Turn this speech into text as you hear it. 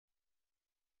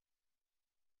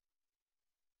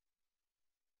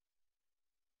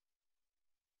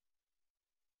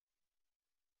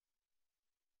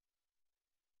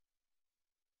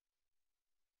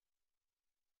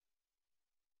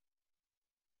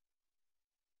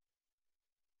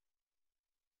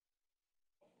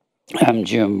I'm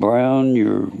Jim Brown,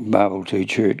 your Bible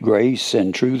teacher at Grace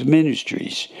and Truth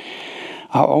Ministries.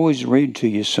 I always read to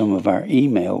you some of our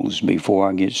emails before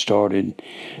I get started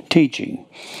teaching.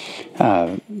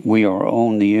 We are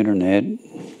on the internet,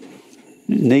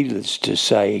 needless to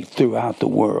say, throughout the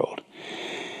world.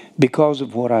 Because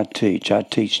of what I teach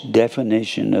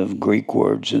definition of Greek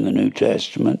words in the New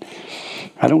Testament.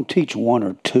 I don't teach one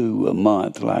or two a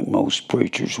month like most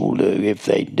preachers will do, if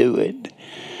they do it.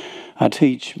 I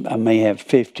may have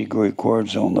 50 Greek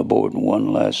words on the board in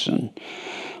one lesson.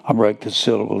 I break the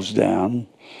syllables down,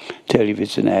 tell you if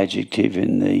it's an adjective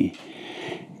in the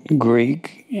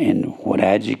Greek, and what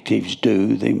adjectives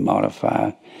do. They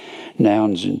modify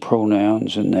nouns and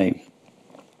pronouns, and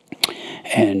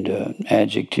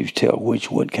adjectives tell which,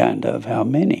 what kind of, how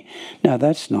many. Now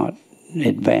that's not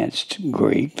advanced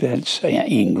Greek, that's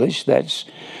English, that's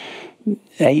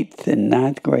 8th and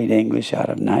 9th grade English out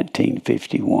of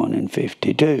 1951 and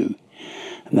 52.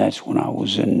 And that's when I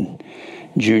was in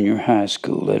junior high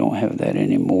school. They don't have that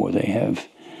anymore. They have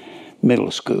middle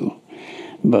school.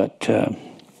 But,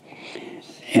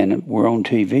 and we're on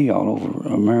TV all over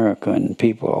America, and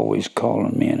people are always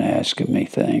calling me and asking me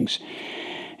things.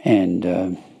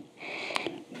 And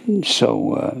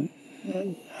so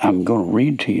I'm going to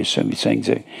read to you some of these things.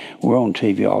 We're on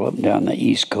TV all up and down the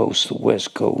East Coast, the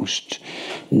West Coast,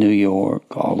 New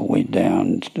York, all the way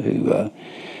down to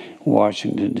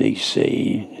Washington,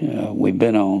 D.C. We've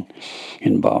been on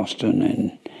in Boston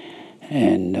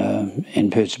and in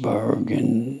Pittsburgh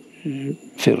and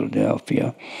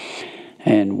Philadelphia.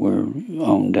 And we're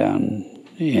on down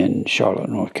in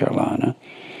Charlotte, North Carolina,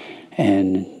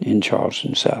 and in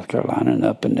Charleston, South Carolina, and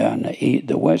up and down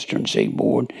the western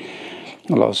seaboard,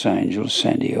 Los Angeles,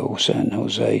 San Diego, San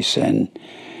Jose, San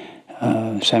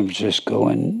Francisco,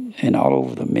 and all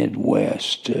over the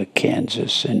Midwest,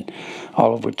 Kansas, and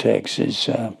all over Texas,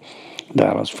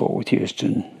 Dallas, Fort Worth,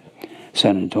 Houston,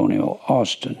 San Antonio,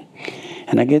 Austin.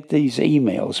 And I get these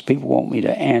emails. People want me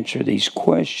to answer these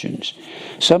questions.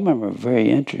 Some of them are very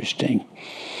interesting.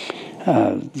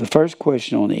 The first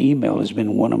question on the email has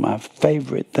been one of my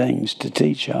favorite things to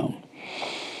teach on.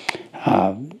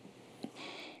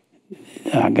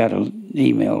 I got an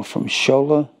email from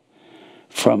Shola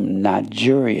from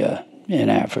Nigeria in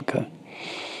Africa.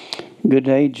 Good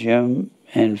day, Jim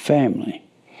and family.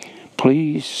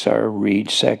 Please, sir, read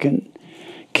 2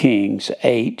 Kings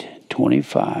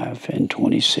 8:25 and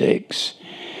 26,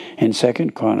 and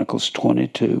 2 Chronicles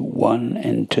 22:1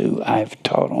 and 2. I've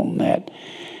taught on that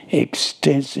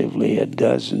extensively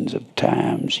dozens of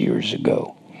times years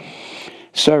ago.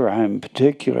 Sir, I am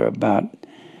particular about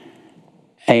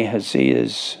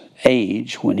Ahaziah's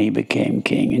age when he became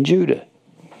king in Judah.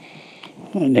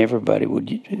 And everybody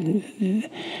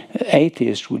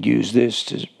atheists would use this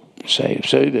to say,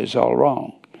 see, this is all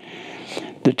wrong.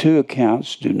 The two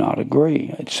accounts do not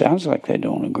agree. It sounds like they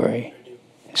don't agree.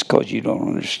 It's because you don't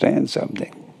understand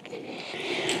something.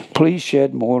 Please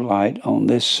shed more light on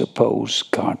this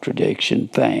supposed contradiction.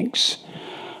 Thanks.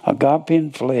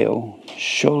 Agapian Flail,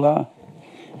 Shola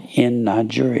in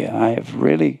Nigeria. I have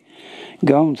really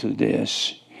gone through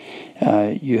this.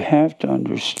 You have to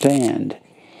understand,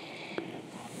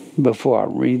 before I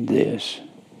read this,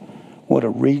 what a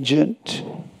regent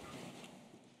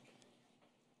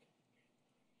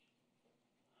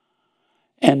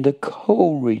and a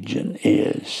co-regent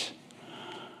is.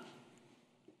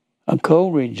 A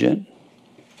co-regent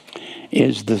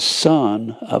is the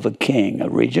son of a king. A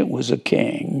regent was a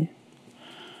king,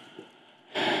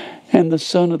 and the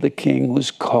son of the king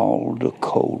was called a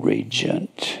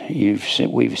co-regent.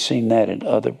 We've seen that in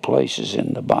other places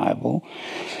in the Bible.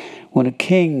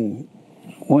 When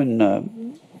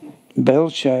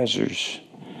Belshazzar's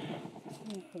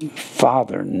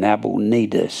father,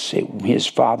 Nabonidus, his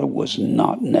father was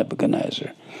not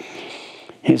Nebuchadnezzar.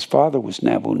 His father was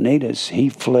Nabonidus. He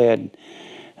fled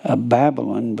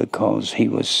Babylon because he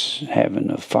was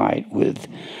having a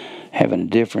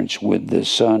difference with the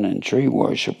sun and tree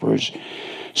worshipers.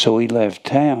 So he left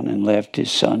town and left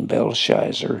his son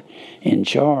Belshazzar in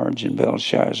charge, and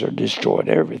Belshazzar destroyed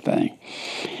everything.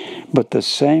 But the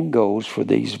same goes for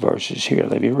these verses here.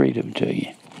 Let me read them to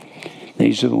you.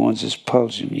 These are the ones that's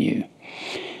puzzling you.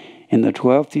 In the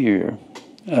 12th year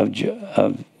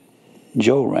of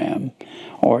Joram,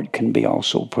 or it can be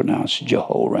also pronounced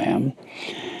Jehoram,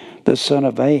 the son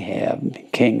of Ahab,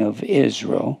 king of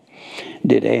Israel,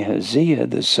 did Ahaziah,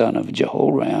 the son of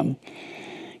Jehoram,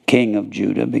 king of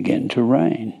Judah, begin to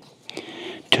reign.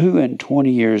 22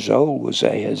 years old was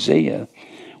Ahaziah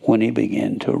when he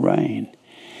began to reign.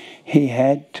 He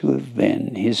had to have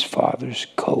been his father's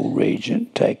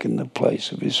co-regent, taking the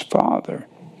place of his father.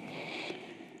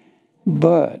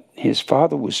 But his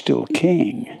father was still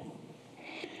king.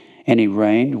 And he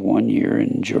reigned 1 year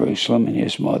in Jerusalem, and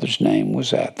his mother's name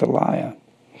was Athaliah,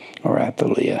 or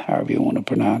Athaliah, however you want to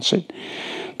pronounce it,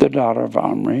 the daughter of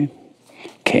Omri,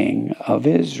 king of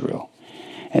Israel.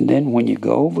 And then when you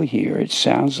go over here, it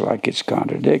sounds like it's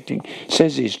contradicting. It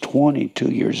says he's 22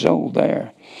 years old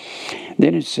there.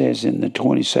 Then it says in the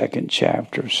 22nd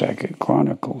chapter, 2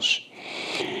 Chronicles,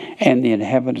 and the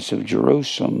inhabitants of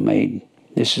Jerusalem made,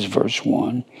 this is verse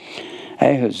 1,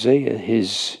 Ahaziah,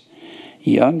 his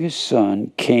youngest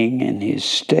son, king in his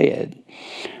stead,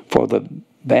 for the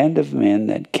band of men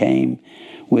that came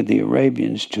with the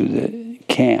Arabians to the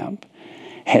camp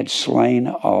had slain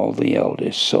all the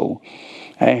eldest. So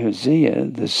Ahaziah,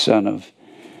 the son of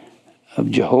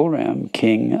Jehoram,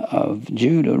 king of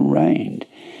Judah, reigned.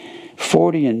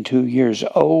 42 years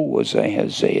old was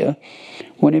Ahaziah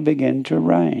when he began to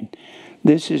reign.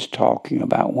 This is talking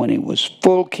about when he was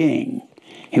full king.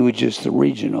 He was just the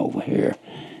regent over here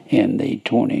in the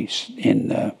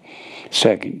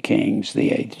 2nd Kings, the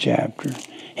 8th chapter.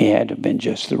 He had to have been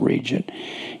just the regent.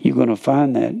 You're going to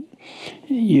find that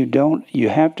you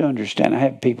have to understand. I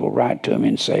have people write to me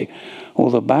and say, well,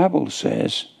 the Bible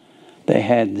says they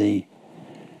had the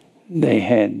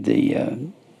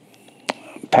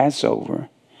Passover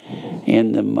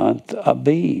in the month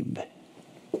Abib.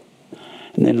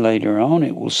 And then later on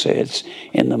it will say it's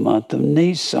in the month of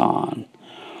Nisan.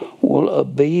 Well,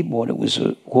 Abib, what it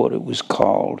was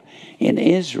called in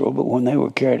Israel, but when they were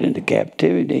carried into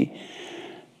captivity,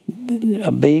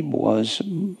 Abib was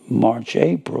March,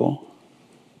 April,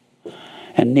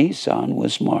 and Nisan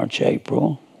was March,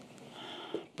 April.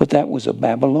 But that was a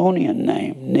Babylonian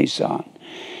name, Nisan.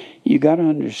 You got to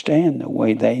understand the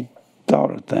way they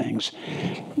thought of things.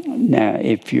 Now,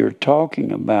 if you're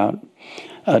talking about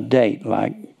a date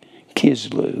like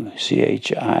Kislev,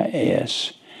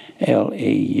 Chisleu,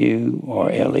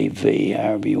 or Lev,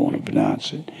 however you want to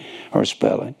pronounce it or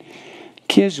spell it,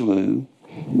 Kislev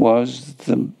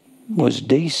was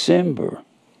December,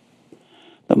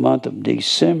 the month of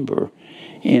December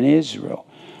in Israel.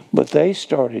 But they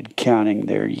started counting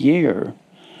their year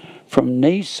from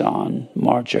Nisan,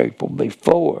 March, April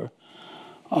before,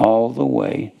 all the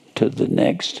way to the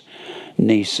next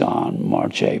Nisan,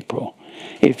 March, April.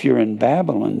 If you're in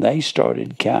Babylon, they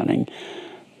started counting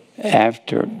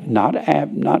after,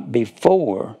 not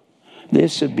before.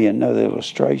 This would be another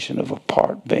illustration of a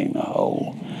part being a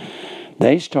whole.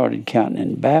 They started counting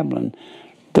in Babylon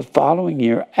the following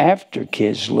year after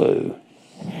Kislev.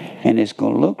 And it's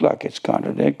going to look like it's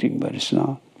contradicting, but it's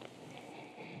not.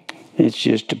 It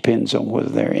just depends on whether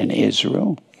they're in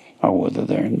Israel or whether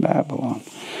they're in Babylon.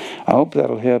 I hope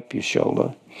that'll help you,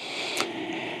 Shola.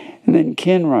 And then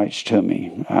Ken writes to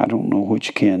me. I don't know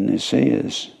which Ken this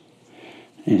is.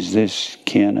 Is this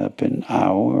Ken up in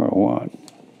Iowa or what?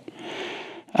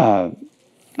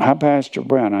 Hi, Pastor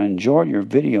Brown. I enjoyed your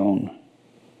video on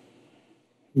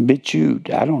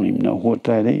BitChute. I don't even know what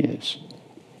that is.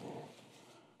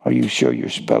 Are you sure you're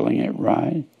spelling it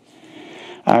right?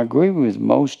 I agree with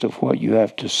most of what you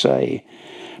have to say,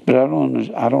 but I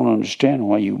don't understand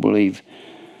why you believe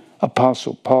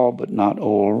Apostle Paul but not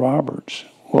Oral Roberts.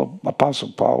 Well,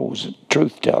 Apostle Paul was a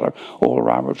truth teller. Oral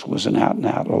Roberts was an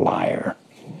out-and-out liar.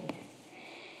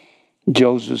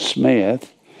 Joseph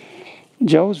Smith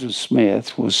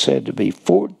was said to be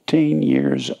 14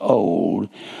 years old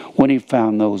when he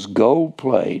found those gold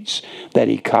plates that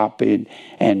he copied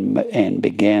and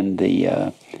began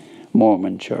the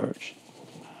Mormon church.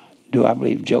 Do I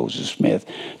believe Joseph Smith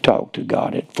talked to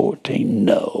God at 14?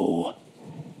 No.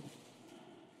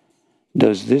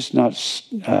 Does this not,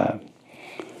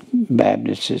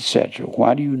 Baptists, etc.,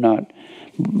 why do you not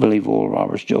believe Oral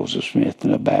Roberts, Joseph Smith,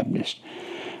 and a Baptist?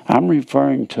 I'm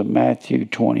referring to Matthew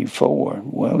 24.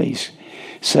 Well, he's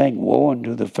saying, woe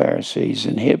unto the Pharisees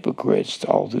and hypocrites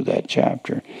all through that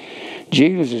chapter.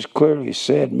 Jesus has clearly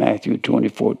said, Matthew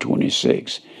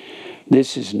 24:26,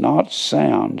 this is not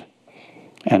sound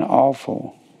and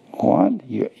awful. What?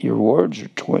 Your words are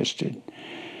twisted.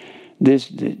 This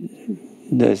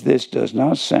does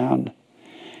not sound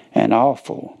and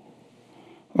awful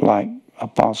like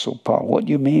Apostle Paul. What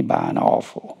do you mean by an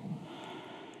awful?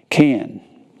 Ken,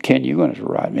 you're going to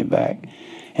write me back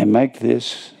and make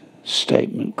this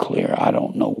statement clear. I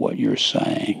don't know what you're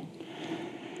saying.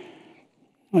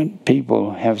 When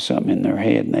people have something in their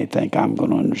head and they think I'm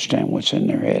going to understand what's in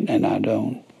their head, and I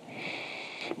don't.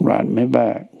 Write me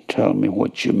back. Tell me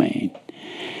what you mean.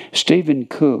 Stephen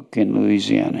Cook in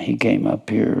Louisiana, he came up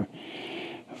here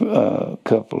a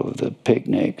couple of the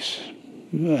picnics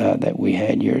that we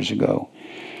had years ago.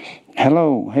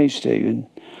 Hello. Hey, Stephen.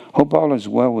 Hope all is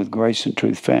well with Grace and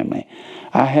Truth family.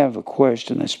 I have a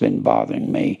question that's been bothering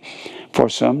me for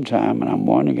some time, and I'm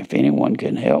wondering if anyone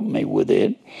can help me with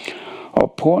it or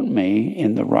point me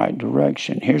in the right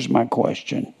direction. Here's my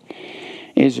question.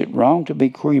 Is it wrong to be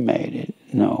cremated?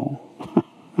 No.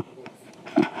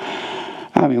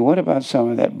 I mean, what about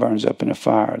someone that burns up in a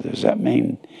fire? Does that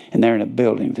mean, and they're in a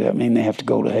building, does that mean they have to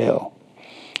go to hell?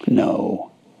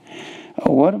 No.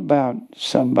 What about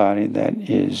somebody that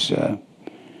is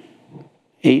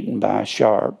eaten by a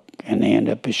shark and they end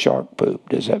up as shark poop?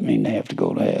 Does that mean they have to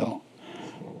go to hell?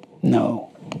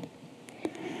 No.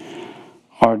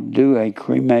 Or do a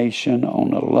cremation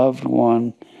on a loved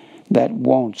one that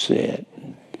wants it?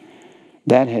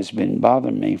 That has been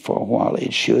bothering me for a while.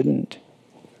 It shouldn't.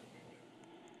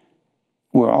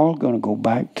 We're all going to go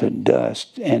back to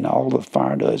dust, and all the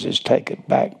fire does is take it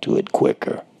back to it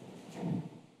quicker.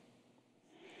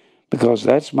 Because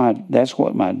that's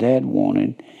what my dad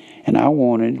wanted, and I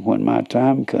wanted when my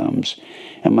time comes,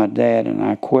 and my dad and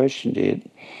I questioned it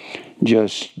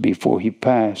just before he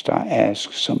passed. I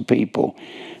asked some people,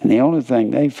 and the only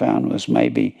thing they found was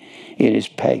maybe it is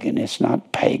pagan. It's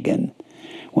not pagan.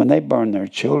 When they burned their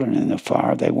children in the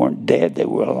fire, they weren't dead, they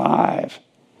were alive.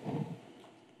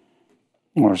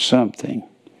 Or something.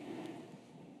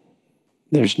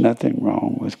 There's nothing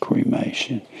wrong with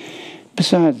cremation.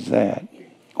 Besides that,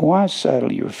 why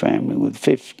saddle your family with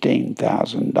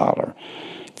 $15,000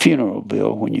 funeral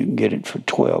bill when you can get it for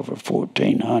 $1,200 or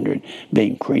 $1,400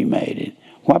 being cremated?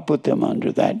 Why put them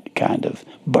under that kind of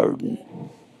burden?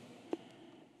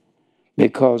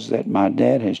 Because that my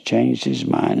dad has changed his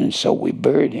mind, and so we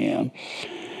buried him.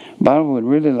 But I would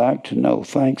really like to know,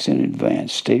 thanks in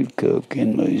advance, Steve Cook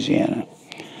in Louisiana.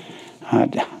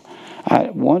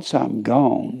 Once I'm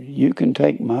gone, you can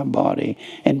take my body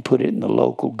and put it in the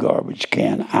local garbage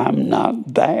can. I'm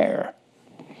not there.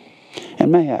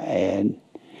 And may I add,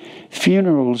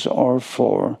 funerals are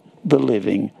for the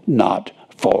living, not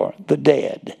for the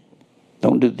dead.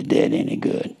 Don't do the dead any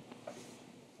good.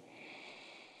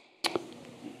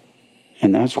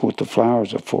 And that's what the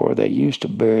flowers are for. They used to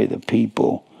bury the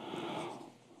people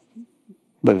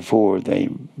before their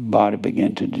body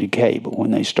began to decay. But when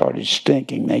they started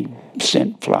stinking, they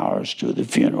sent flowers to the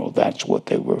funeral. That's what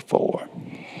they were for,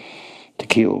 to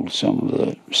kill some of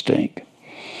the stink.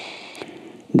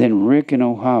 Then Rick in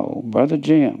Ohio. Brother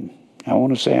Jim, I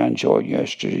want to say I enjoyed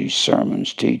yesterday's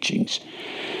sermon's teachings.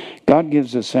 God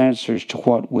gives us answers to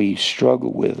what we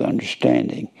struggle with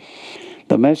understanding.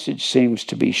 The message seems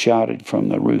to be shouted from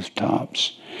the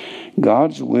rooftops.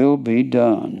 God's will be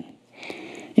done.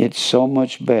 It's so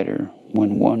much better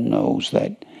when one knows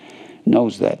that.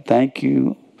 Thank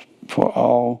you for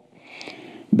all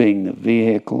being the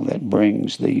vehicle that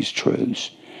brings these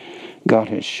truths. God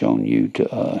has shown you to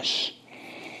us.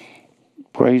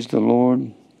 Praise the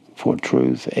Lord for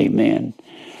truth. Amen.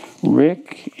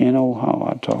 Rick in Ohio,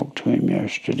 I talked to him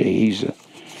yesterday. He's a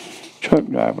truck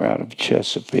driver out of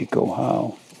Chesapeake,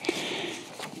 Ohio.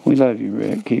 We love you,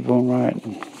 Rick. Keep on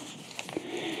writing.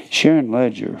 Sharon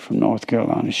Ledger from North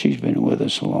Carolina, she's been with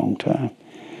us a long time.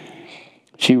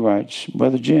 She writes,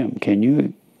 Brother Jim, can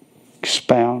you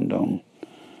expound on,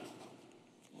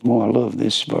 I love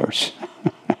this verse.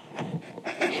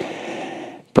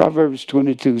 Proverbs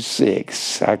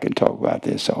 22:6. I could talk about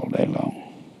this all day long,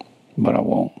 but I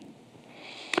won't.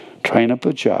 Train up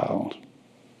a child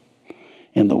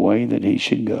in the way that he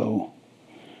should go,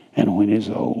 and when he's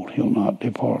old, he'll not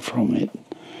depart from it.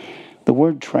 The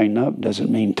word train up doesn't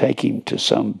mean take him to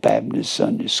some Baptist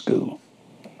Sunday school.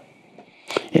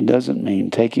 It doesn't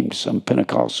mean take him to some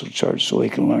Pentecostal church so he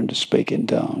can learn to speak in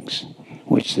tongues,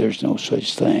 which there's no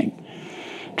such thing.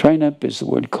 Train up is the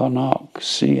word chanak,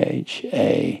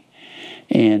 C-H-A-N-A-K.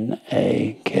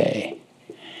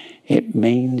 It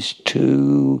means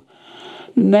to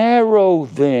narrow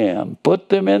them. Put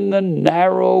them in the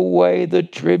narrow way, the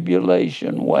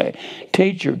tribulation way.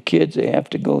 Teach your kids they have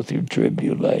to go through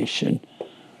tribulation.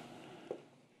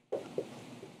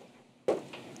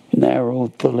 Narrow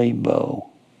thalibo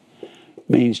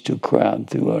means to crowd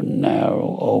through a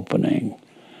narrow opening.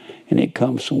 And it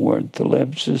comes from the word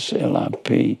thalipsis,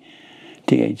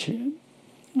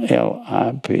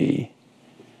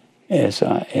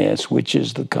 L-I-P-T-H-L-I-P-S-I-S, which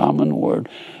is the common word.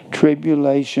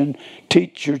 Tribulation.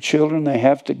 Teach your children they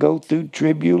have to go through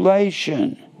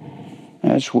tribulation.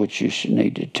 That's what you should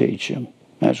need to teach them.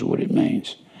 That's what it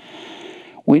means.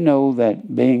 We know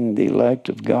that being the elect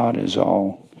of God is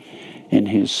all in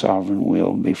His sovereign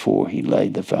will before He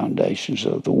laid the foundations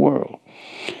of the world.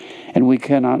 And we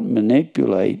cannot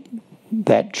manipulate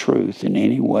that truth in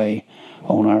any way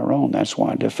on our own. That's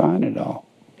why I define it all.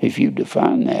 If you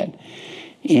define that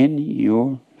in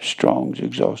your Strong's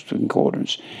Exhaustive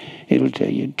Concordance, it'll tell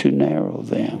you to narrow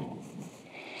them.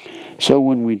 So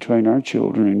when we train our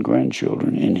children and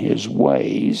grandchildren in His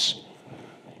ways,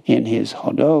 in His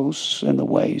hodos, and the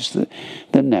ways,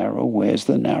 the narrow ways,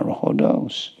 the narrow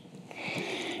hodos,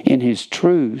 in His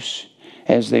truths,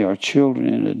 as they are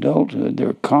children in adulthood,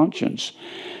 their conscience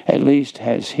at least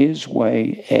has His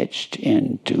way etched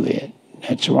into it.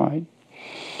 That's right.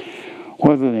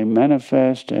 Whether they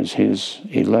manifest as His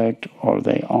elect or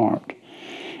they aren't.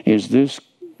 Is this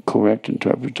correct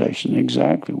interpretation?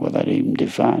 Exactly, without even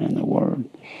defining the word.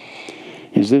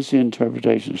 Is this the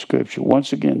interpretation of Scripture?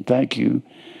 Once again, thank you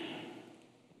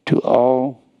to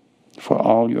all for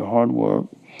all your hard work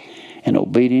and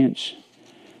obedience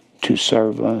to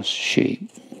serve us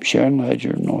sheep. Sharon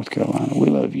Ledger, North Carolina. We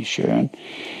love you, Sharon.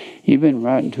 You've been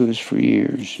writing to us for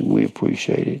years, and we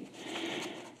appreciate it.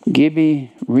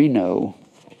 Gibby Reno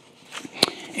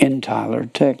in Tyler,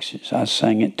 Texas. I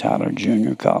sang at Tyler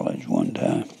Junior College one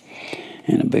time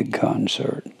in a big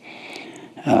concert.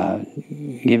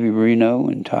 Gibby Reno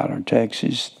in Tyler,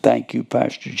 Texas. Thank you,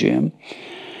 Pastor Jim,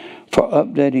 for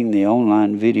updating the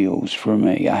online videos for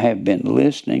me. I have been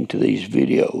listening to these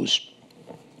videos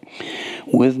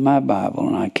with my Bible,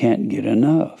 and I can't get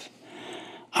enough.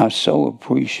 I so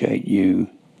appreciate you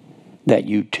that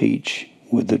you teach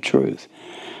with the truth.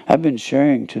 I've been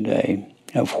sharing today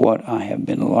of what I have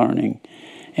been learning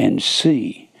and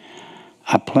see.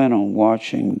 I plan on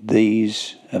watching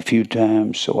these a few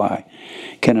times so I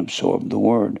can absorb the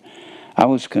Word. I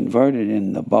was converted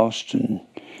in the Boston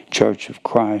Church of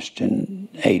Christ in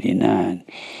 '89,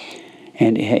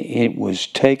 and it was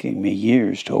taking me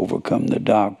years to overcome the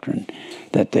doctrine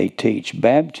that they teach.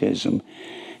 Baptism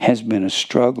has been a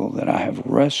struggle that I have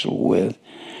wrestled with,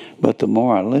 but the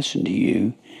more I listen to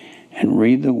you and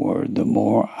read the Word, the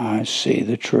more I see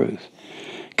the truth.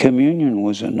 Communion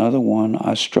was another one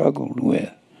I struggled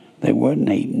with. They wasn't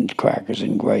eating crackers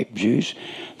and grape juice.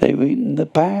 They were eating the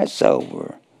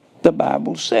Passover. The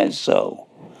Bible says so.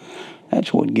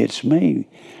 That's what gets me.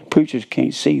 Preachers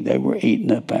can't see they were eating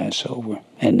the Passover,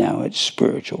 and now it's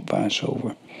spiritual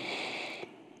Passover.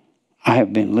 I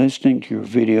have been listening to your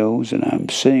videos, and I'm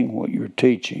seeing what you're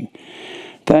teaching.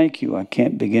 Thank you. I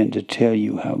can't begin to tell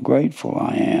you how grateful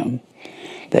I am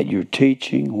that you're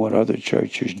teaching what other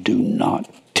churches do not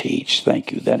teach.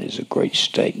 Thank you. That is a great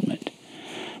statement.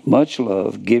 Much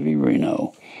love, Gibby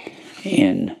Reno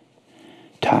in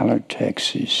Tyler,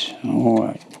 Texas. All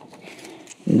right.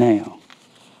 Now,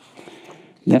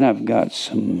 then I've got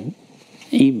some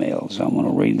emails I'm going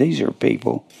to read. These are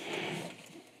people.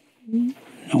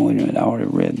 No, wait a minute. I already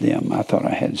read them. I thought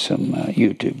I had some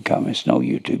YouTube comments. No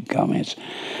YouTube comments.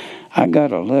 I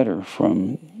got a letter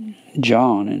from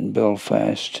John in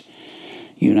Belfast,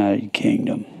 United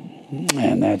Kingdom,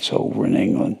 and that's over in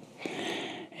England.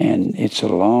 And it's a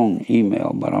long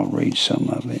email, but I'll read some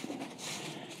of it.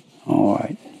 All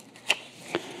right.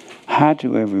 Hi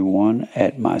to everyone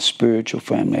at my spiritual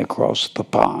family across the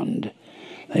pond.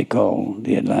 They call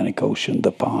the Atlantic Ocean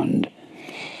the pond.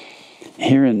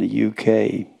 Here in the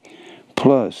UK,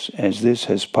 plus, as this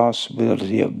has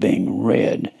possibility of being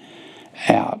read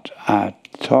out, I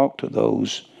talk to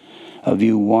those of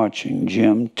you watching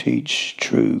Jim teach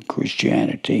true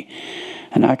Christianity,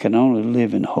 and I can only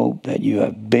live in hope that you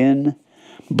have been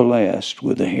blessed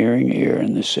with the hearing ear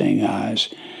and the seeing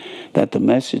eyes, that the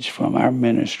message from our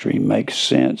ministry makes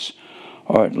sense,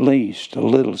 or at least a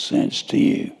little sense to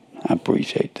you. I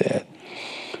appreciate that.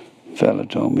 A fellow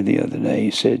told me the other day,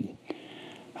 he said,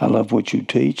 I love what you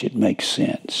teach, it makes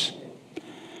sense.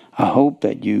 I hope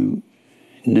that you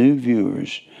new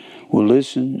viewers will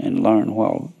listen and learn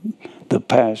while the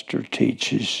pastor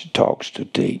talks to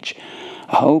teach.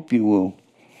 I hope you will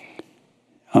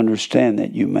understand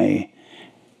that you may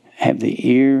have the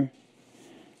ear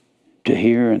to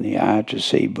hear and the eye to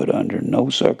see, but under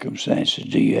no circumstances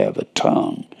do you have a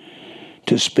tongue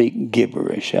to speak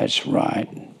gibberish. That's right.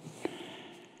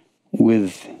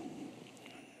 With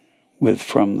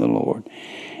from the Lord.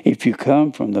 If you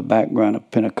come from the background of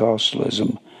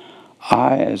Pentecostalism,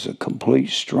 I, as a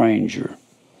complete stranger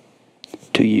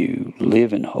to you,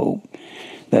 live in hope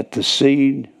that the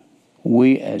seed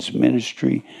we as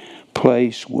ministry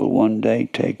place will one day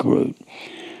take root.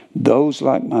 Those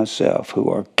like myself who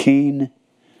are keen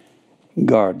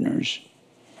gardeners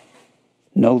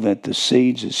know that the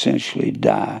seeds essentially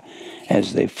die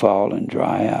as they fall and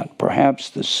dry out. Perhaps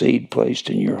the seed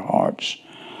placed in your hearts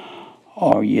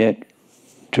are yet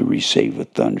to receive a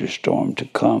thunderstorm to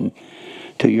come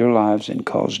to your lives and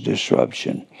cause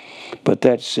disruption. But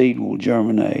that seed will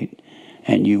germinate,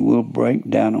 and you will break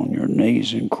down on your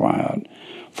knees and cry out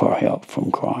for help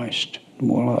from Christ.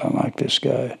 Well, I like this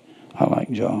guy. I like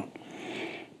John.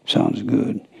 Sounds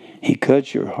good. He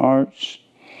cuts your hearts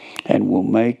and will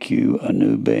make you a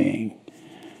new being.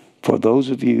 For those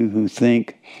of you who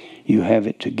think you have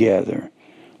it together,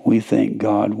 we think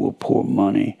God will pour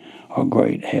money or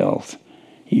great health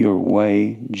your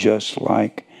way just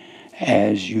like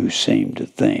as you seem to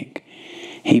think.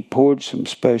 He poured some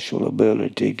special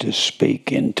ability to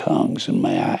speak in tongues, and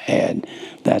may I add,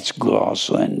 that's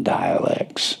glossa and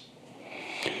dialects.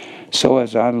 So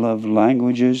as I love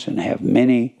languages and have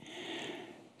many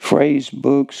phrase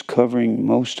books covering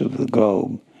most of the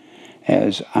globe,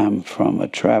 as I'm from a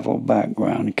travel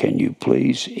background, can you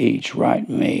please each write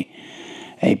me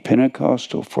a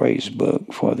Pentecostal phrase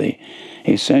book for the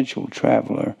essential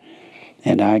traveler,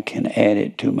 and I can add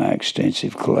it to my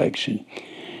extensive collection.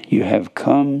 You have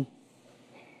come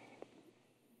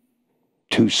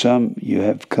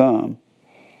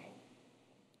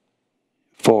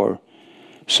for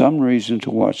some reason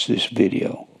to watch this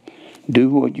video. Do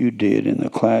what you did in the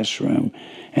classroom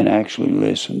and actually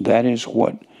listen. That is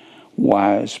what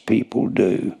wise people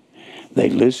do. They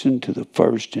listen to the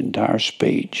first entire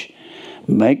speech,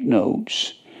 make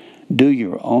notes, do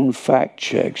your own fact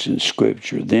checks in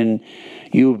Scripture. Then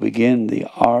you will begin the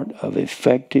art of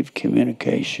effective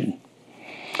communication.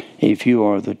 If you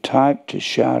are the type to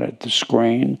shout at the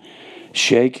screen,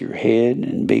 shake your head,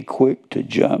 and be quick to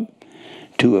jump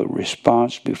to a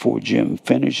response before Jim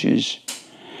finishes,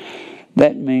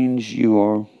 that means you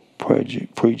are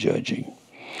prejudging.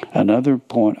 Another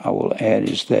point I will add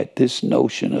is that this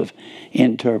notion of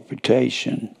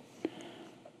interpretation,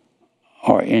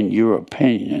 or in your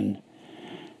opinion,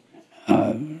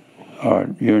 or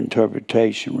your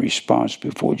interpretation response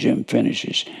before Jim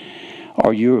finishes,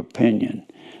 or your opinion.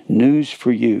 News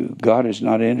for you. God is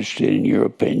not interested in your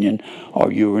opinion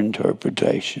or your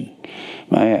interpretation.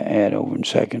 May I add, over in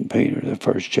 2 Peter, the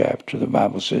first chapter, the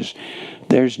Bible says,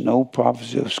 there's no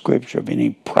prophecy of Scripture of any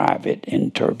private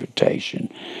interpretation.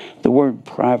 The word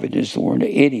private is the word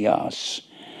idios,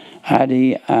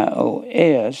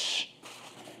 I-D-I-O-S,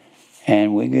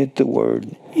 and we get the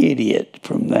word idiot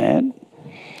from that,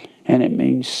 and it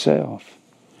means self,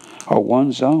 or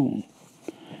one's own,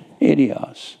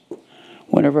 idios.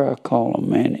 Whenever I call a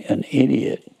man an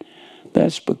idiot,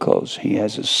 that's because he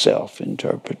has a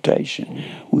self-interpretation.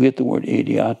 We get the word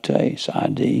idiotes,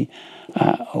 I-D-I-O-T-E-S,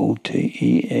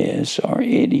 or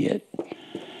idiot.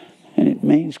 And it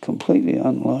means completely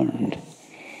unlearned.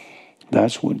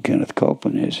 That's what Kenneth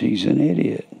Copeland is. He's an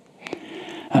idiot.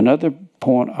 Another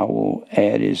point I will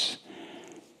add is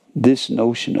this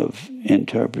notion of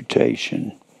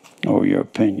interpretation, or your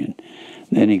opinion.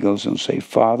 Then he goes on to say,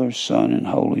 Father, Son, and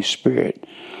Holy Spirit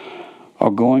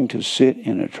are going to sit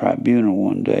in a tribunal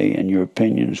one day, and your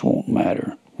opinions won't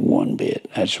matter one bit.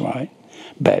 That's right.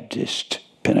 Baptists,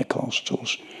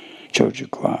 Pentecostals, Church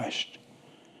of Christ,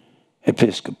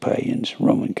 Episcopalians,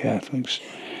 Roman Catholics.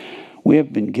 We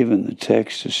have been given the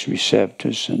Textus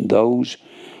Receptus and those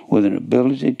with an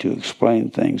ability to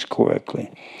explain things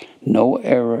correctly. No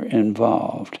error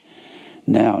involved.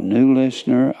 Now, new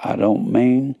listener, I don't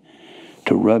mean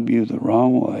to rub you the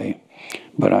wrong way,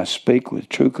 but I speak with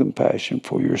true compassion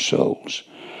for your souls.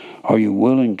 Are you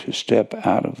willing to step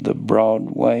out of the broad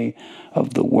way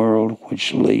of the world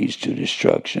which leads to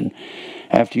destruction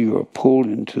after you are pulled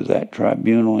into that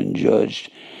tribunal and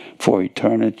judged for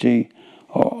eternity?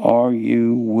 Or are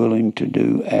you willing to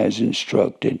do as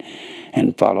instructed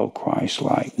and follow Christ's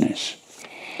likeness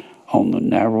on the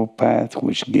narrow path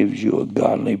which gives you a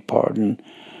godly pardon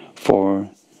for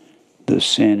the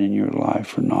sin in your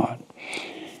life or not?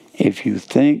 If you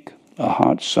think a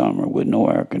hot summer with no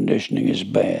air conditioning is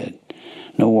bad,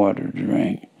 no water to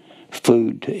drink,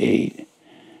 food to eat,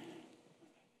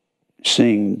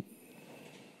 seeing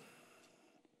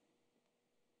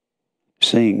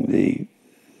the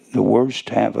worst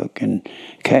havoc and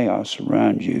chaos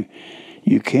around you,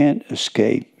 you can't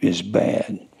escape is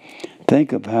bad.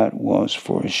 Think of how it was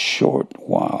for a short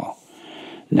while.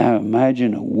 Now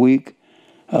imagine a week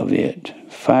of it,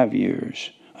 5 years,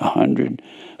 100,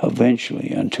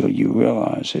 eventually, until you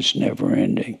realize it's never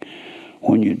ending.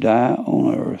 When you die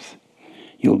on earth,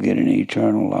 you'll get an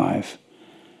eternal life.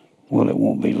 Well, it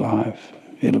won't be life.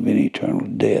 It'll be an eternal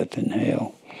death in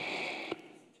hell.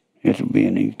 It'll be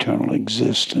an eternal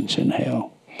existence in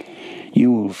hell.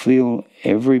 You will feel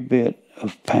every bit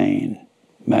of pain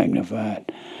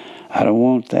magnified. I don't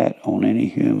want that on any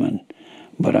human,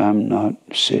 but I'm not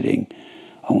sitting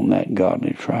on that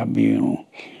godly tribunal.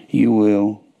 You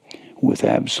will, with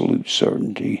absolute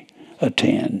certainty,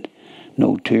 attend.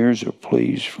 No tears or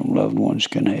pleas from loved ones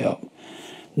can help.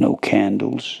 No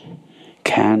candles,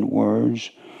 kind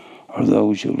words, or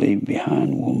those you leave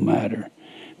behind will matter.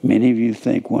 Many of you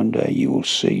think one day you will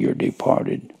see your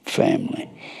departed family.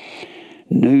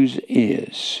 News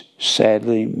is,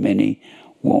 sadly, many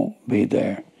won't be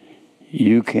there.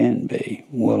 You can be,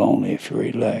 well, only if you're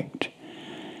elect.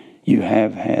 You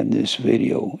have had this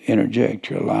video interject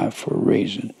your life for a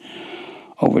reason.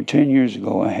 Over 10 years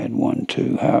ago, I had one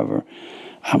too. However,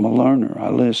 I'm a learner. I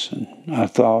listened. I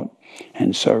thought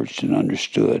and searched and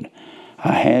understood.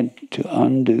 I had to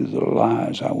undo the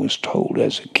lies I was told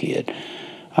as a kid.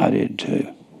 I did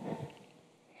too.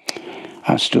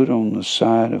 I stood on the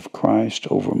side of Christ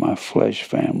over my flesh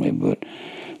family, but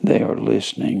they are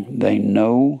listening. They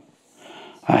know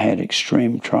I had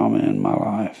extreme trauma in my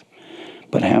life.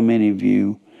 But how many of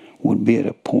you would be at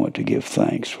a point to give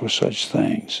thanks for such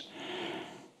things?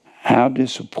 How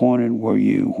disappointed were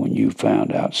you when you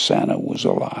found out Santa was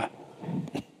a lie?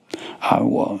 I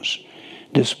was.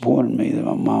 Disappointed me that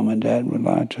my mom and dad would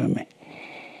lie to me.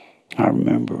 I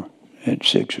remember at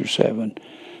 6 or 7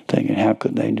 thinking, how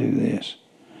could they do this?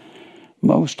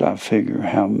 Most, I figure,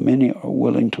 how many are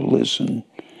willing to listen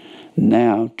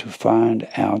now to find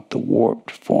out the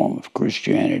warped form of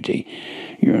Christianity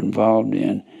you're involved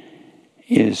in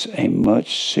is a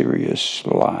much serious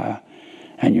lie,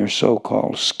 and your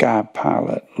so-called sky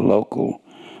pilot local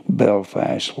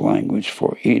Belfast language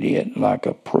for idiot like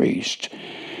a priest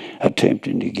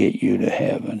attempting to get you to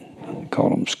heaven. They call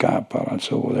them sky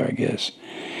pilots over there, I guess.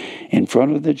 In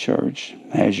front of the church,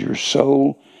 has your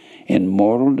soul in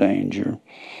mortal danger?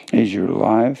 Is your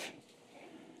life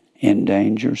in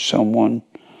danger? Someone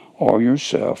or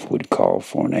yourself would call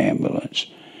for an ambulance,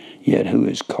 yet who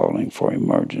is calling for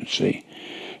emergency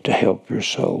to help your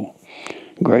soul?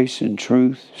 Grace and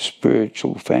truth,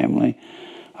 spiritual family,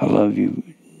 I love you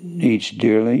each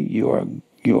dearly. You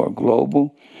are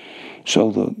global,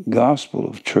 so the gospel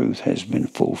of truth has been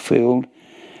fulfilled,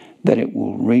 that it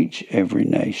will reach every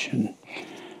nation.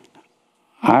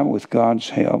 I, with God's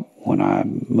help, when I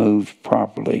move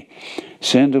properly,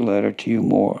 send a letter to you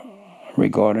more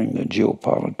regarding the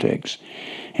geopolitics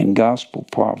and gospel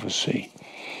prophecy.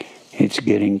 It's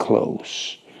getting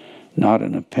close. Not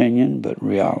an opinion, but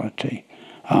reality.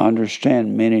 I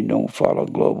understand many don't follow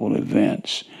global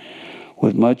events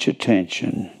with much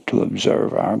attention to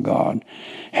observe. Our God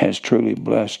has truly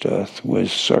blessed us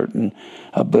with certain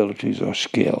abilities or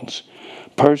skills.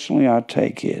 Personally, I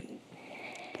take it.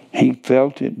 He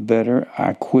felt it better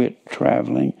I quit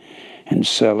traveling and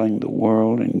selling the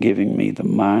world and giving me the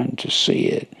mind to see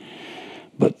it.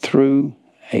 But through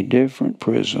a different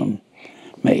prism,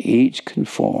 may each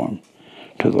conform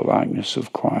to the likeness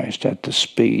of Christ at the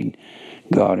speed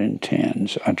God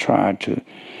intends. I try to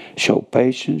show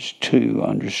patience to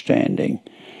understanding.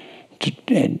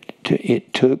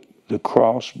 It took the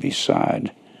cross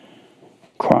beside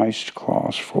Christ's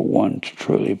cross for one to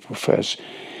truly profess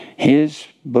his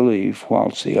belief,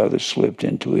 whilst the other slipped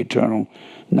into eternal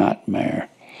nightmare.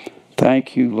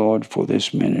 Thank you, Lord, for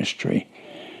this ministry.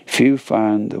 Few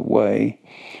find the way,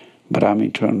 but I'm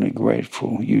eternally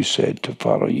grateful you said to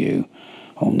follow you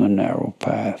on the narrow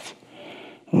path.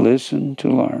 Listen to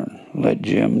learn. Let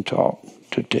Jim talk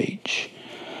to teach.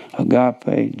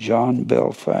 Agape, John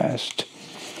Belfast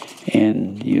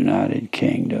in the United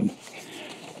Kingdom.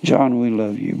 John, we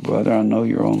love you, brother. I know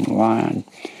you're on the line,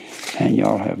 and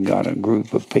y'all have got a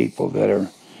group of people that are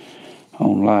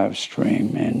on live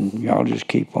stream, and y'all just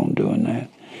keep on doing that.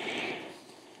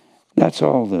 That's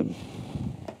all the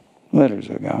letters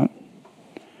I got.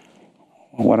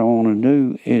 What I want to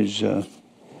do is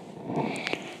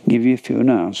give you a few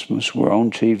announcements. We're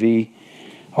on TV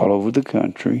all over the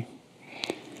country.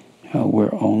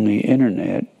 We're on the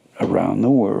internet around the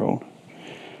world.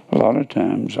 A lot of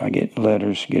times I get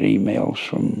letters, get emails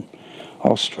from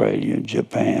Australia,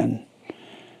 Japan,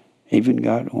 even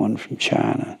got one from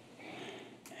China,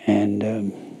 and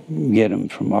get them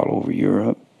from all over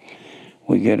Europe.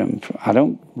 We get them. I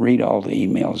don't read all the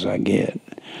emails I get.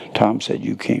 Tom said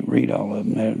you can't read all of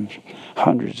them. There's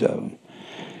hundreds of them.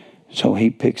 So he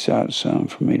picks out some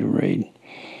for me to read.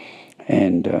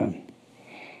 And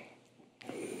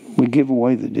we give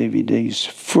away the DVDs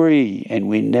free, and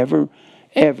we never,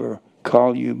 ever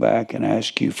call you back and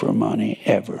ask you for money,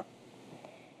 ever.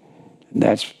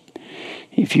 That's,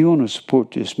 if you want to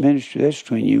support this ministry, that's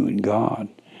between you and God.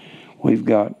 We've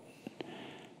got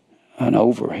an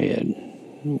overhead.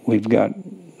 We've got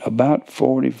about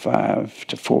 $45,000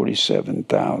 to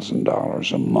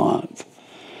 $47,000 a month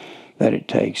that it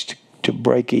takes to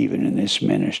break even in this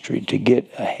ministry. To get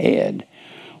ahead,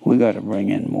 we got to bring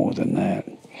in more than that.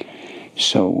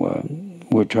 So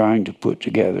we're trying to put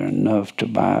together enough to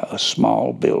buy a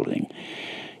small building.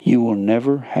 You will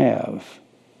never have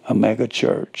a mega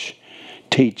church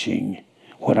teaching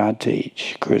what I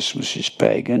teach. Christmas is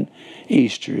pagan.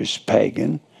 Easter is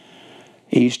pagan.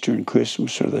 Easter and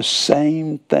Christmas are the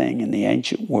same thing in the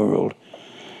ancient world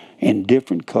in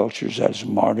different cultures as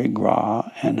Mardi Gras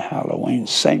and Halloween.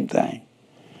 Same thing.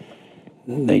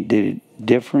 They did it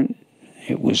different.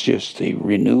 It was just the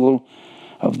renewal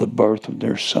of the birth of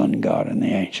their sun God in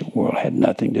the ancient world. It had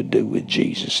nothing to do with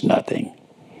Jesus. Nothing.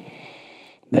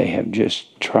 They have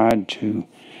just tried to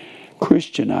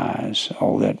Christianize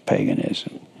all that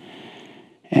paganism.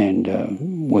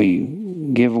 And we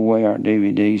give away our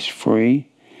DVDs free.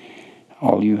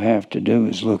 All you have to do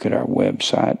is look at our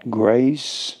website,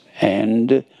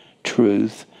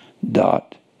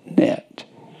 graceandtruth.net.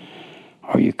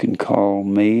 Or you can call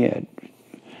me at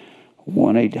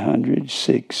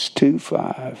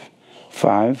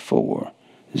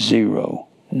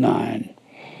 1-800-625-5409.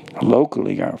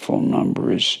 Locally, our phone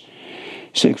number is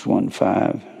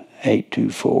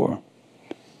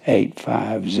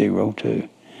 615-824-8502.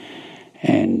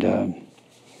 And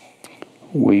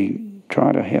we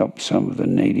try to help some of the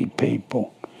needy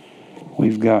people.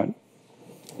 We've got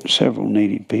several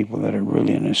needy people that are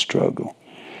really in a struggle.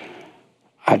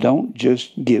 I don't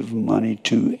just give money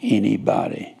to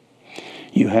anybody.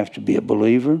 You have to be a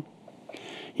believer.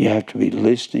 You have to be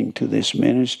listening to this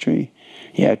ministry.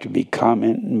 You have to be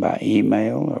commenting by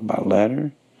email or by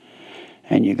letter.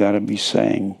 And you got to be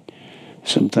saying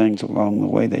some things along the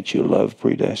way that you love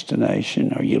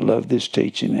predestination, or you love this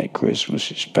teaching that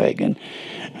Christmas is pagan.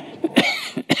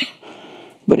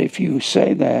 But if you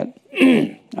say that,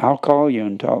 I'll call you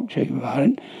and talk to you about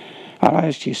it. I'll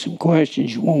ask you some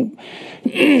questions you won't.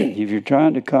 If you're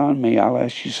trying to con me, I'll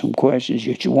ask you some questions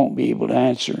that you won't be able to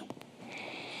answer.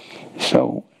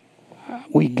 So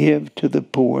we give to the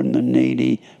poor and the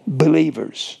needy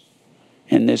believers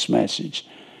in this message.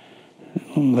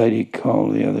 A lady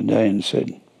called the other day and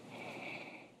said,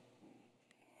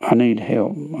 I need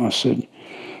help. I said,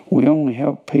 we only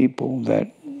help people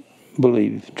that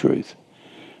believe the truth.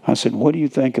 I said, what do you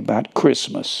think about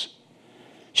Christmas?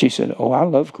 She said, oh, I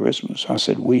love Christmas. I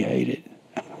said, we hate it.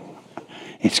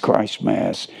 It's Christ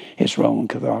Mass. It's Roman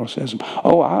Catholicism.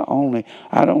 Oh, I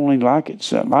don't only like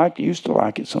it. Used to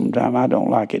like it sometime. I don't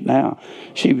like it now.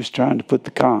 She was trying to put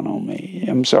the con on me.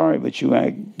 I'm sorry, but you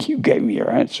gave me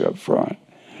your answer up front.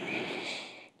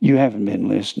 You haven't been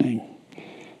listening.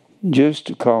 Just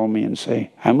to call me and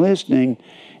say, I'm listening,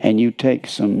 and you take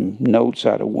some notes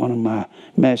out of one of my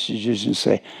messages and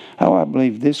say, oh, I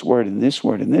believe this word and this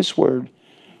word and this word.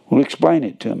 Well, explain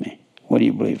it to me. What do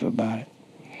you believe about it?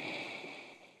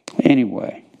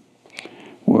 Anyway,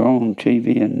 we're on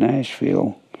TV in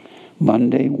Nashville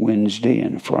Monday, Wednesday,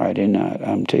 and Friday night.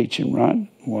 I'm teaching, right?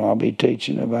 Well, I'll be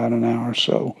teaching about an hour or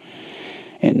so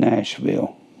in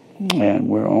Nashville. And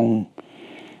we're on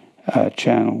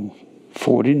channel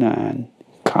 49,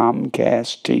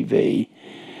 Comcast TV.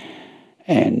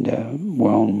 And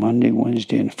we're on Monday,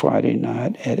 Wednesday, and Friday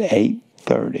night at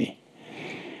 8:30.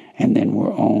 And then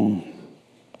we're on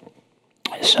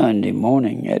Sunday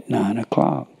morning at 9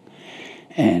 o'clock.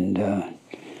 And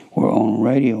we're on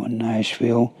radio in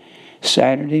Nashville.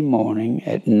 Saturday morning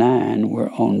at 9,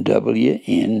 we're on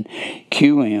WNQM.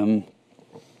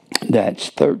 That's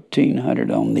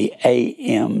 1300 on the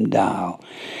AM dial.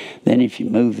 Then if you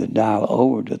move the dial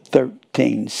over to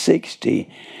 1360,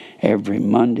 every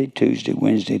Monday, Tuesday,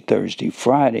 Wednesday, Thursday,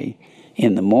 Friday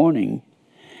in the morning,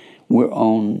 we're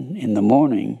on in the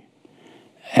morning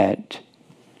at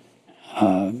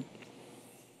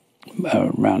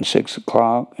around 6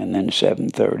 o'clock, and then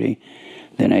 7:30,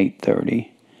 then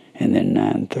 8:30, and then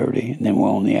 9:30, and then we're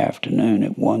on the afternoon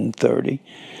at 1:30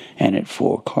 and at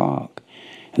 4 o'clock.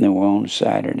 And then we're on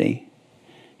Saturday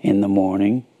in the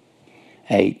morning,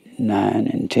 8, 9,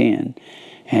 and 10,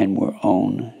 and we're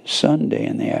on Sunday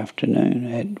in the afternoon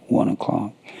at 1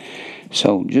 o'clock.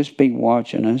 So just be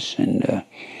watching us, and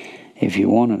if you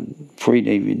want a free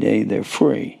DVD, they're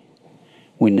free.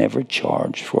 We never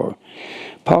charge for.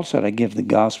 Paul said, I give the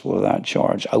gospel without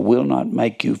charge. I will not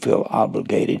make you feel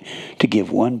obligated to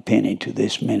give 1 penny to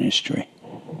this ministry.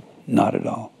 Not at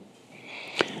all.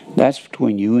 That's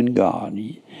between you and God.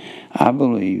 I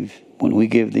believe when we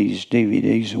give these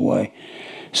DVDs away,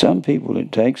 some people,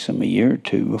 it takes them a year or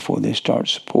two before they start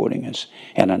supporting us,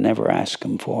 and I never ask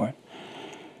them for it.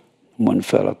 One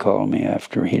fellow called me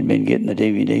after he'd been getting the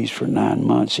DVDs for 9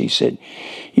 months. He said,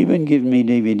 you've been giving me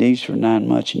DVDs for 9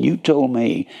 months, and you told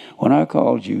me when I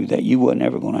called you that you weren't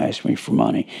ever going to ask me for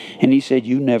money. And he said,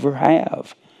 you never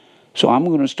have. So I'm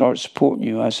going to start supporting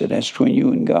you. I said, that's between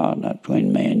you and God, not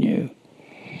between me and you.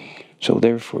 So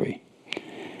they're free.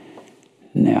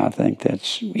 Now, I think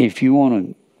that's, if you want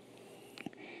to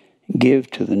give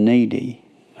to the needy.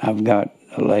 I've got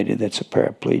a lady that's a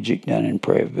paraplegic down in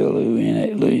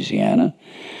Prairieville, Louisiana.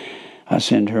 I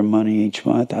send her money each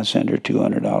month. I send her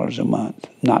 $200 a month.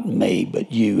 Not me,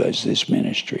 but you as this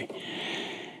ministry.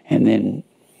 And then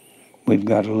we've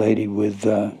got a lady with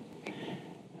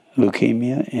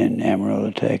leukemia in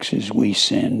Amarillo, Texas. We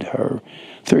send her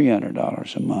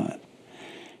 $300 a month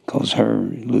because her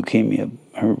leukemia,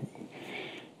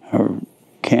 her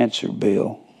cancer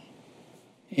bill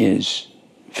is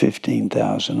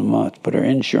 $15,000 a month, but her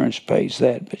insurance pays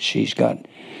that. But she's got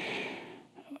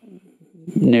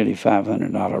nearly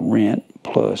 $500 rent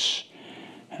plus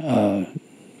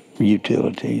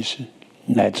utilities.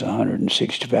 And that's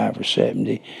 $165 or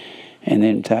 $70. And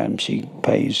then time she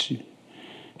pays,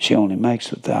 she only makes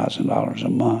 $1,000 a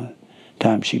month.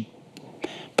 Time she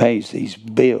pays these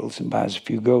bills and buys a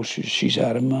few groceries, she's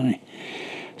out of money.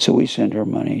 So we send her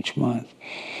money each month.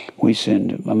 We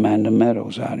send Amanda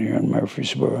Meadows out here in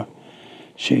Murfreesboro.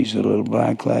 She's a little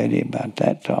black lady about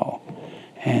that tall.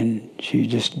 And she's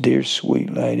just a dear,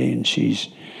 sweet lady, and she's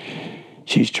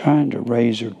trying to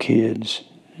raise her kids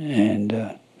and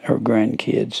her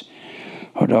grandkids.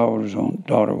 Her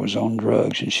daughter was on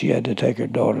drugs, and she had to take her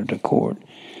daughter to court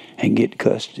and get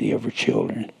custody of her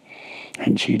children.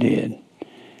 And she did.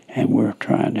 And we're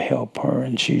trying to help her,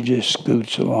 and she just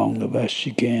scoots along the best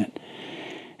she can.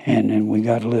 And then we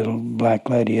got a little black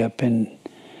lady up in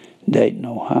Dayton,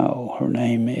 Ohio. Her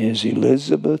name is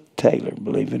Elizabeth Taylor,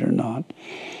 believe it or not.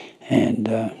 And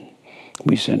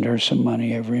we send her some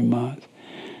money every month.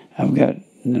 I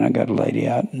got a lady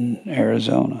out in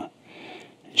Arizona.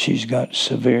 She's got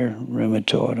severe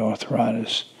rheumatoid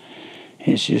arthritis.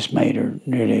 It's just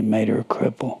nearly made her a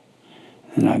cripple.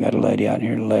 And I got a lady out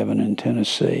here in Lebanon,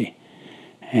 Tennessee,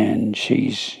 and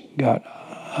she's got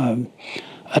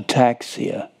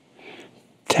ataxia.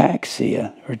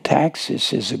 Taxia, or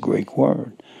taxis, is a Greek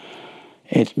word.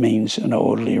 It means an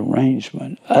orderly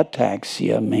arrangement.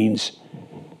 Ataxia means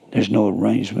there's no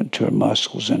arrangement to her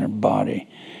muscles in her body,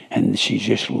 and she's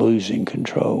just losing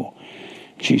control.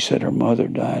 She said her mother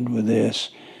died with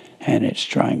this, and it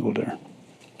strangled her.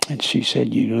 And she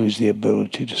said you lose the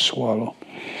ability to swallow.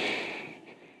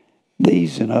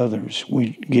 These and others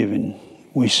we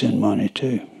send money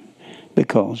to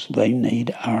because they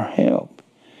need our help.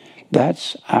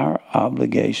 That's our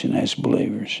obligation as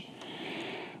believers.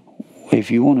 If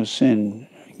you want to send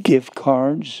gift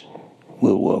cards,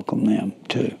 we'll welcome them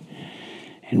too.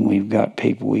 And we've got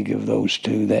people we give those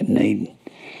to that need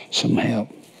some help.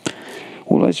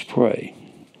 Well, let's pray.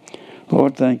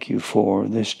 Lord, thank you for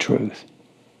this truth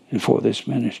and for this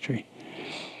ministry.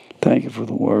 Thank you for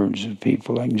the words of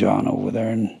people like John over there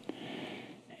in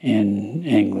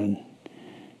England.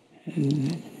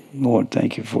 And Lord,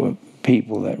 thank you for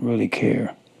people that really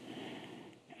care.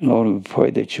 Lord, we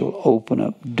pray that you'll open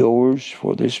up doors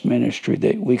for this ministry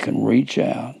that we can reach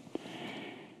out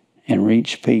and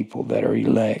reach people that are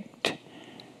elect,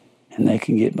 and they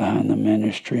can get behind the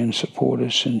ministry and support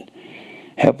us and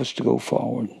help us to go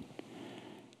forward.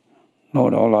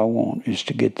 Lord, all I want is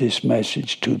to get this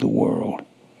message to the world.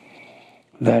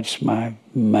 That's my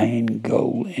main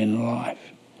goal in life.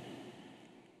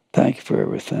 Thank you for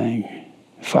everything.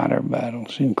 Fight our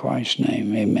battles. In Christ's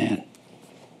name, amen.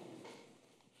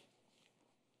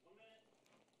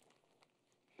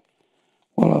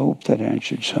 Well, I hope that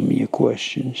answered some of your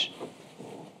questions.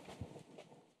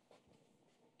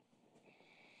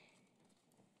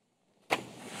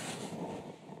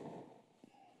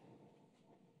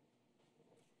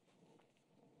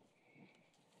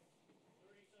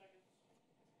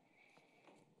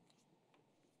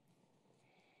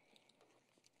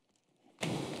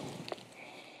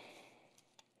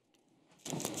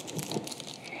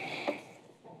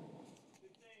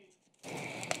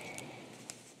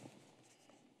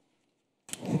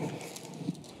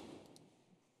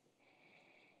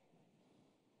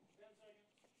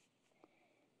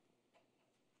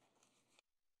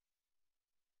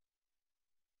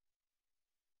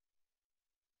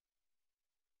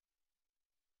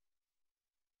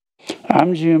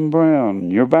 I'm Jim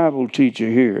Brown, your Bible teacher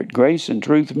here at Grace and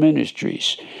Truth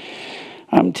Ministries.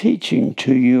 I'm teaching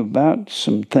to you about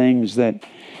some things that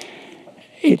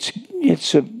it's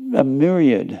a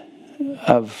myriad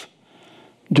of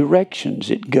directions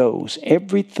it goes.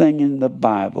 Everything in the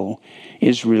Bible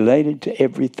is related to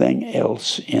everything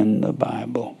else in the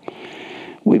Bible.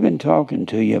 We've been talking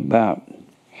to you about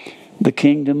the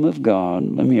kingdom of God.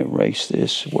 Let me erase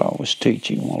this while I was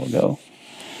teaching a while ago.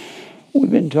 We've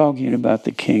been talking about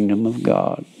the kingdom of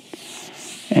God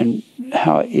and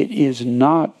how it is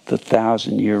not the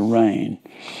 1,000-year reign.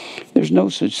 There's no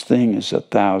such thing as a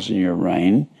 1,000-year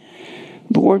reign.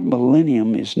 The word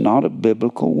millennium is not a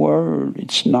biblical word.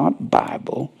 It's not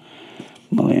Bible.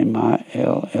 Millennium,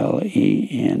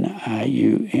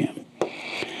 Millenium.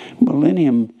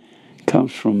 Millennium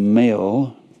comes from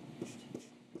mil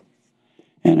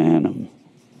and annum.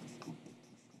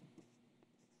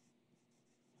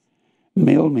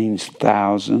 Mil means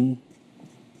 1,000.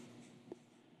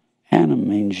 Annum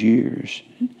means years.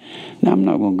 Now, I'm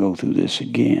not going to go through this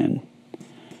again.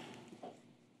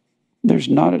 There's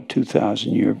not a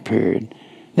 2,000-year period.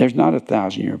 There's not a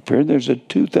 1,000-year period. There's a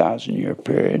 2,000-year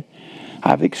period.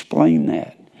 I've explained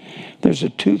that. There's a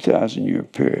 2,000-year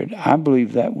period. I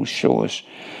believe that will show us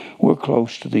we're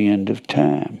close to the end of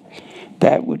time.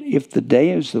 That would, if the day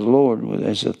is the Lord,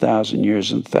 as 1,000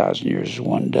 years and 1,000 years is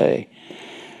one day,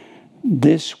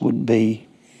 this would be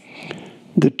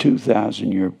the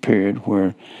 2,000-year period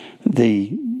where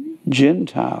the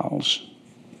Gentiles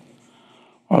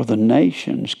or the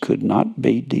nations could not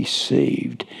be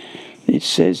deceived. It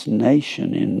says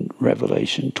nation in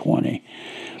Revelation 20,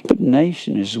 but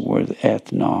nation is the word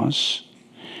ethnos,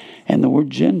 and the word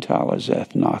Gentile is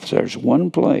ethnos. There's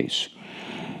one place.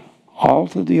 All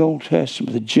through the Old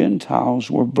Testament, the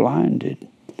Gentiles were blinded.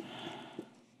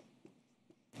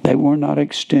 They were not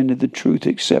extended the truth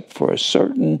except for a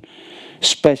certain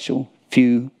special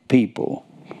few people,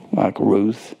 like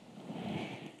Ruth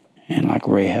and like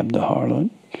Rahab the harlot,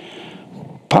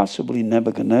 possibly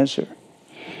Nebuchadnezzar.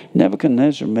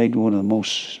 Nebuchadnezzar made one of the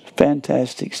most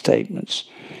fantastic statements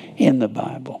in the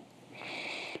Bible.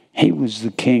 He was the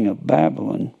king of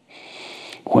Babylon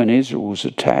when Israel was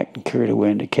attacked and carried away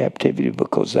into captivity,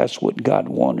 because that's what God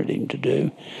wanted him to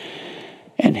do.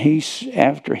 And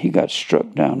after he got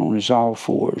struck down on his all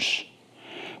fours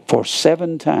for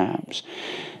 7 times.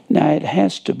 Now it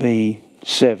has to be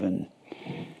 7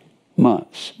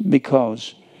 months,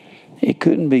 because it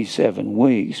couldn't be 7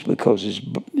 weeks, because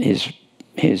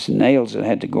his nails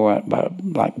had to go out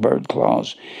like bird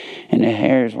claws, and the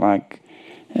hairs like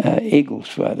eagle's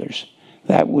feathers.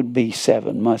 That would be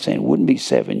 7 months, and it wouldn't be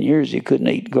 7 years. He couldn't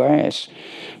eat grass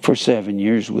for 7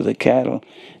 years with the cattle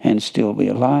and still be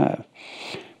alive.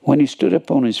 When he stood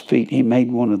up on his feet, he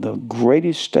made one of the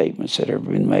greatest statements that ever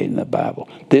been made in the Bible.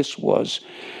 This was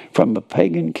from the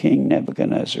pagan king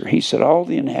Nebuchadnezzar. He said, all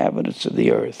the inhabitants of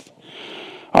the earth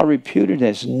are reputed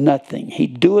as nothing. He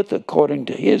doeth according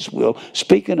to his will.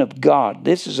 Speaking of God,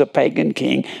 this is a pagan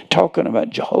king talking about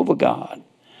Jehovah God.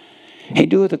 He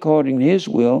doeth according to his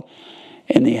will,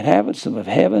 and the inhabitants of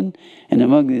heaven, and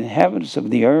among the inhabitants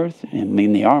of the earth, I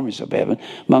mean the armies of heaven,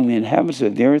 among the inhabitants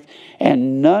of the earth,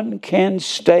 and none can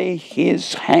stay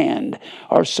his hand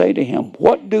or say to him,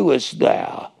 what doest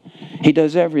thou? He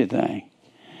does everything.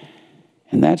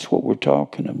 And that's what we're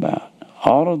talking about.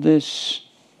 All of this,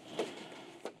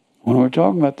 when we're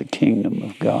talking about the kingdom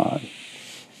of God,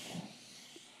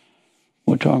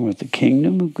 we're talking about the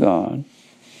kingdom of God.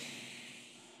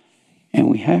 And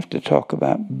we have to talk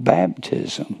about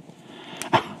baptism.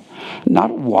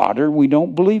 Not water. We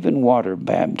don't believe in water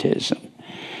baptism.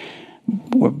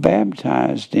 We're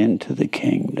baptized into the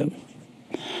kingdom.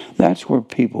 That's where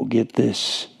people get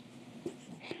this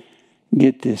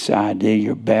idea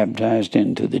you're baptized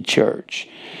into the church.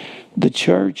 The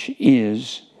church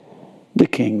is the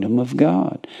kingdom of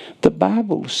God. The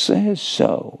Bible says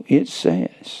so. It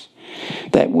says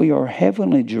that we are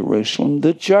heavenly Jerusalem,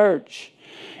 the church.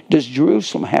 Does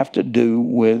Jerusalem have to do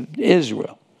with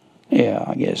Israel? Yeah,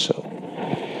 I guess so.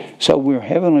 So we're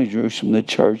heavenly Jerusalem, the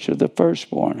church of the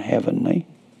firstborn, heavenly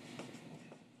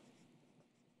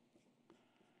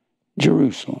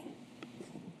Jerusalem.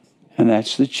 And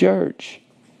that's the church.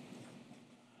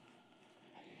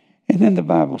 And then the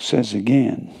Bible says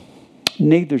again,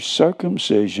 neither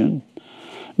circumcision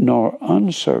nor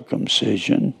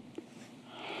uncircumcision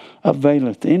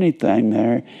availeth anything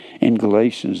there in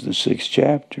Galatians, the 6th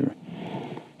chapter.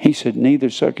 He said,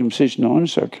 neither circumcision nor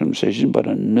uncircumcision, but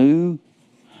a new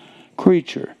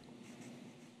creature.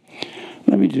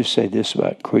 Let me just say this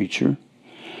about creature.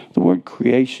 The word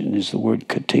creation is the word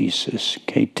ktesis,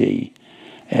 K-T-S-I-S.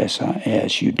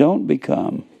 You don't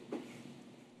become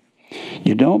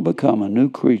a new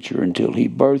creature until he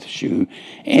births you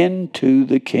into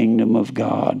the kingdom of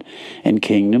God. And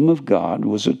kingdom of God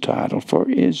was a title for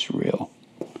Israel.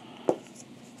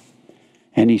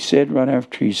 And he said right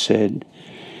after he said,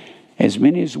 as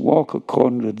many as walk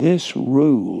according to this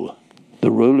rule, the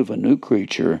rule of a new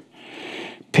creature,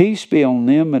 peace be on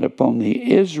them and upon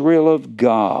the Israel of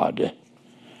God.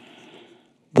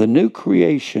 The new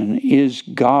creation is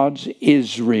God's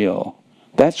Israel.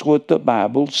 That's what the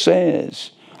Bible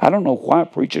says. I don't know why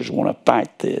preachers want to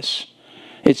fight this.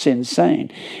 It's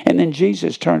insane. And then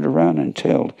Jesus turned around and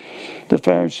told the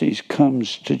Pharisees,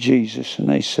 comes to Jesus, and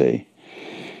they say,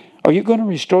 are you going to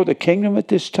restore the kingdom at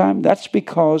this time? That's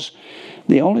because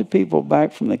the only people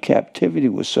back from the captivity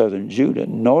was southern Judah.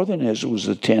 Northern Israel was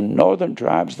the 10 northern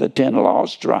tribes, the 10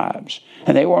 lost tribes.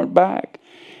 And they weren't back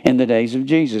in the days of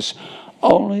Jesus.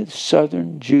 Only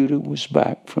southern Judah was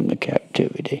back from the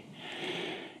captivity.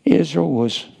 Israel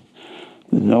was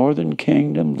the northern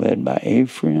kingdom led by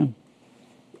Ephraim,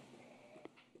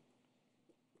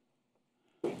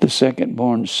 the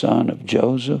second-born son of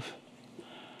Joseph.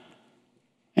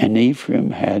 And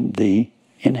Ephraim had the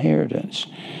inheritance.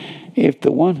 If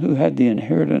the one who had the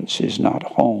inheritance is not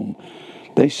home,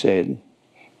 they said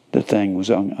the thing was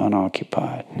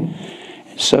unoccupied.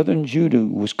 Southern Judah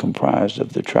was comprised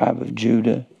of the tribe of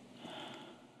Judah.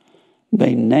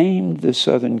 They named the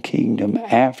southern kingdom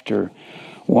after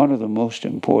one of the most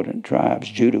important tribes.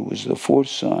 Judah was the fourth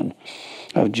son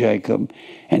of Jacob.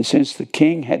 And since the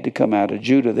king had to come out of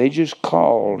Judah, they just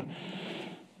called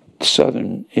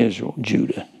southern Israel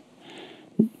Judah.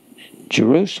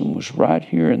 Jerusalem was right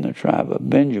here in the tribe of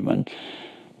Benjamin.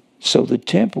 So the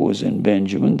temple was in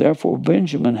Benjamin. Therefore,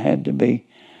 Benjamin had to be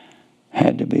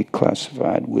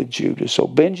classified with Judah. So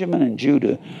Benjamin and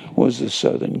Judah was the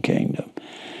southern kingdom.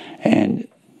 And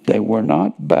they were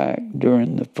not back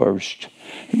during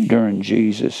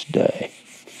Jesus' day.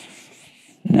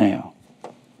 Now,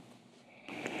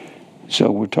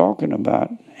 so we're talking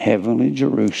about heavenly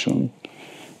Jerusalem,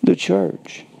 the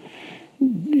church.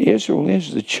 Israel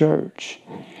is the church.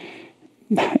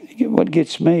 What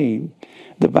gets me,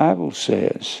 the Bible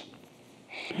says,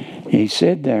 he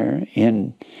said there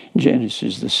in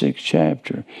Genesis, the 6th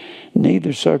chapter,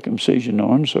 neither circumcision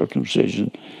nor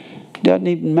uncircumcision, doesn't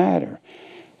even matter.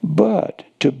 But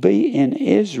to be in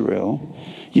Israel,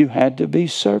 you had to be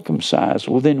circumcised.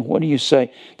 Well, then what do you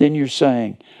say? Then you're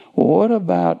saying, well, what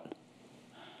about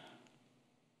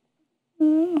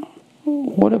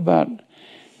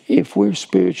if we're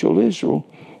spiritual Israel,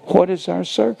 what is our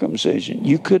circumcision?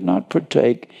 You could not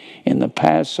partake in the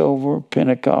Passover,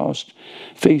 Pentecost,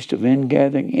 Feast of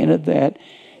Ingathering, any of that.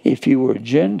 If you were a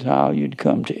Gentile, you'd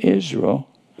come to Israel.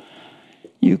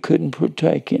 You couldn't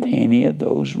partake in any of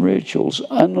those rituals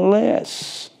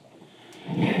unless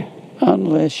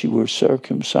you were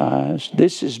circumcised.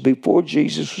 This is before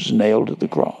Jesus was nailed to the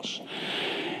cross.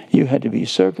 You had to be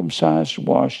circumcised,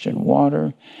 washed in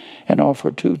water, and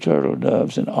offer 2 turtle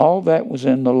doves, and all that was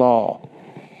in the law.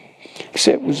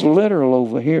 Except it was literal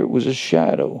over here. It was a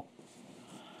shadow.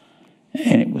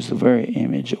 And it was the very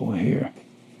image over here.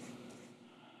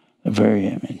 The very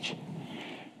image.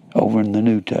 Over in the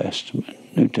New Testament.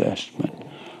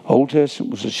 Old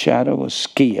Testament was a shadow, a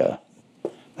skia.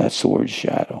 That's the word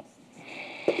shadow.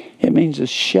 It means a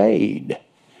shade.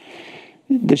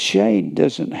 The shade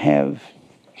doesn't have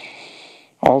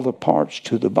all the parts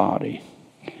to the body.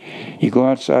 You go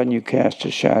outside and you cast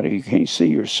a shadow, you can't see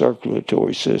your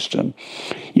circulatory system.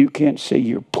 You can't see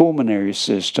your pulmonary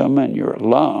system and your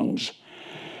lungs,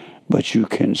 but you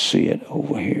can see it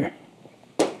over here.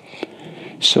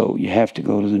 So you have to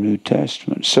go to the New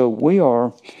Testament. So we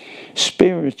are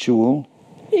spiritual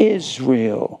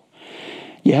Israel.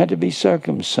 You had to be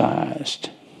circumcised.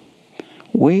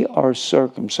 We are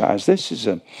circumcised. This is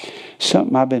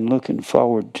something I've been looking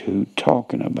forward to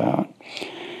talking about.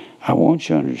 I want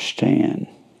you to understand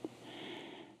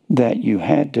that you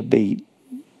had to be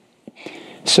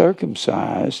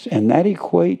circumcised, and that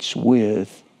equates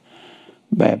with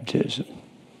baptism.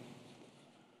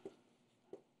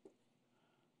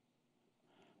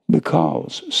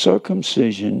 Because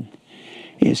circumcision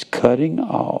is cutting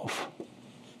off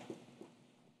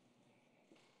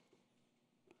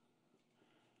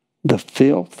the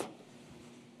filth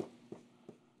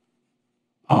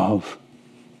of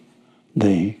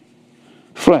the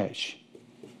flesh.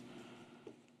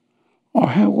 Or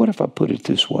what if I put it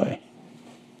this way?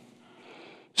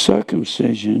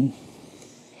 Circumcision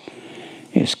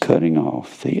is cutting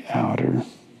off the outer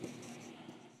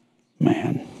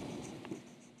man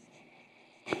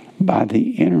by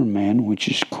the inner man, which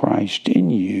is Christ in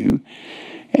you.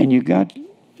 And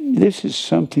this is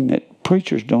something that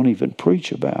preachers don't even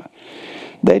preach about.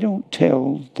 They don't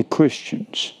tell the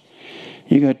Christians,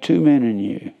 you got 2 men in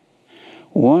you.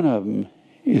 One of them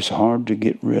is hard to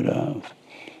get rid of.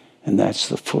 And that's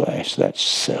the flesh. That's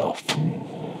self.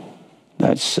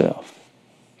 That's self.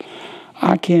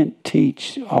 I can't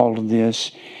teach all of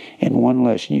this in one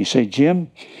lesson. You say,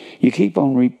 Jim, you keep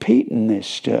on repeating this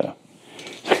stuff.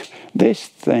 This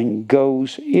thing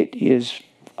goes, it is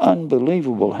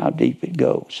unbelievable how deep it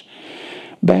goes.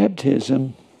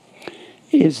 Baptism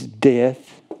is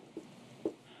death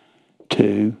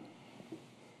to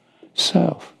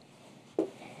self,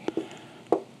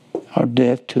 or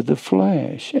death to the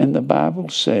flesh. And the Bible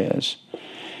says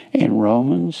in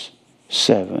Romans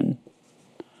 7:30,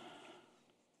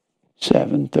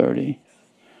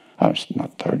 or it's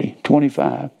not 30,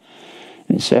 25,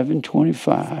 and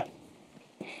 7:25,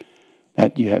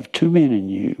 that you have two men in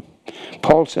you.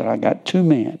 Paul said, I got two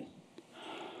men.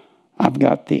 I've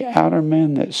got the outer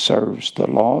man that serves the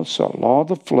law, so law of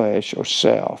the flesh or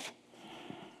self.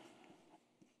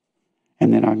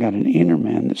 And then I got an inner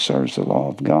man that serves the law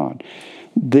of God.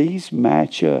 These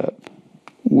match up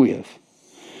with,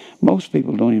 most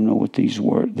people don't even know what these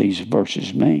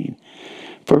verses mean.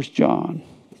 1 John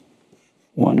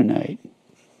 1 and 8.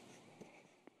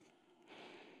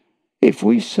 If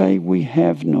we say we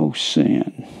have no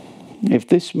sin, if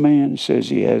this man says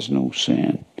he has no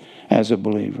sin as a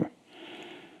believer,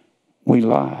 we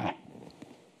lie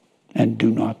and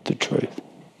do not the truth.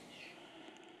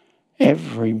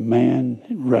 Every man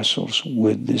wrestles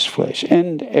with this flesh,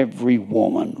 and every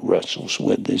woman wrestles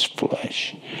with this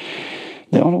flesh.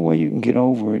 The only way you can get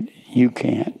over it, you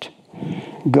can't.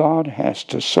 God has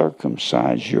to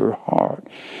circumcise your heart.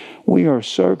 We are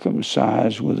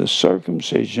circumcised with a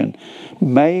circumcision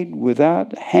made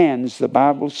without hands, the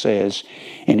Bible says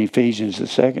in Ephesians the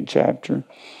 2nd chapter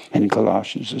and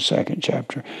Colossians the 2nd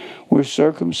chapter. We're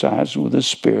circumcised with a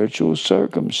spiritual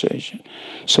circumcision.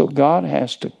 So God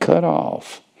has to cut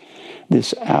off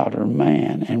this outer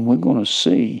man, and we're going to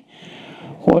see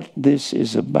what this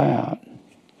is about.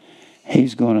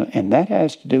 He's going to, and that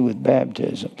has to do with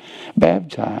baptism.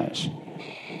 Baptize.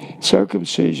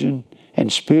 Circumcision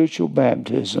and spiritual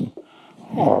baptism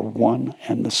are one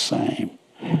and the same.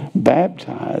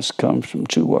 Baptize comes from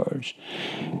two words.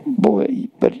 Boy,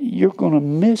 but you're going to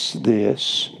miss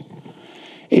this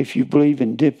if you believe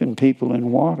in dipping people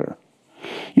in water.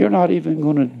 You're not even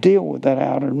going to deal with that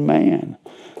outer man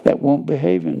that won't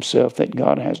behave himself, that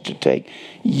God has to take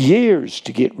years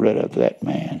to get rid of that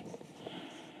man.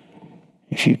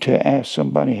 If you ask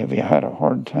somebody, have you had a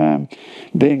hard time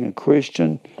being a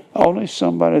Christian? Only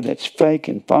somebody that's fake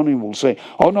and phony will say,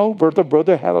 oh no,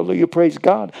 brother, hallelujah, praise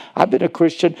God. I've been a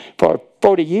Christian for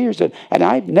 40 years and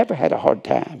I've never had a hard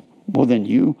time. Well, then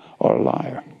you are a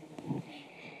liar.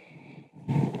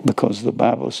 Because the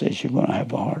Bible says you're going to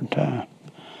have a hard time.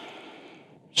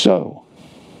 So,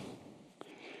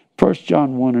 1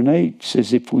 John 1 and 8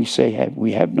 says, if we say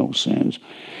we have no sins,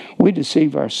 we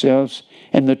deceive ourselves,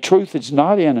 and the truth is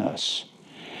not in us.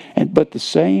 But the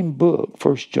same book,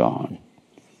 1 John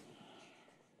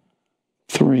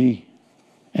 3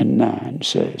 and 9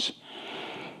 says,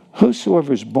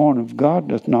 whosoever is born of God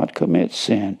doth not commit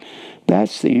sin.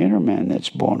 That's the inner man that's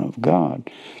born of God.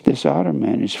 This outer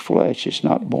man is flesh. It's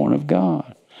not born of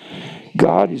God.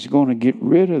 God is going to get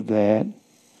rid of that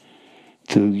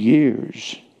through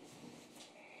years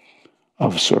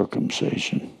of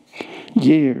circumcision,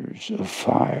 years of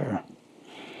fire.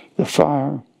 The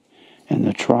fire and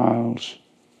the trials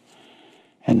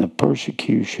and the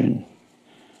persecution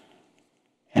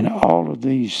and all of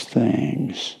these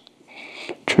things,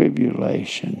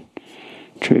 tribulation.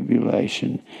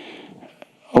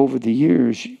 Over the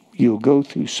years, you'll go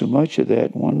through so much of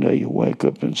that, one day you'll wake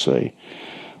up and say,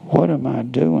 what am I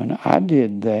doing? I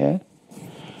did that.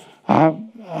 I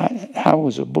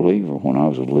was a believer when I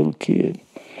was a little kid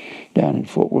down in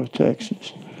Fort Worth,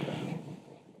 Texas.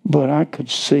 But I could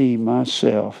see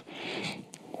myself,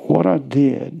 what I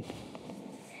did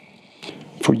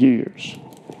for years.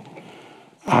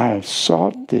 I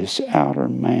sought this outer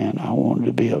man. I wanted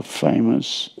to be a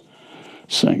famous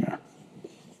singer.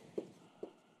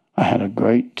 I had a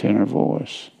great tenor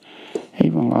voice.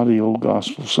 Even a lot of the old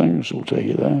gospel singers will tell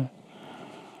you that.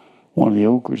 One of the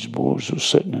Oak Ridge boys was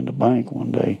sitting in the bank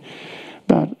one day,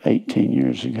 about 18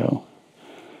 years ago.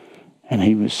 And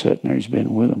he was sitting there. He's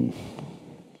been with them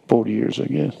 40 years, I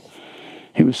guess.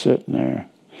 He was sitting there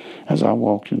as I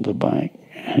walked into the bank.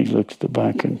 And he looked at the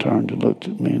bank and turned and looked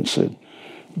at me and said,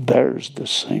 there's the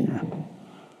singer.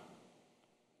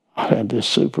 I had this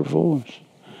super voice.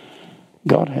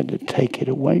 God had to take it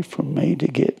away from me to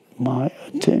get my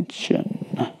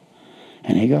attention.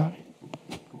 And he got it.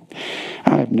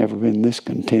 I have never been this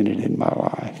contented in my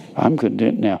life. I'm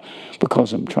content now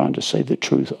because I'm trying to say the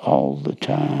truth all the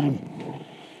time.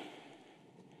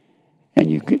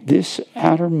 And this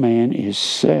outer man is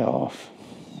self.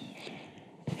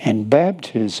 And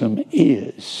baptism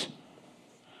is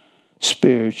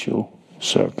spiritual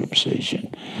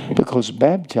circumcision. Because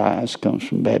baptize comes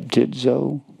from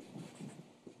baptizo.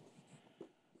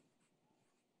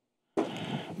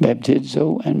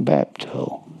 Baptizo and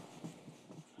bapto.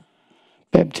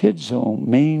 Baptizo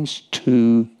means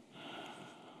to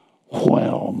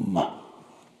whelm.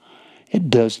 It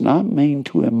does not mean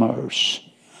to immerse.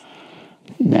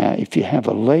 Now, if you have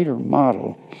a later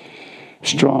model,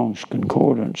 Strong's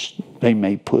Concordance, they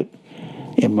may put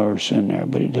immerse in there,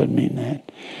 but it doesn't mean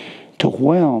that. To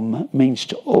whelm means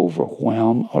to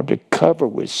overwhelm or to cover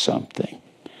with something.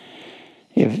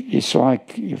 It's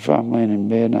like if I'm laying in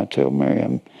bed and I tell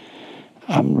Mary,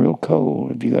 I'm real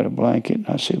cold. Have you got a blanket? And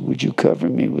I said, would you cover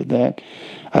me with that?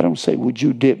 I don't say, would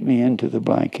you dip me into the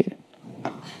blanket?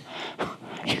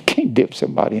 You can't dip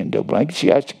somebody into a blanket. She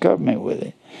has to cover me with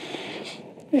it.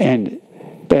 And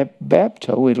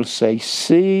bapto, it'll say,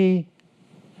 see,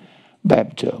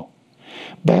 bapto.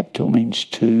 Bapto means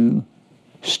to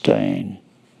stain.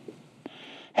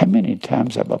 How many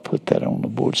times have I put that on the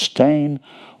board? Stain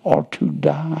or to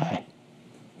die.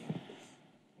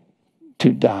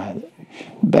 To die.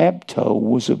 Bapto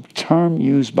was a term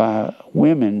used by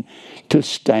women to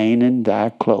stain and dye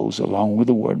clothes along with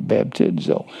the word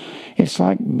baptizo. It's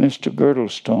like Mr.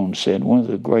 Girdlestone said, one of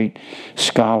the great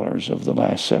scholars of the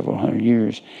last several hundred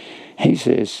years. He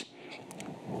says,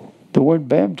 the word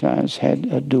baptize had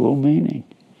a dual meaning.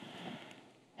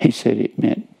 He said it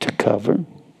meant to cover,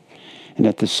 and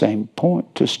at the same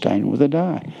point, to stain with a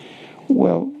dye.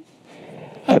 Well,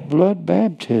 a blood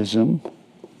baptism,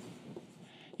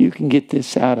 you can get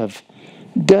this out of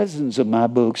dozens of my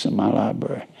books in my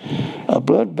library. A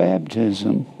blood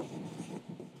baptism,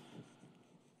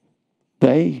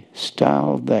 they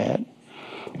styled that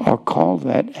or called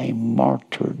that a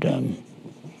martyrdom.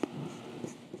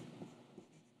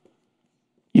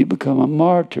 You become a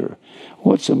martyr.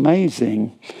 What's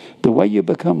amazing, the way you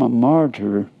become a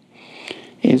martyr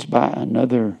is by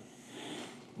another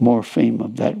morpheme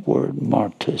of that word,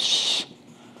 martus.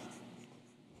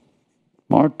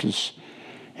 Martus,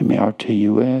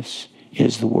 M-A-R-T-U-S,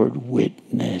 is the word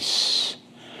witness.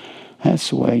 That's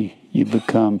the way you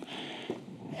become.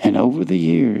 And over the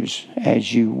years,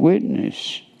 as you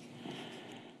witness,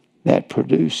 that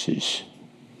produces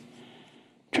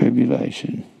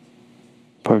tribulation,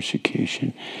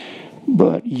 persecution.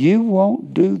 But you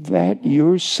won't do that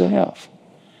yourself.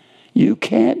 You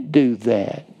can't do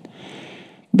that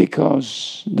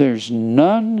because there's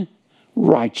none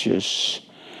righteous.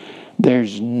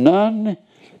 There's none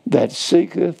that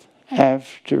seeketh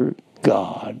after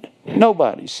God.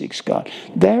 Nobody seeks God.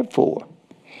 Therefore,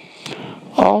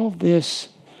 all this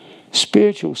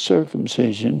spiritual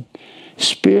circumcision,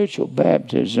 spiritual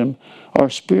baptism, or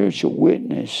spiritual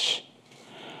witness,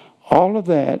 all of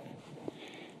that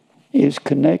is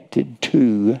connected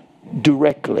to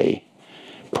directly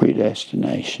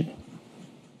predestination.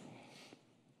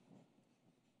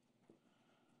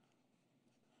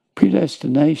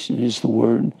 Predestination is the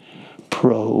word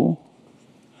pro-horizo.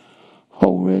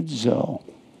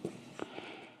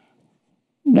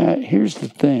 Now, here's the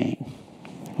thing.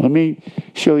 Let me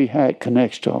show you how it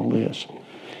connects to all this.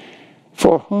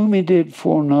 For whom he did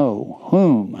foreknow,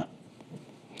 whom?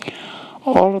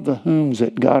 All of the whoms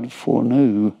that God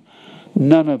foreknew,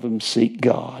 none of them seek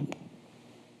God.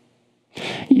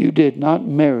 You did not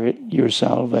merit your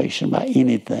salvation by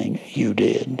anything you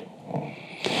did.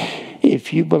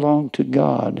 If you belong to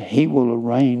God, He will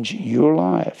arrange your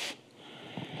life.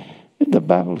 The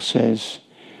Bible says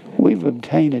we've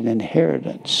obtained an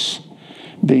inheritance,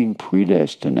 being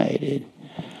predestinated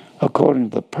according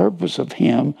to the purpose of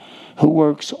Him who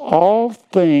works all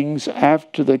things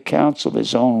after the counsel of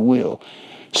His own will.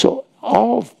 So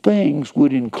all things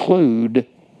would include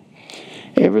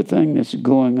everything that's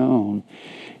going on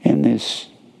in this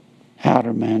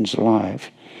outer man's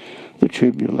life, the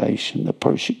tribulation, the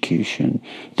persecution,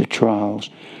 the trials,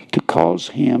 to cause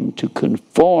him to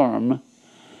conform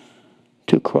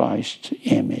to Christ's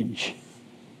image.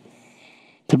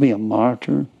 To be a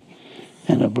martyr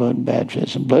and a blood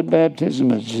baptism. Blood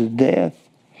baptism is the death.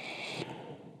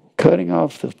 Cutting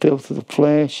off the filth of the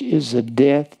flesh is a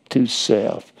death to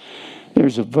self.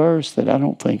 There's a verse that I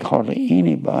don't think hardly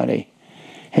anybody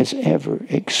has ever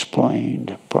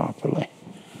explained properly.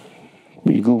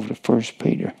 You go over to 1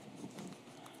 Peter.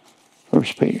 1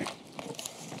 Peter.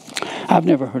 I've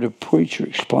never heard a preacher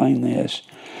explain this.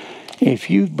 If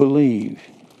you believe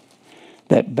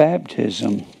that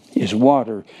baptism is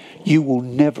water, you will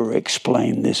never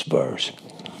explain this verse.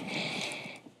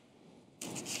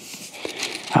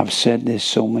 I've said this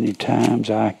so many times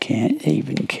I can't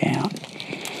even count.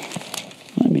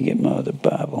 Let me get my other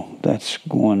Bible. That's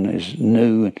one that's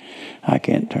new and I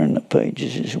can't turn the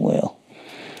pages as well.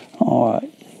 All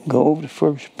right, go over to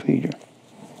 1 Peter.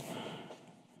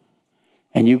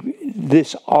 And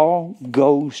this all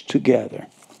goes together.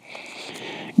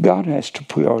 God has to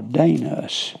preordain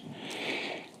us.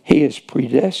 He has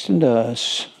predestined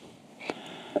us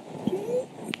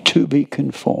to be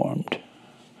conformed.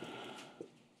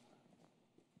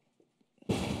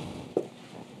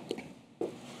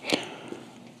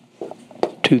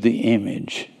 To the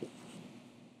image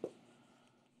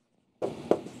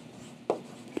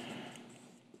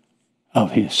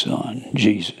of His Son,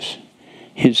 Jesus.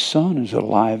 His Son is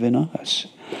alive in us.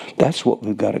 That's what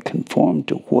we've got to conform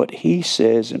to, what He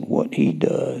says and what He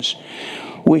does.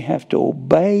 We have to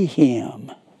obey Him.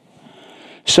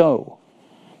 So,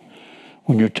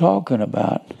 when you're talking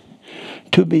about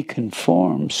to be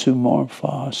conformed,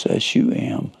 sumorphos,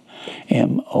 S-U-M-M-O-R-P-H-O-S.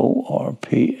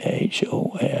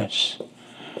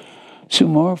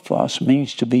 Sumorphos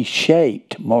means to be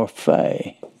shaped,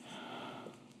 morphe.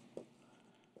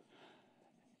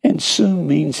 And sum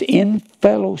means in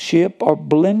fellowship or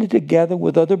blended together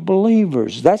with other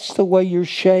believers. That's the way you're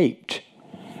shaped.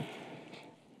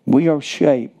 We are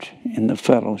shaped in the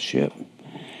fellowship.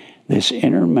 This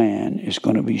inner man is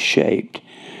going to be shaped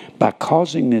by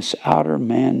causing this outer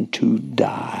man to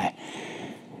die.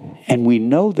 And we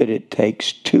know that it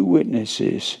takes two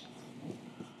witnesses,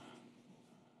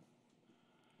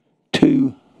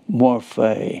 two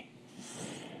morphe,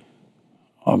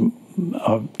 or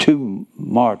two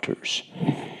martyrs.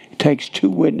 It takes two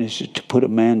witnesses to put a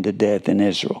man to death in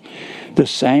Israel. The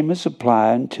same is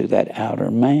applying to that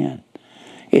outer man.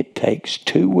 It takes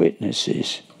two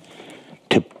witnesses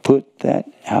to put that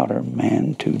outer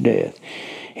man to death.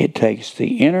 It takes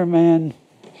the inner man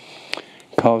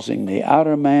causing the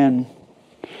outer man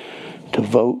to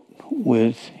vote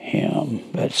with him.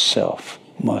 That self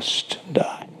must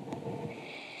die.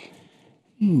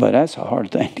 But that's a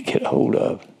hard thing to get a hold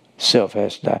of. Self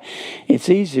has to die. It's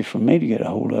easy for me to get a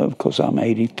hold of because I'm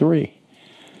 83.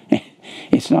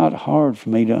 It's not hard for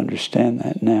me to understand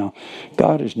that now.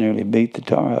 God has nearly beat the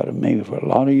tar out of me for a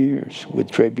lot of years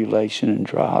with tribulation and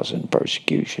trials and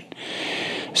persecution.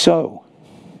 So,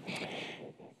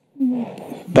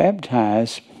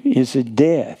 baptized is a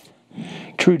death,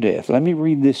 true death. Let me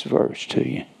read this verse to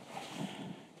you.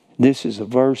 This is a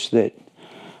verse that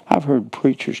I've heard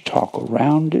preachers talk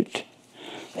around it.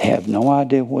 They have no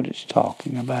idea what it's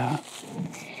talking about.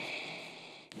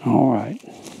 All right.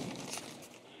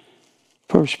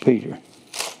 1 Peter.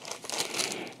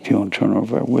 If you want to turn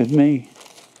over with me.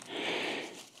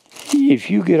 If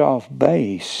you get off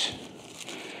base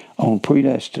on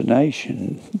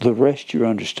predestination, the rest of your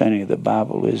understanding of the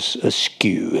Bible is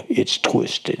askew. It's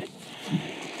twisted.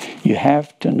 You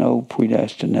have to know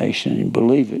predestination and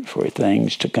believe it for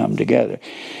things to come together.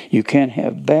 You can't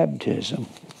have baptism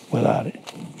without it.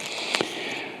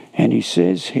 And he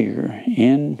says here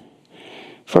in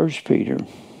 1 Peter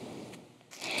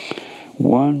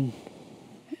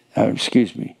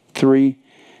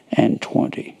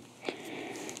 3:20.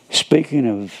 Speaking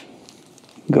of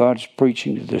God's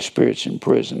preaching to the spirits in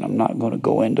prison, I'm not going to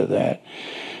go into that.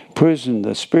 Prison,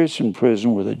 the spirits in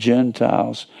prison were the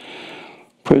Gentiles.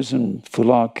 Prison,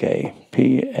 phulake,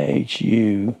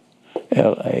 P-H-U-L-A-K-E,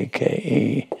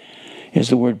 is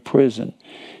the word prison.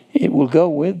 It will go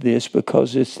with this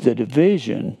because it's the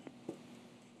division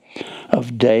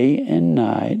of day and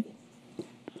night,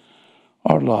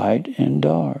 or light and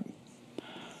dark.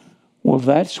 Well,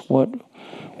 that's what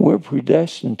we're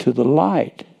predestined to, the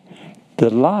light.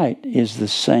 The light is the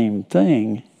same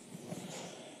thing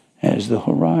as the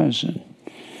horizon.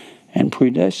 And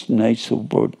predestinates the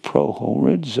word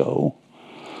prohorizo.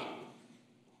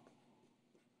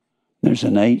 There's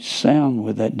an H sound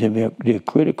with that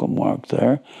diacritical mark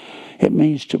there. It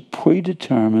means to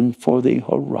predetermine for the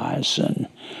horizon.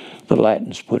 The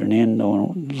Latins put an end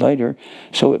on it later.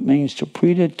 So it means to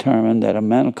predetermine that a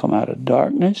man will come out of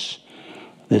darkness,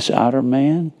 this outer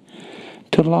man,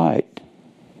 to light,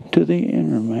 to the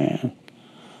inner man.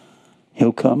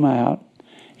 He'll come out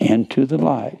into the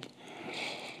light.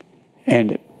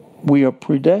 And we are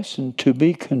predestined to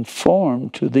be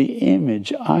conformed to the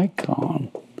image,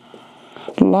 icon,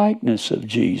 likeness of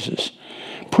Jesus.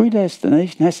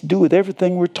 Predestination has to do with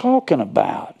everything we're talking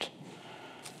about.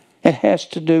 It has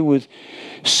to do with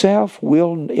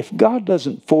self-will. If God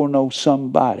doesn't foreknow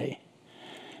somebody,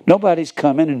 nobody's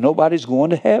coming and nobody's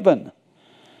going to heaven.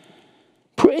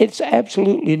 It's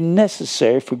absolutely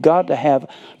necessary for God to have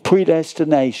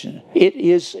predestination. It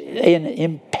is an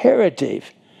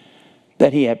imperative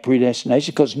that He had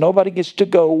predestination, because nobody gets to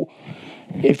go.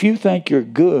 If you think you're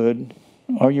good,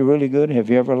 are you really good? Have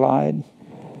you ever lied?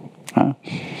 Huh?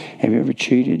 Have you ever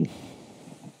cheated?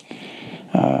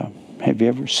 Have you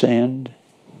ever sinned?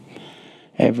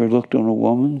 Ever looked on a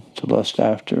woman to lust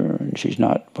after her and she's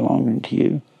not belonging to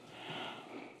you?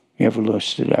 You ever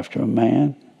lusted after a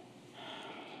man?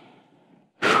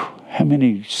 How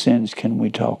many sins can we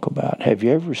talk about? Have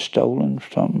you ever stolen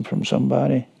something from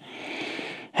somebody?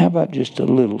 How about just a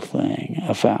little thing,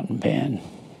 a fountain pen?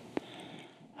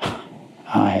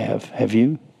 I have. Have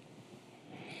you?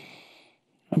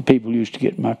 People used to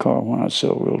get in my car when I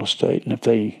sell real estate, and if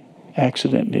they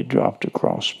accidentally dropped a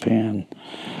cross pen,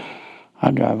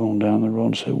 I drive on down the road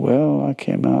and say, well, I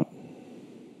came out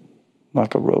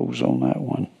like a rose on that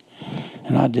one.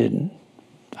 And I didn't.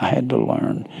 I had to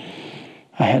learn.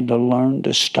 I had to learn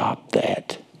to stop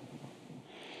that.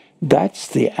 That's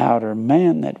the outer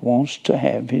man that wants to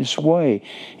have his way.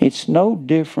 It's no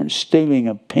different stealing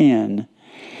a pen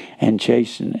and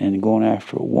chasing and going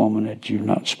after a woman that you're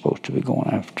not supposed to be going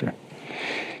after.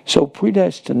 So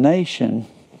predestination,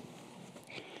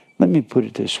 let me put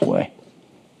it this way.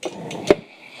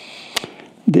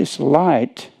 This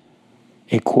light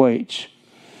equates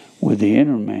with the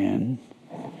inner man,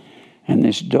 and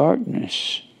this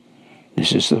darkness,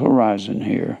 this is the horizon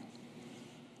here.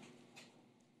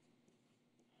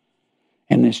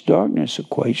 And this darkness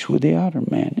equates with the outer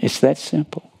man. It's that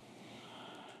simple.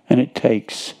 And it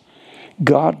takes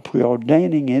God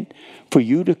preordaining it for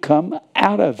you to come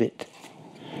out of it.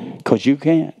 Because you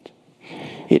can't.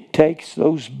 It takes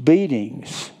those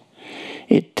beatings.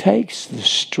 It takes the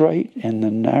straight and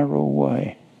the narrow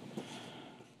way.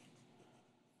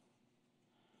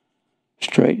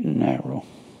 Straight and narrow.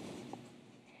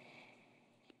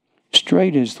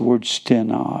 Straight is the word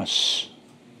stenos.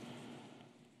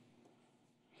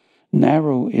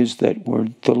 Narrow is that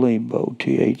word thalibo,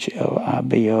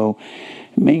 Thlibo.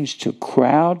 It means to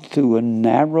crowd through a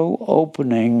narrow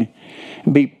opening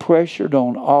and be pressured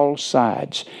on all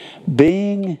sides.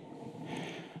 Being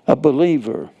a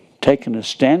believer, taking a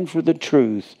stand for the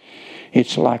truth,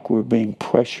 it's like we're being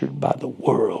pressured by the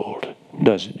world,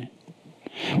 doesn't it?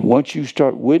 Once you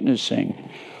start witnessing,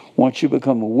 once you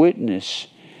become a witness,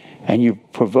 and you're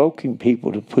provoking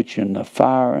people to put you in the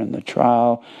fire and the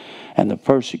trial and the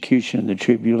persecution and the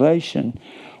tribulation,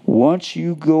 once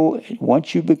you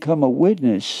become a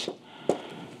witness,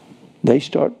 they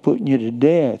start putting you to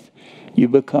death. You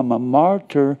become a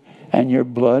martyr and you're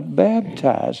blood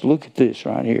baptized. Look at this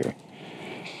right here.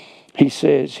 He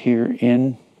says here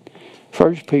in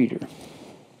 1 Peter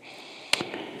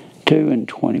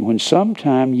 2:20, when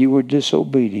sometime you were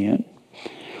disobedient,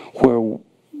 where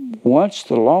once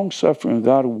the long-suffering of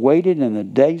God waited in the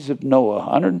days of Noah,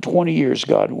 120 years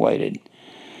God waited.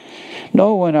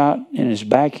 Noah went out in his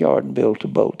backyard and built a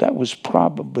boat. That was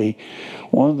probably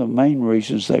one of the main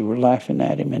reasons they were laughing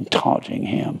at him and taunting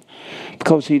him.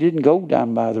 Because he didn't go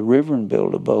down by the river and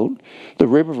build a boat. The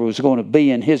river was going to be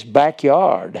in his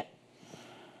backyard.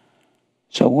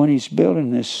 So when he's building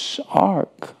this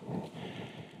ark,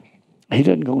 he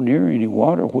doesn't go near any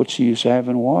water. What's the use of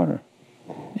having water?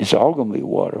 It's all going to be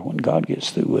water when God gets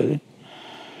through with it.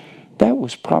 That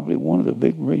was probably one of the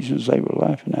big reasons they were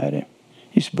laughing at him.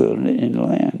 He's building it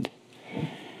inland.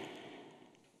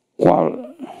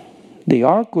 While the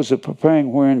ark was a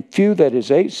preparing wherein few, that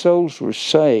is 8 souls, were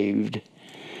saved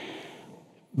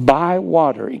by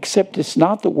water. Except it's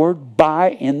not the word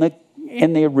by in the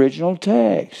original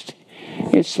text.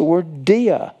 It's the word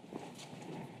dia.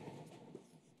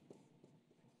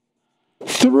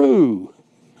 Through.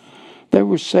 They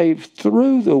were saved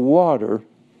through the water.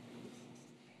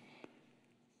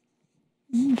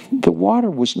 The water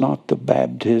was not the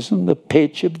baptism. The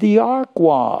pitch of the ark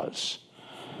was.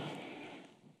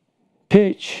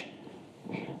 Pitch.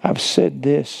 I've said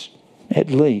this at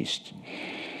least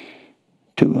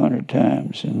 200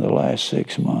 times in the last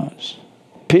 6 months.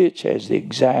 Pitch has the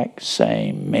exact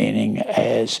same meaning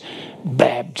as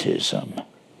baptism.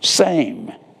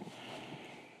 Same.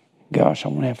 Gosh,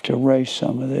 I'm going to have to erase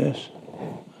some of this.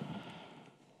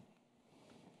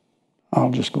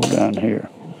 I'll just go down here.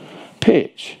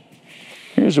 Pitch.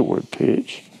 Here's the word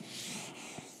pitch.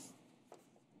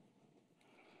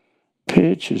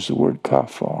 Pitch is the word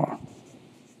kafar.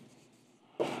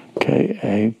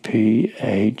 K-A-P-H-A-R.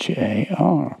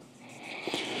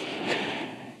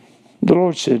 The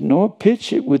Lord said, Noah,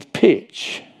 pitch it with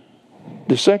pitch.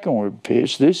 The second word,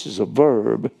 pitch, this is a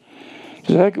verb.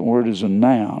 The second word is a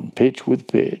noun, pitch with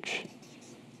pitch.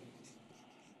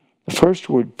 The first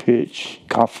word, pitch,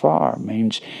 kafar,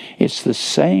 means it's the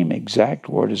same exact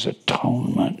word as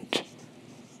atonement.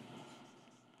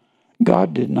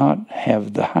 God did not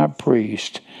have the high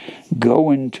priest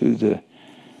go into the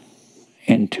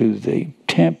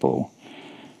temple,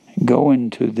 go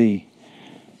through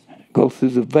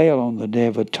the veil on the Day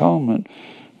of Atonement.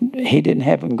 He didn't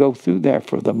have him go through there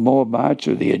for the Moabites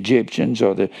or the Egyptians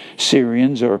or the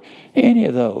Syrians or any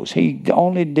of those. He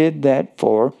only did that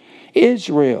for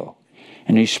Israel.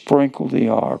 And he sprinkled the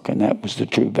ark, and that was the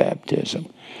true baptism.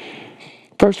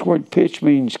 First word pitch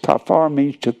means, kafar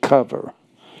means to cover.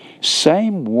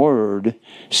 Same word,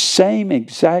 same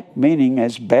exact meaning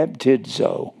as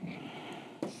baptizo.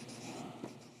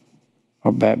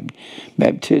 Or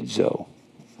baptizo.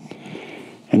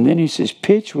 And then he says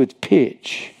pitch with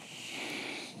pitch.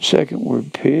 Second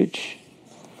word pitch,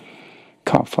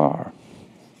 kafar.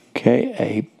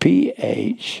 K-A-P-H-A-R.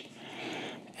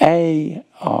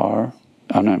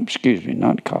 Oh, no, excuse me,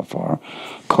 not kafar.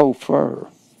 Kofar.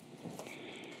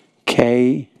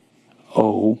 K-O-P-H-E-R.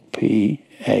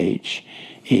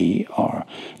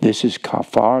 This is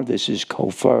kafar, this is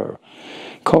kofar.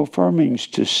 Kofar means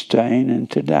to stain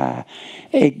and to die.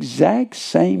 Exact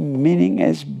same meaning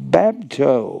as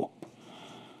bapto.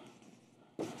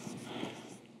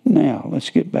 Now, let's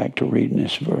get back to reading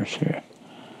this verse here.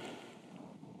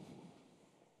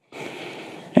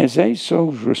 As 8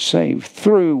 souls were saved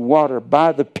through water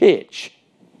by the pitch.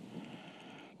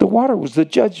 The water was the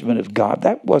judgment of God.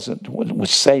 That wasn't what was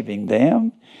saving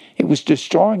them. It was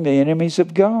destroying the enemies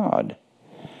of God.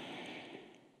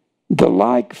 The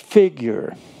like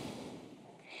figure.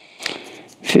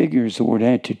 Figure is the word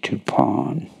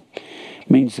antitupon.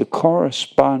 Means the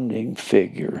corresponding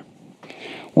figure.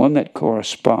 One that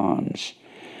corresponds.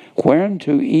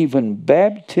 Whereunto even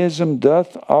baptism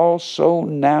doth also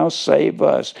now save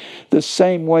us. The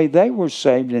same way they were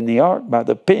saved in the ark by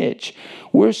the pitch.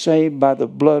 We're saved by the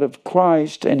blood of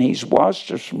Christ, and he's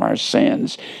washed us from our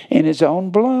sins in his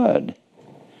own blood.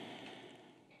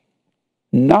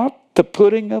 Not the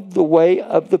putting of the way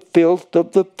of the filth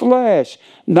of the flesh.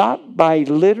 Not by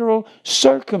literal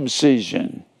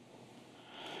circumcision.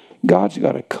 God's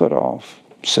got to cut off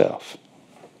self.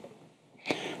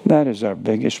 That is our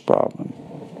biggest problem.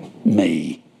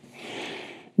 Me.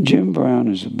 Jim Brown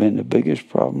has been the biggest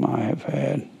problem I have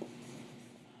had.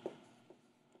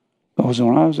 Because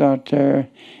when I was out there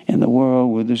in the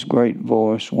world with this great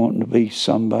voice, wanting to be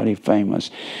somebody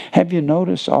famous, have you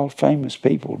noticed all famous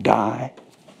people die?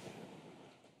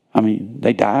 I mean,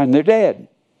 they die and they're dead.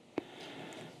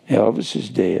 Elvis is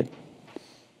dead.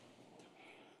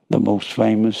 The most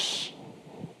famous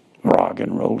rock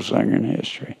and roll singer in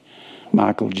history.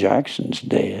 Michael Jackson's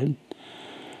dead.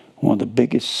 One of the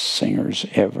biggest singers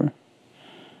ever.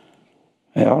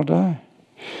 They all die.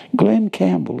 Glenn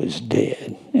Campbell is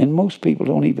dead. And most people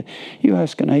don't even... You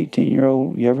ask an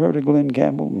 18-year-old, you ever heard of Glenn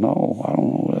Campbell? No, I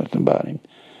don't know nothing about him.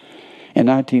 In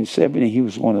 1970, he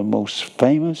was one of the most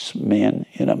famous men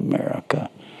in America.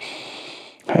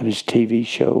 Had his TV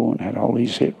show and had all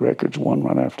these hit records, one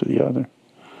right after the other.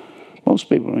 Most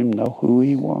people don't even know who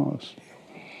he was.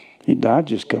 He died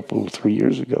just 3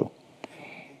 years ago.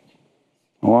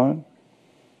 What?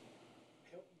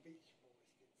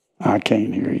 I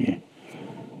can't hear you.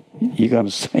 You got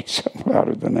to say something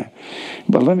louder than that.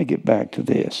 But let me get back to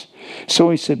this.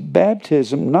 So he said,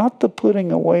 baptism, not the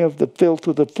putting away of the filth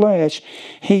of the flesh.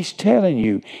 He's telling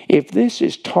you, if this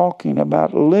is talking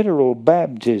about literal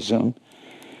baptism,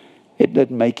 it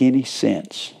doesn't make any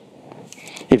sense.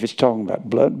 If it's talking about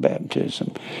blood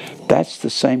baptism, that's the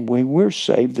same way we're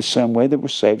saved, the same way that we're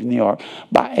saved in the ark,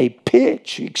 by a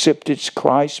pitch, except it's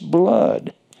Christ's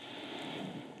blood.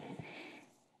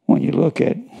 When you look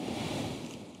at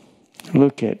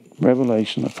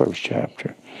Revelation, the first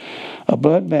chapter, a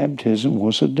blood baptism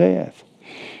was a death.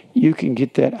 You can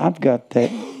get that. I've got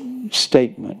that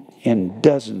statement in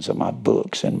dozens of my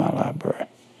books in my library.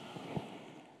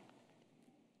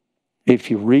 If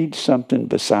you read something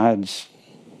besides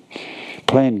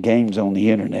playing games on the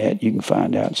internet, you can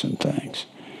find out some things.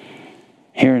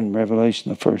 Here in Revelation,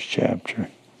 the first chapter,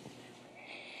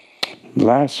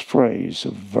 last phrase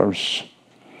of verse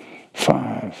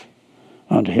 5,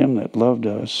 unto him that loved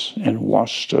us and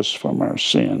washed us from our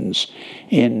sins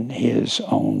in his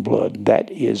own blood.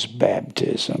 That is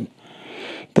baptism.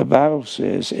 The Bible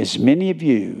says, as many of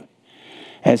you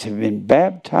as have been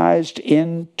baptized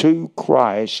into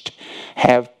Christ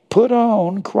have put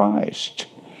on Christ.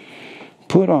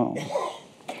 Put on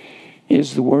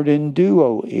is the word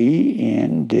enduo,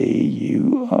 E-N-D-U-O.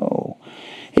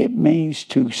 It means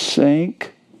to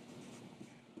sink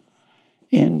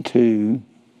into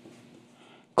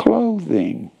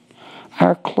clothing.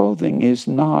 Our clothing is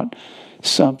not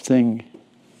something,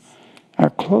 our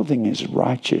clothing is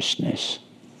righteousness.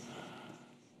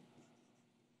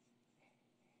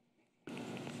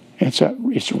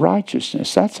 It's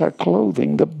righteousness. That's our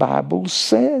clothing. The Bible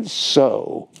says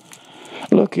so.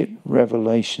 Look at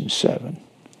Revelation 7.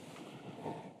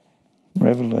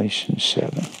 Revelation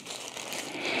 7.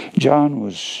 John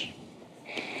was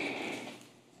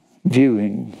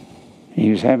viewing,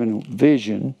 he was having a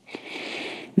vision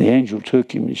The angel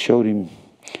took him and showed him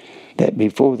that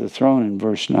before the throne, in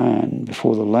verse 9,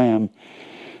 before the Lamb,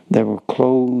 there were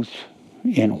clothed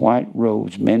in white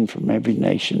robes, men from every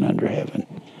nation under heaven,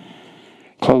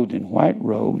 clothed in white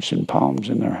robes and palms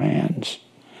in their hands.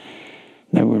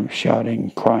 They were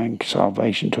shouting, crying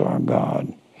salvation to our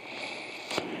God.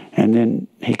 And then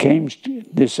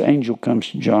this angel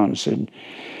comes to John and said,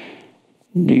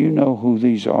 do you know who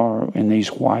these are in these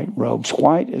white robes?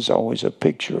 White is always a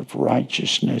picture of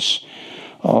righteousness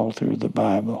all through the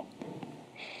Bible.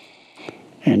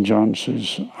 And John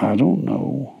says, I don't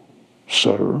know,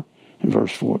 sir. In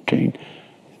verse 14,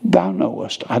 thou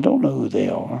knowest, I don't know who they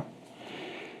are.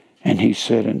 And he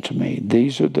said unto me,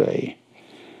 these are they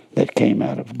that came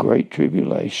out of great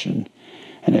tribulation,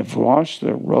 and have washed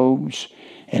their robes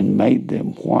and made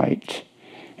them white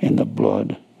in the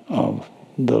blood of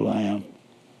the Lamb.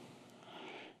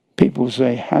 People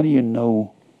say, how do you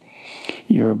know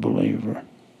you're a believer?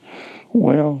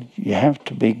 Well, you have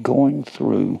to be going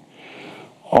through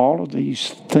all of these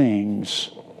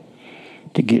things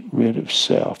to get rid of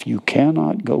self. You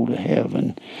cannot go to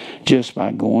heaven just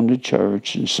by going to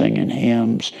church and singing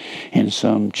hymns in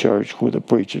some church where the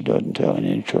preacher doesn't tell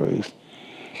any truth.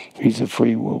 He's a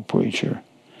free will preacher.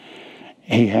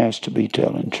 He has to be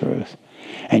telling truth.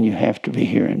 And you have to be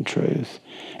hearing truth.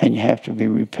 And you have to be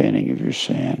repenting of your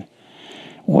sin.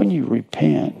 When you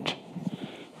repent,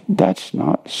 that's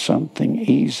not something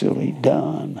easily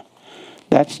done.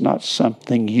 That's not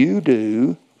something you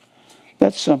do.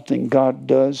 That's something God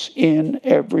does in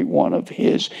every one of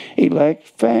His elect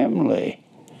family.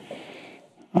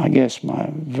 I guess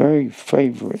my very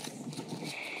favorite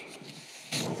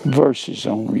verses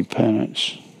on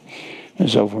repentance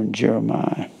is over in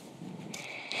Jeremiah.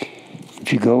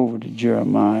 If you go over to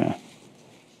Jeremiah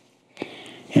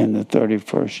in the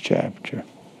 31st chapter,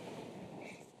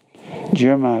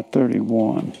 Jeremiah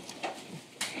 31,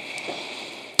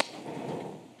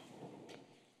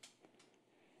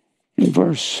 in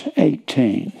verse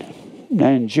 18,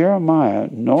 and Jeremiah,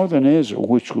 northern Israel,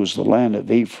 which was the land of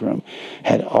Ephraim,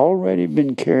 had already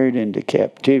been carried into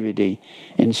captivity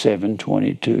in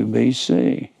 722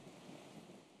 BC.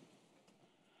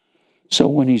 So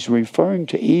when he's referring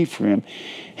to Ephraim,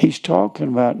 he's talking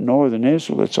about northern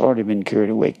Israel that's already been carried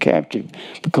away captive,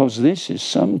 because this is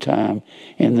sometime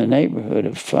in the neighborhood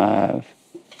of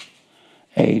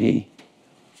 580,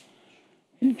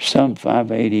 some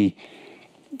 580,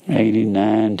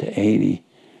 89 to 80,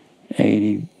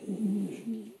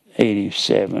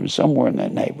 87, somewhere in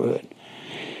that neighborhood.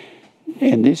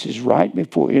 And this is right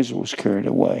before Israel was carried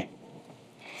away.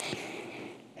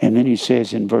 And then he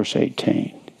says in verse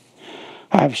 18,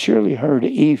 I have surely heard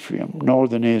Ephraim,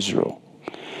 northern Israel,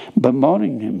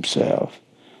 bemoaning himself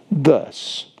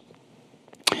thus,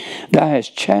 Thou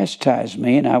hast chastised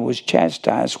me, and I was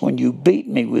chastised when you beat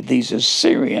me with these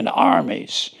Assyrian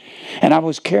armies, and I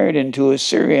was carried into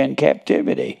Assyrian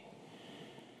captivity.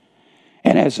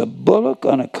 And as a bullock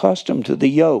unaccustomed to the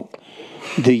yoke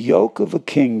of a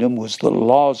kingdom was the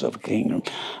laws of a kingdom.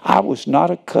 I was not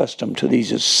accustomed to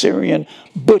these Assyrian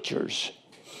butchers.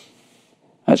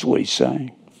 That's what he's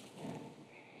saying.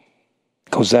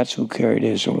 Because that's who carried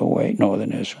Israel away,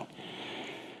 northern Israel.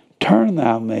 Turn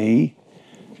thou me.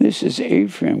 This is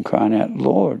Ephraim crying out,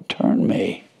 Lord, turn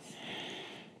me.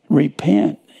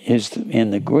 Repent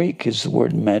in the Greek is the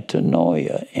word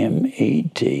metanoia,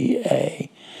 metanoia.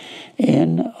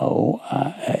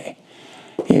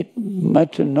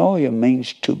 Metanoia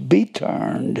means to be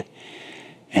turned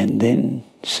and then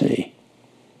see.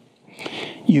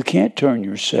 You can't turn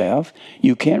yourself.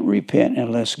 You can't repent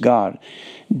unless God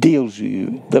deals with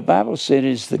you. The Bible said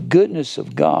it is the goodness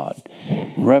of God.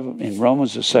 In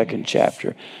Romans, the 2nd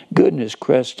chapter, goodness,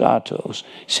 Christatos,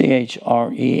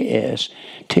 Christatos.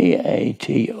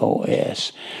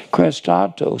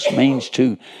 Christatos means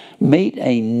to meet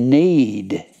a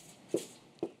need.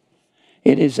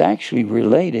 It is actually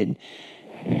related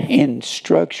in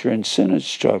structure, in sentence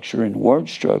structure, in word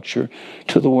structure,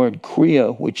 to the word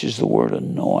kriya, which is the word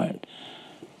anoint.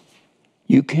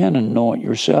 You can anoint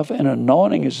yourself, and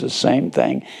anointing is the same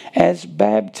thing as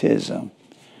baptism.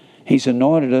 He's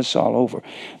anointed us all over.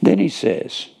 Then he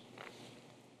says,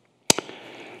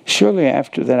 surely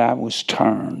after that I was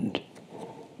turned,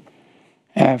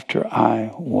 after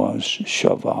I was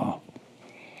shavah,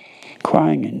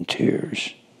 crying in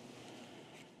tears.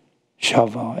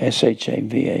 Shavah,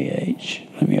 S-H-A-V-A-H.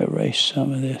 Let me erase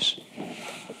some of this.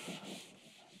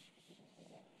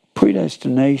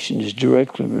 Predestination is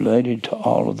directly related to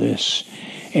all of this,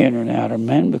 inner and outer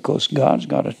man, because God's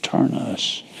got to turn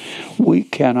us. We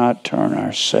cannot turn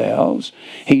ourselves.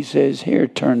 He says here,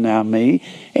 turn thou me,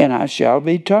 and I shall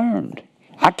be turned.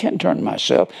 I can't turn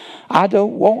myself. I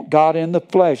don't want God in the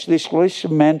flesh. This flesh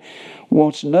man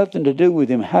wants nothing to do with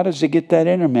him. How does he get that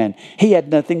inner man? He had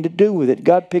nothing to do with it.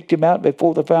 God picked him out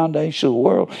before the foundation of the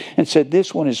world and said,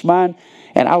 this one is mine,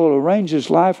 and I will arrange his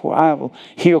life where I'll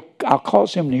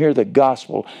cause him to hear the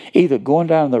gospel, either going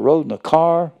down the road in the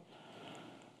car,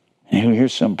 and he'll hear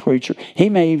some preacher. He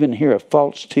may even hear a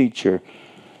false teacher,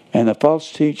 and the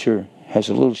false teacher has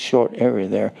a little short area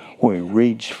there where he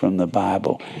reads from the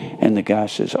Bible, and the guy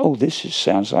says, oh,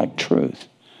 sounds like truth.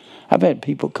 I've had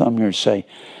people come here and say,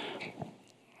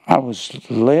 I was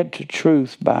led to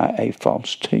truth by a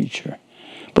false teacher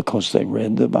because they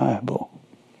read the Bible.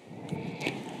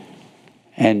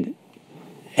 And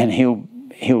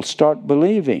he'll start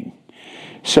believing.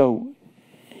 So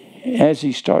as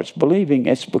he starts believing,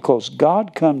 it's because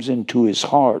God comes into his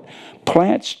heart,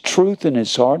 plants truth in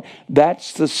his heart.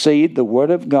 That's the seed, the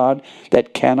Word of God,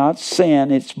 that cannot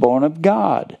sin. It's born of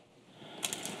God.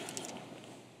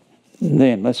 And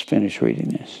then let's finish reading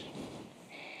this.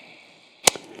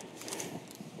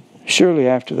 Surely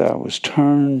after that I was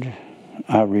turned,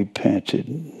 I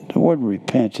repented. The word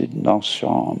repented,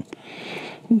 nasham.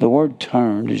 The word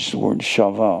turned is the word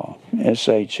shavah,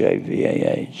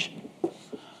 S-H-A-V-A-H.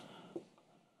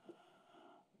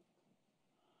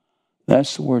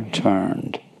 That's the word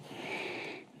turned.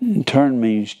 And turn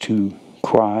means to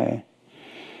cry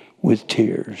with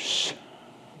tears.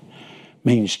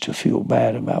 Means to feel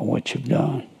bad about what you've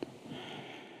done.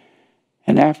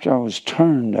 And after I was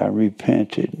turned, I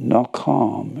repented.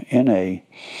 Nakam, N-A-C-H-A-M.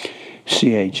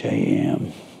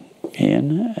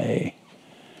 N-A-C-H-A-M.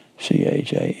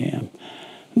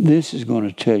 This is going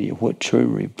to tell you what true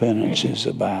repentance is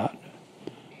about.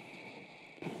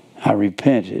 I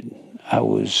repented. I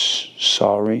was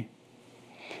sorry.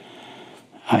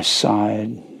 I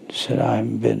sighed, said, I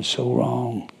haven't been so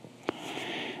wrong.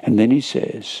 And then he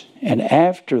says, and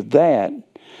after that,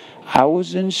 I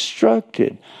was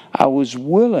instructed. I was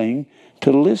willing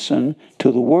to listen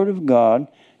to the Word of God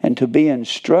and to be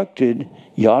instructed,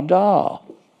 yada.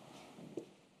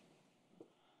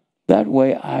 That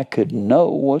way I could know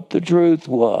what the truth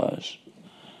was.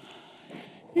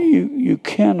 You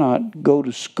cannot go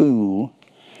to school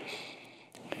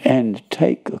and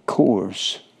take a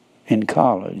course in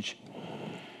college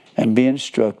and be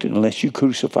instructed unless you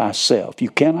crucify self. You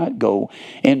cannot go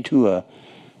into a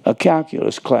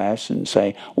calculus class and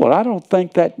say, well, I don't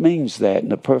think that means that.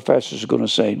 And the professor's going to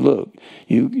say, look,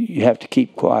 you have to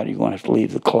keep quiet. You're going to have to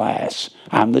leave the class.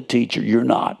 I'm the teacher. You're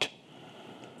not.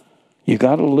 You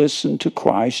got to listen to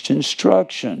Christ's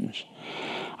instructions.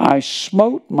 I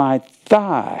smote my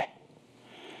thigh.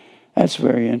 That's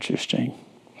very interesting.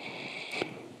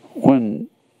 When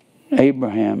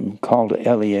Abraham called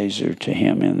Eliezer to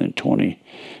him in the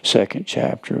 22nd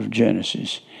chapter of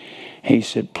Genesis, he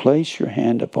said, place your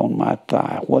hand upon my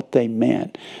thigh. What they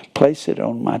meant, place it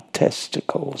on my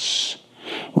testicles.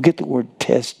 We'll get the word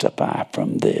testify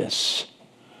from this.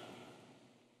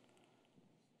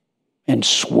 And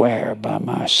swear by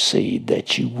my seed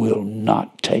that you will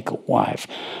not take a wife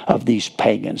of these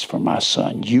pagans for my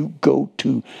son. You go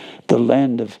to the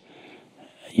land of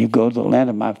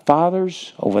my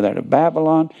fathers over there to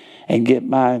Babylon and get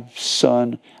my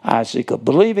son Isaac a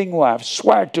believing wife.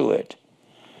 Swear to it.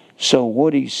 So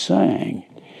what he's saying,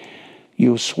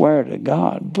 you'll swear to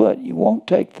God, but you won't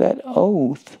take that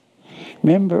oath.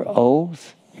 Remember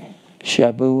oath?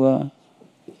 Shabuah.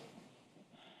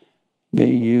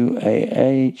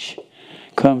 B-U-A-H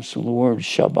comes from the word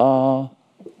Shabbat,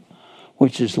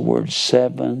 which is the word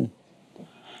seven.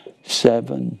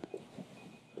 Seven.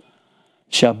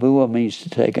 Shabuah means to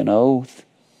take an oath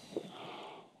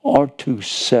or to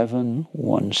seven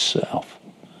oneself.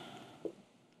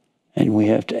 And we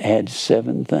have to add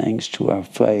 7 things to our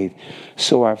faith.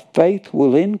 So our faith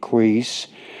will increase,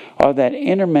 or that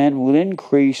inner man will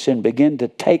increase and begin to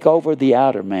take over the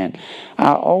outer man.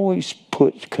 I always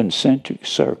put concentric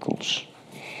circles.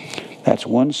 That's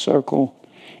one circle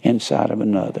inside of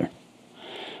another.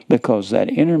 Because that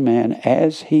inner man,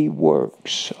 as he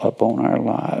works upon our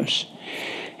lives,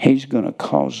 he's going to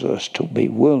cause us to be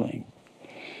willing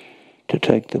to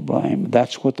take the blame.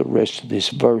 That's what the rest of this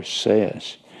verse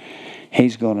says. He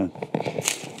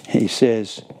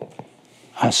says,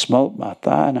 I smote my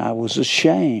thigh and I was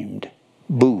ashamed.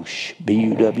 Bush,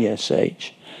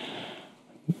 B-U-W-S-H.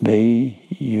 B-U-W-S-H.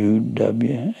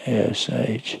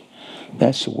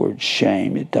 That's the word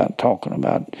shame. It's not talking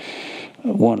about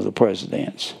one of the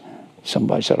presidents.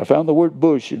 Somebody said, I found the word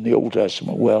Bush in the Old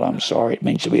Testament. Well, I'm sorry. It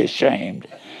means to be ashamed.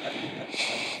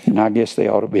 And I guess they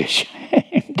ought to be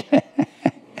ashamed.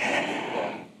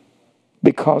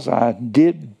 Because I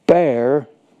did bear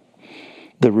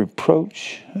The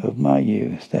reproach of my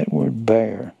youth, that word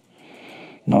bear,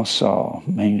 nasal,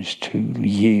 means to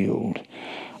yield.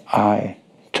 I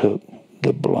took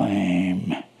the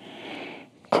blame.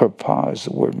 Kerpa is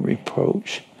the word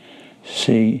reproach.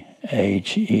 C-H-E-R-P-A-H.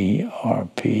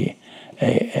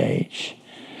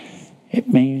 It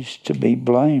means to be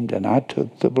blamed, and I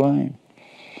took the blame.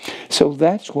 So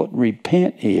that's what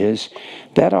repent is.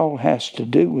 That all has to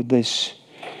do with this.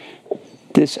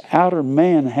 This outer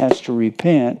man has to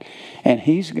repent, and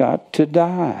he's got to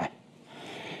die.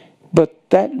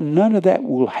 But none of that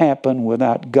will happen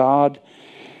without God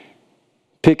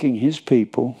picking his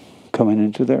people, coming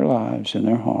into their lives and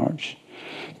their hearts,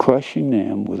 crushing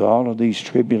them with all of these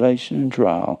tribulation and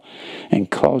trial,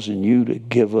 and causing you to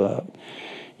give up.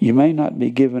 You may not be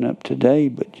giving up today,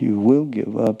 but you will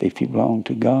give up if you belong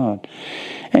to God.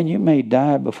 And you may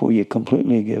die before you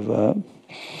completely give up,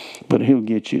 but he'll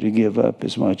get you to give up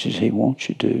as much as he wants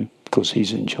you to, because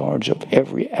he's in charge of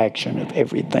every action of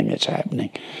everything that's happening.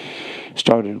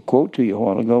 Started to quote to you a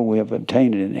while ago, we have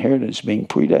obtained an inheritance, being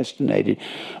predestinated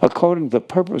according to the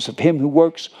purpose of him who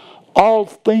works all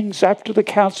things after the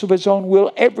counsel of his own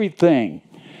will, everything.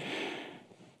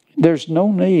 There's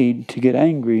no need to get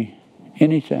angry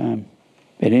anytime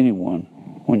at anyone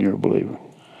when you're a believer,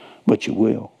 but you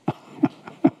will.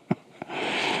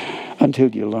 Until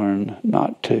you learn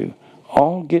not to.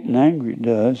 All getting angry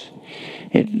does,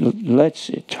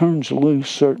 it turns loose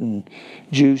certain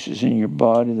juices in your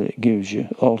body that gives you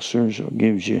ulcers, or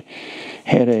gives you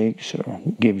headaches, or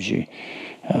gives you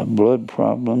blood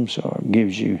problems, or it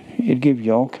gives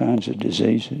you all kinds of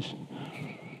diseases.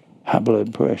 High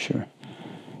blood pressure.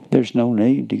 There's no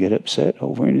need to get upset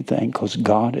over anything, because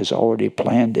God has already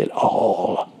planned it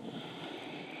all.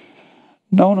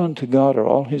 Known unto God are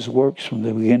all his works from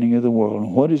the beginning of the world.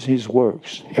 And what is his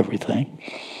works? Everything.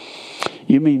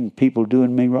 You mean people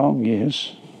doing me wrong?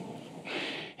 Yes.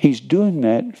 He's doing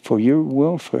that for your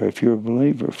welfare, if you're a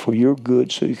believer, for your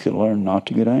good, so you can learn not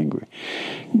to get angry.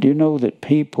 Do you know that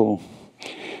people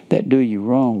that do you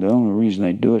wrong, the only reason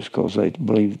they do it is because they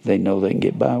believe they know they can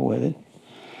get by with it?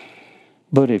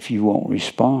 But if you won't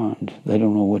respond, they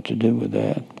don't know what to do with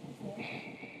that.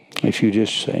 If you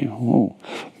just say, oh,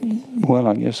 well,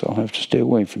 I guess I'll have to stay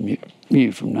away from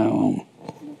you from now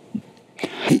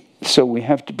on. So we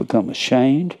have to become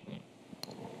ashamed.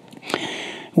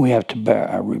 We have to bear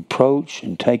our reproach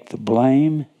and take the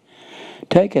blame.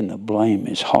 Taking the blame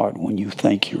is hard when you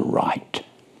think you're right,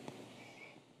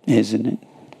 isn't it?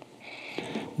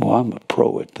 Well, I'm a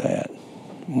pro at that.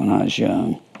 When I was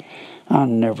young, I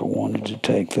never wanted to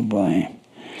take the blame.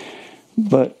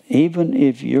 But even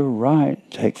if you're right,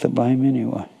 take the blame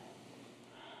anyway.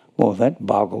 Well, that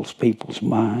boggles people's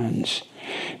minds.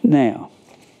 Now,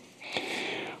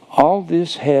 all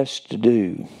this has to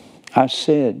do, I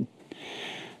said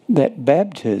that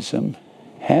baptism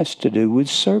has to do with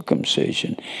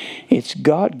circumcision. It's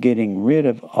God getting rid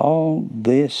of all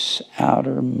this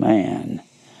outer man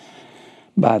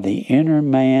by the inner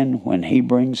man when he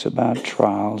brings about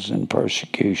trials and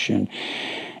persecution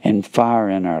and fire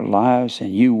in our lives,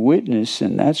 and you witness,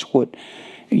 and that's what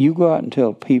you go out and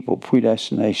tell people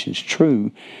predestination is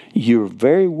true. Your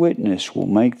very witness will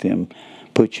make them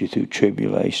put you through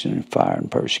tribulation and fire and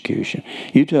persecution.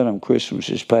 You tell them Christmas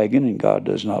is pagan and God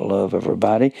does not love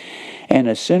everybody, and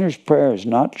a sinner's prayer is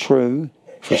not true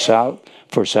for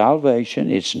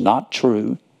salvation. It's not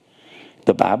true.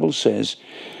 The Bible says,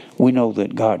 we know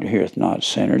that God heareth not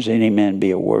sinners. Any man be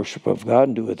a worshiper of God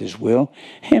and doeth his will,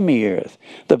 him he heareth.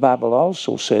 The Bible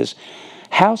also says,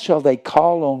 how shall they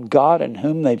call on God in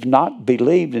whom they've not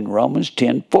believed, in Romans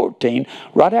 10:14,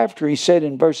 right after he said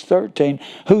in verse 13,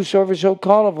 whosoever shall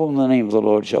call upon the name of the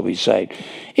Lord shall be saved.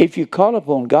 If you call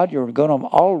upon God, you're going to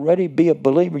already be a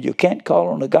believer. You can't call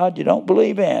on a God you don't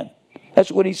believe in.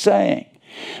 That's what he's saying.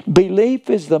 Belief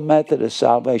is the method of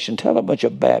salvation. Tell a bunch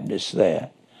of Baptists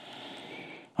that.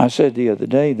 I said the other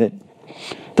day that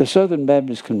the Southern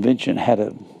Baptist Convention had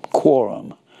a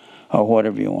quorum, or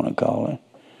whatever you want to call it.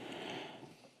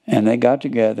 And they got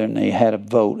together and they had a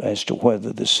vote as to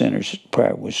whether the sinner's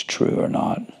prayer was true or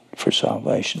not for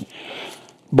salvation.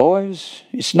 Boys,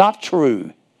 it's not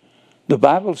true. The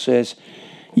Bible says,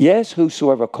 yes,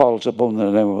 whosoever calls upon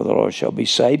the name of the Lord shall be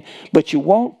saved, but you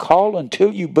won't call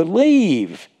until you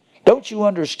believe. Don't you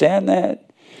understand that?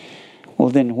 Well,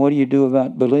 then what do you do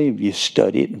about believe? You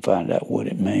study it and find out what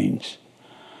it means.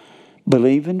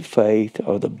 Believe and faith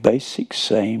are the basic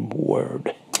same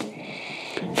word.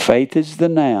 Faith is the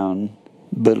noun,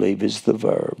 believe is the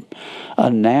verb.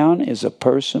 A noun is a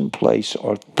person, place,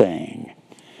 or thing.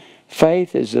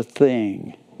 Faith is a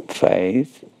thing.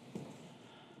 Faith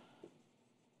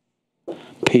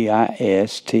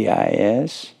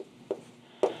Pistis.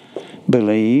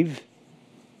 Believe.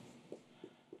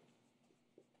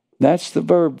 That's the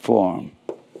verb form.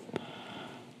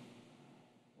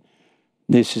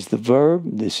 This is the verb.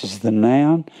 This is the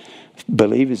noun.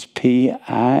 Believe is P-I-S-T-E-U-O.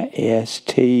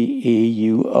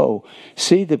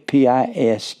 See the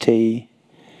P-I-S-T?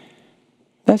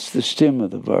 That's the stem of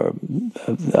the verb,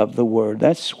 of the word.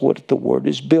 That's what the word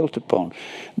is built upon.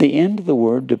 The end of the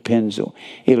word depends on,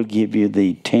 it'll give you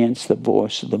the tense, the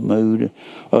voice, the mood,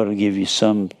 or it'll give you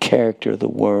some character of the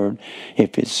word.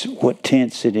 If it's what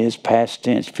tense it is, past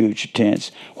tense, future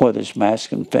tense, whether it's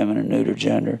masculine, feminine, neuter,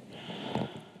 gender.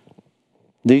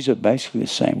 These are basically the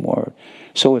same word.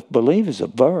 So if believe is a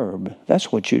verb,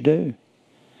 that's what you do.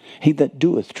 He that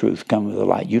doeth truth cometh to the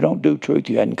light. You don't do truth,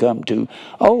 you hadn't come to,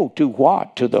 to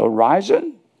what? To the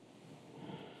horizon?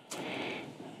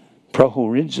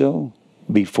 Prohorizo,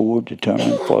 before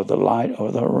determined for the light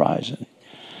or the horizon.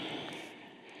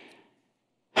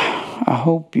 I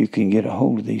hope you can get a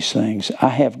hold of these things. I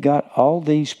have got all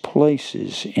these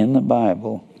places in the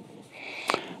Bible.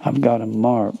 I've got them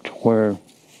marked where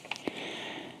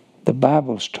the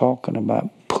Bible's talking about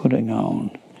putting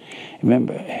on.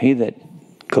 Remember,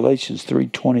 Galatians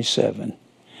 3:27.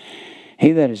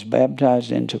 He that is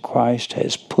baptized into Christ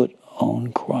has put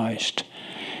on Christ.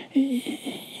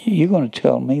 You're going to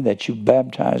tell me that you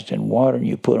baptized in water and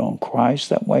you put on Christ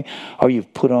that way? Or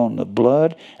you've put on the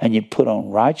blood and you put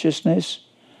on righteousness?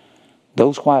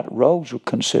 Those white robes were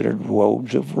considered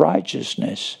robes of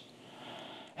righteousness.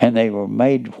 And they were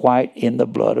made white in the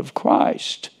blood of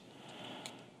Christ.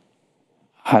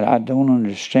 I don't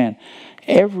understand.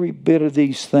 Every bit of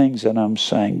these things that I'm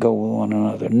saying go with one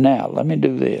another. Now, let me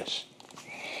do this.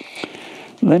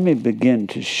 Let me begin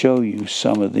to show you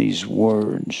some of these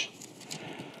words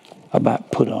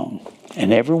about put on.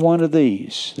 And every one of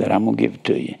these that I'm going to give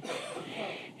to you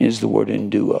is the word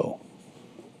enduo.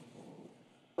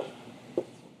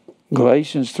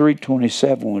 Galatians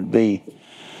 3:27 would be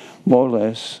more or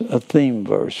less a theme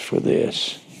verse for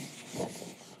this.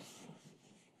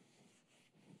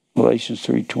 Galatians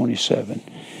 3:27.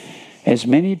 As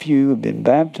many of you have been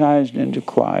baptized into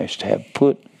Christ have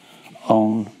put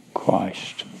on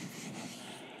Christ.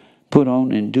 Put on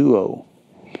enduo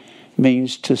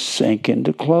means to sink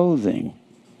into clothing.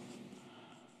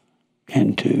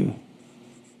 Into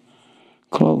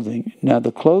clothing. Now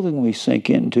the clothing we sink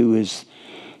into is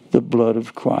the blood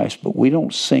of Christ, but we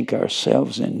don't sink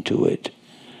ourselves into it.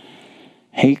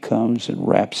 He comes and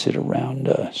wraps it around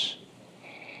us.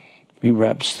 He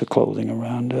wraps the clothing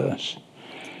around us.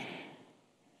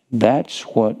 That's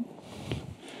what,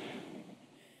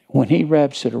 when he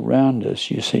wraps it around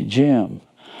us, you say, Jim,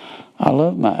 I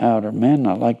love my outer man and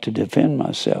I like to defend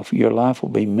myself. Your life will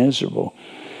be miserable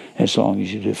as long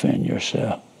as you defend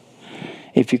yourself.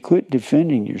 If you quit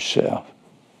defending yourself,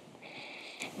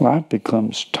 life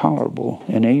becomes tolerable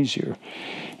and easier.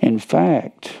 In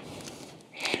fact,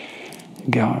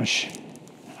 gosh,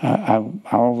 I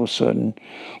all of a sudden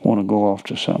want to go off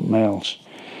to something else.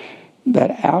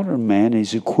 That outer man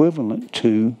is equivalent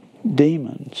to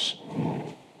demons.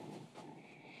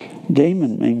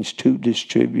 Demon means to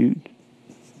distribute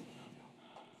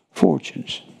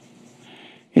fortunes.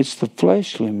 It's the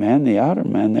fleshly man, the outer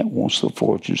man, that wants the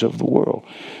fortunes of the world.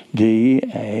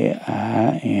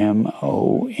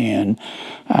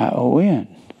 D-A-I-M-O-N-I-O-N.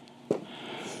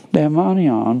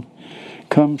 Daimonion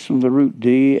comes from the root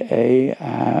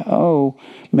D-A-I-O,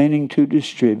 meaning to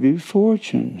distribute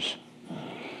fortunes.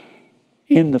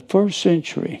 In the first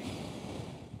century.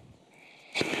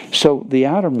 So the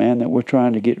outer man that we're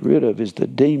trying to get rid of is the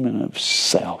demon of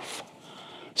self.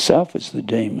 Self is the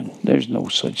demon. There's no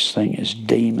such thing as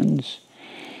demons.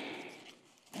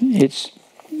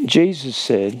 Jesus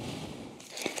said,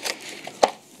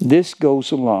 this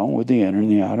goes along with the inner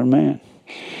and the outer man.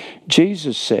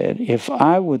 Jesus said, if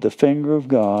I with the finger of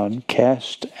God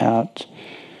cast out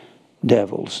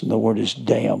devils, the word is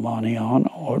daimonion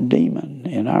or demon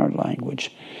in our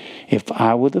language. If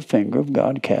I with the finger of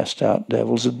God cast out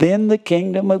devils, then the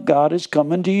kingdom of God is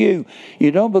coming to you.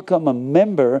 You don't become a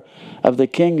member of the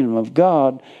kingdom of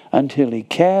God until he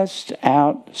casts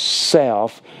out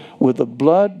self with a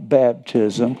blood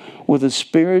baptism, with a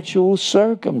spiritual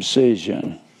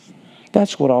circumcision.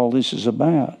 That's what all this is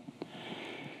about.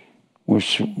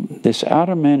 This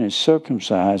outer man is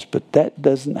circumcised, but that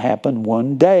doesn't happen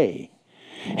one day.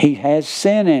 He has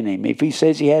sin in him. If he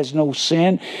says he has no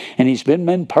sin and he's been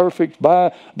made perfect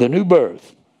by the new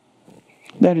birth,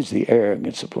 that is the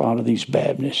arrogance of a lot of these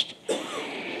Baptists.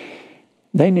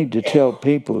 They need to tell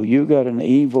people, you got an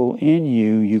evil in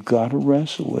you got to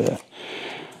wrestle with.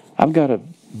 I've got a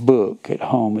book at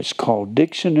home. It's called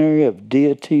Dictionary of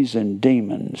Deities and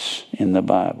Demons in the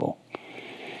Bible.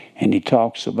 And he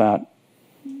talks about,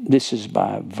 this is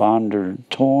by von der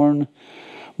Thorn,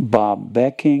 Bob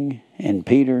Becking, and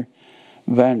Peter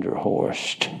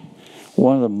Vanderhorst.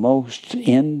 One of the most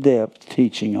in-depth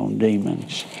teaching on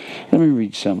demons. Let me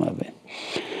read some of it.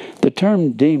 The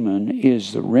term demon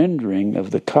is the rendering of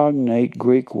the cognate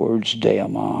Greek words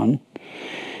daemon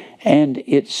and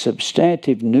its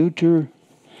substantive neuter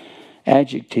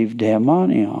adjective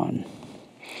daemonion.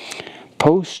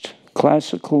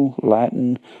 Post-classical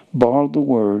Latin borrowed the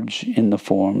words in the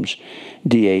forms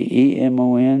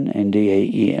daemon and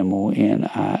daemonium.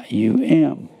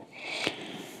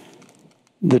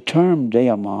 The term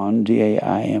daemon,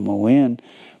 daimon,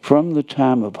 from the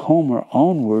time of Homer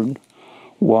onward,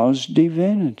 was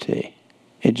divinity.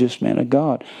 It just meant a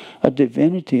god. A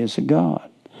divinity is a god.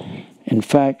 In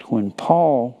fact, when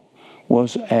Paul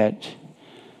was in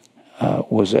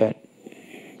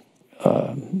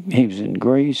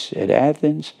Greece at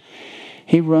Athens,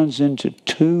 he runs into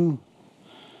two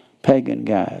pagan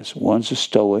guys. One's a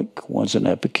Stoic, one's an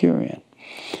Epicurean.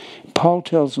 Paul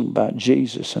tells them about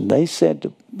Jesus, and they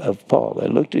said of Paul, they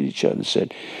looked at each other and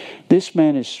said, this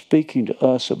man is speaking to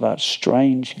us about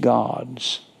strange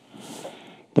gods.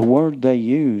 The word they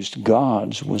used,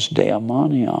 gods, was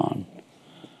daemonion.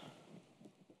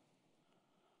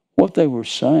 What they were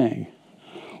saying,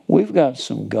 we've got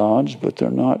some gods, but they're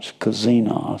not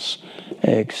xenos,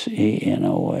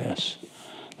 Xenos.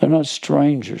 They're not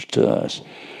strangers to us.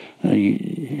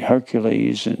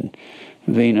 Hercules and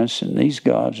Venus and these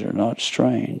gods are not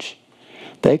strange.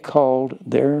 They called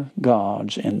their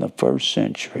gods in the first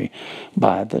century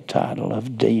by the title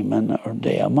of demon or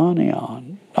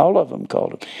daemonion. All of them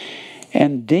called them.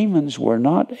 And demons were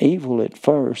not evil at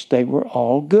first. They were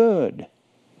all good.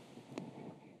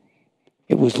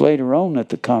 It was later on that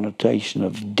the connotation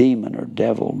of demon or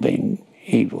devil being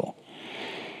evil.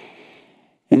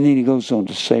 And then he goes on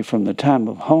to say, from the time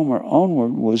of Homer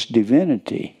onward was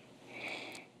divinity,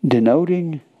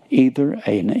 denoting either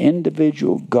an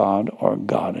individual god or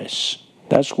goddess.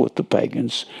 That's what the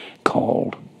pagans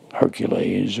called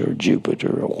Hercules or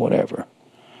Jupiter or whatever,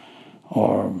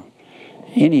 or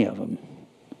any of them.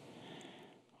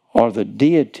 Or the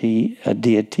deity, a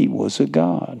deity was a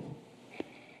god.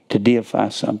 To deify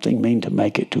something means to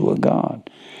make it to a god.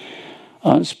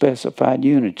 Unspecified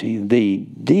unity, the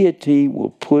deity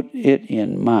will put it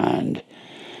in mind.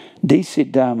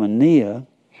 Deidaimonia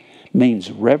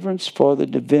means reverence for the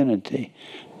divinity.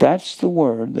 That's the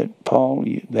word that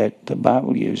that the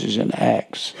Bible uses in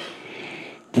Acts,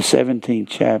 the 17th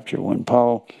chapter, when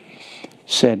Paul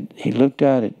said, he looked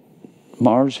out at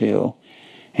Mars Hill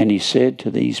and he said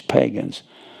to these pagans,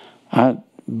 I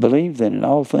believe that in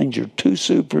all things you're too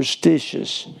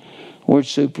superstitious. The word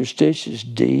superstitious,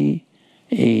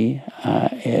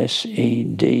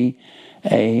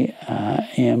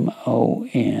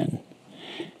 D-E-I-S-E-D-A-I-M-O-N.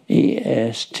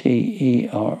 E-S-T-E-R-O-S.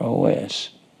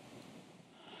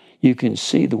 You can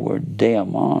see the word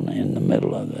daemon in the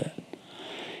middle of that.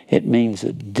 It means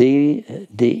a D-E-L-I-A.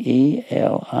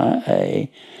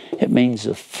 It means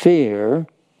a fear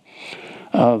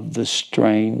of the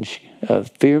strange,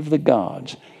 fear of the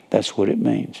gods. That's what it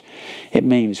means. It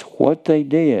means what they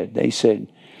did. They said,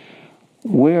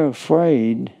 we're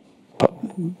afraid.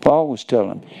 Paul was telling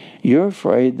them, you're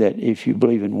afraid that if you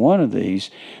believe in one of these,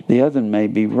 the other may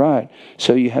be right.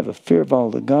 So you have a fear of all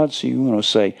the gods, so you're going to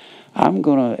say, I'm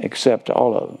going to accept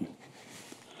all of them.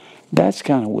 That's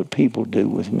kind of what people do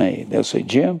with me. They'll say,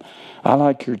 Jim, I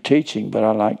like your teaching, but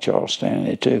I like Charles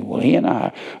Stanley too. Well, he and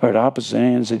I are at opposite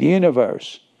ends of the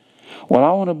universe. Well,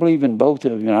 I want to believe in both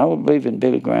of you, and I want to believe in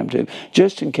Billy Graham too,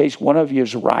 just in case one of you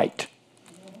is right.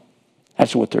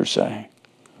 That's what they're saying.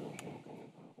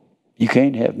 You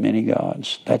can't have many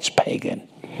gods. That's pagan.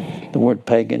 The word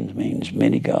pagan means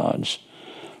many gods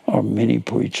or many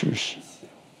preachers.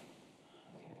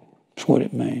 That's what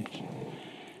it means.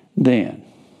 Then,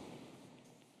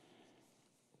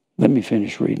 let me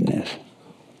finish reading this.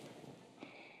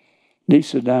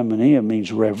 Deidaimonia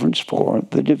means reverence for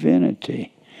the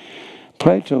divinity.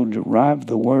 Plato derived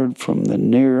the word from the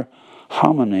near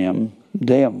homonym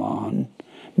daemon,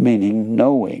 meaning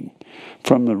knowing,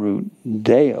 from the root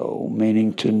deo,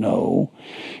 meaning to know.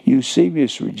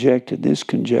 Eusebius rejected this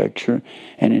conjecture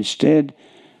and instead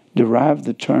derived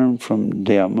the term from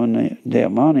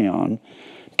daemonion,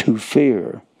 to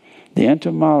fear. The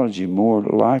etymology more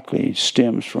likely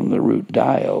stems from the root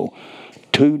dio,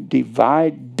 to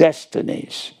divide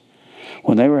destinies.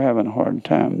 When they were having a hard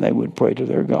time, they would pray to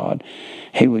their God.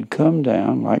 He would come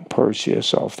down like Persia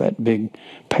off that big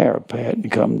parapet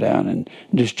and come down and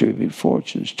distribute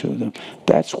fortunes to them.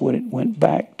 That's what it went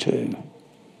back to.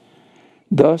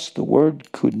 Thus, the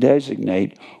word could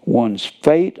designate one's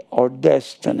fate or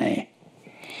destiny,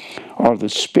 or the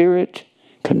spirit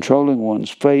controlling one's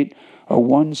fate, or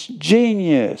one's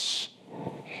genius.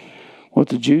 What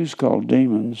the Jews called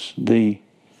demons, the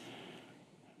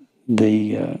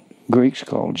Greeks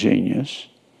called genius,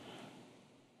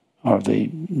 or the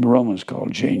Romans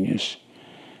called genius.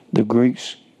 The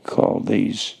Greeks called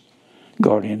these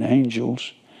guardian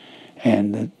angels,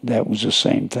 and that was the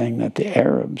same thing that the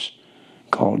Arabs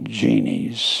called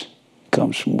genies.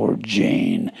 Comes from the word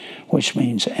gene, which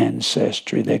means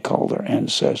ancestry. They call their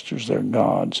ancestors their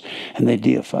gods, and they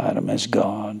deified them as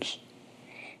gods.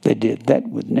 They did that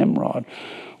with Nimrod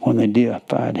when they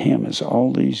deified him as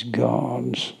all these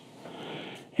gods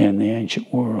in the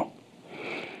ancient world.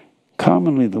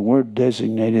 Commonly, the word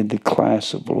designated the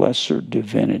class of lesser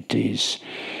divinities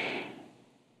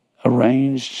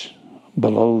arranged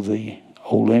below the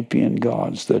Olympian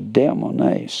gods, the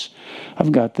daimones.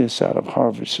 I've got this out of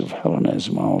Harvest of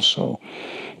Hellenism also.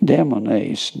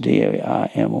 Daimones,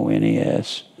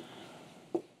 D-A-I-M-O-N-E-S.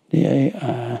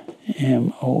 D-A-I-M-O-N-E-S.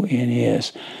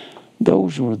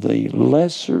 Those were the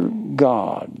lesser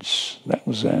gods. That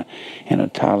was in a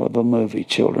title of a movie,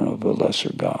 Children of the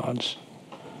Lesser Gods.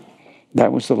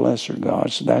 That was the lesser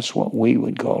gods. That's what we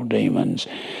would call demons.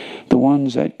 The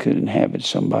ones that could inhabit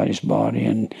somebody's body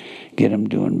and get them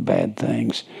doing bad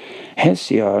things.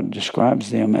 Hesiod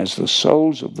describes them as the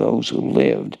souls of those who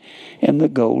lived in the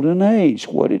golden age.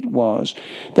 What it was,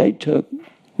 they took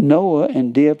Noah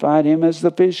and deified him as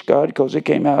the fish god because it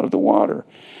came out of the water.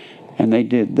 And they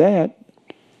did that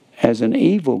as an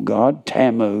evil god,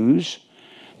 Tammuz.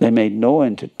 They made Noah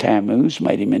into Tammuz,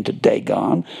 made him into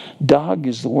Dagon. Dog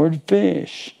is the word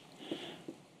fish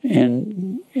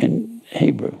in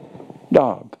Hebrew.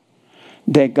 Dog.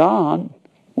 Dagon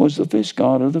was the fish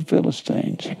god of the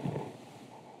Philistines.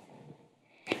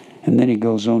 And then he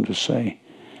goes on to say,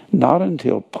 not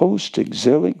until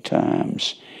post-exilic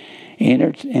times in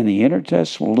the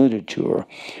intertestamental literature,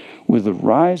 with the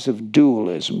rise of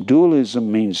dualism.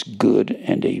 Dualism means good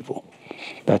and evil.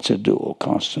 That's a dual,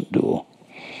 constant dual.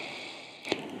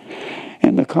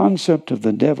 And the concept of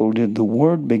the devil, did the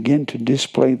word begin to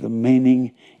display the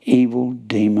meaning evil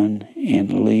demon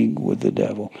in league with the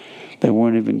devil. They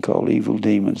weren't even called evil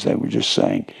demons. They were just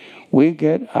saying, we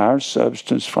get our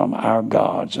substance from our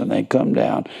gods, and they come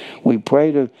down. We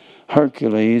pray to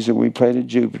Hercules, or we pray to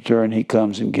Jupiter, and he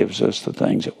comes and gives us the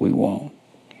things that we want.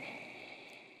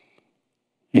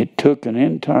 It took an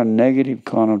entire negative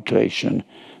connotation.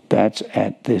 That's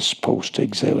at this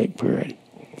post-exilic period.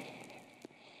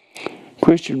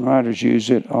 Christian writers use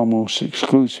it almost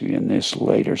exclusively in this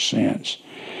later sense.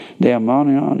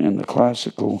 Daimonion in the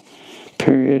classical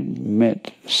period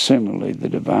meant similarly the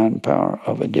divine power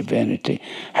of a divinity.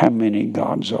 How many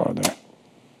gods are there?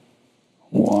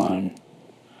 One.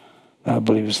 Thou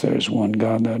believest there is one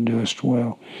God, thou doest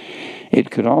well. It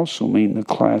could also mean the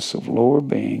class of lower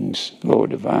beings, lower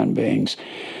divine beings,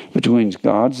 between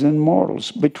gods and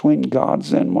mortals,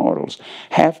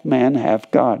 half man,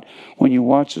 half God. When you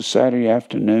watch a Saturday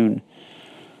afternoon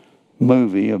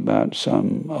movie about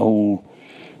some old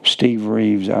Steve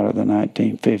Reeves out of the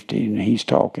 1950s, and he's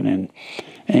talking in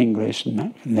English,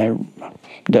 and they're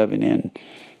dubbing in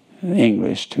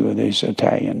English to these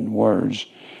Italian words,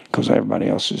 because everybody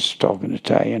else is talking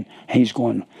Italian. He's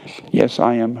going, yes,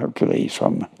 I am Hercules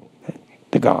from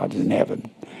the gods in heaven.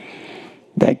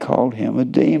 They called him a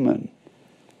demon.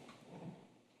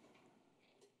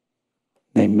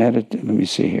 They meditated, let me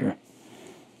see here.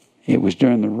 It was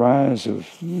during the rise of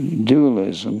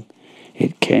dualism,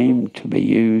 it came to be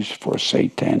used for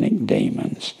satanic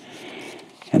demons.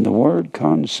 And the word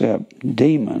concept,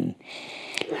 demon,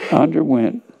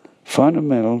 underwent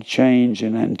fundamental change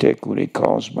in antiquity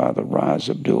caused by the rise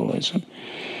of dualism.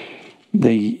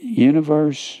 The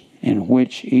universe in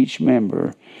which each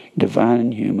member, divine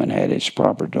and human, had its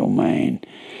proper domain.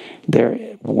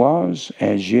 There was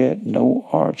as yet no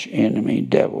arch enemy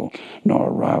devil, nor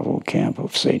a rival camp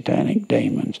of satanic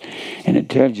demons. And it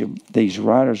tells you, these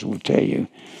writers will tell you,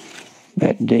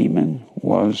 that demon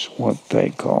was what they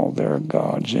called their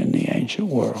gods in the ancient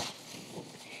world.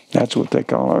 That's what they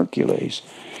call Hercules.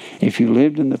 If you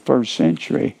lived in the first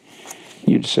century,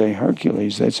 you'd say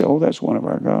Hercules. They'd say, oh, that's one of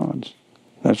our gods.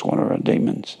 That's one of our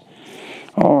demons.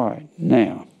 All right,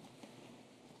 now,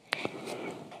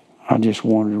 I just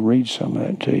wanted to read some of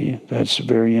that to you. That's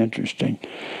very interesting.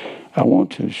 I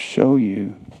want to show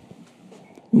you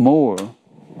more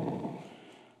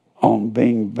on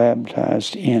being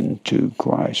baptized into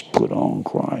Christ. Put on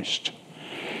Christ.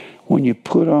 When you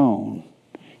put on,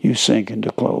 you sink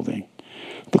into clothing.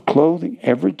 The clothing,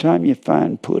 every time you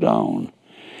find put on,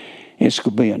 it's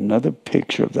going to be another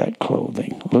picture of that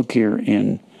clothing. Look here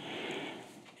in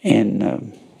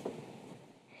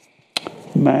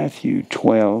Matthew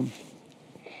 12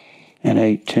 and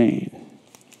 18.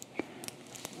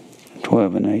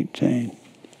 12 and 18.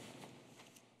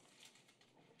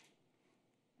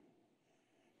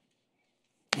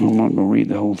 I'm not going to read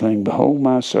the whole thing. Behold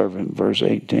my servant, verse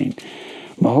 18.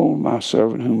 Behold my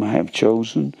servant whom I have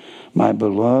chosen, my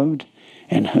beloved,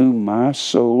 and whom my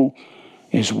soul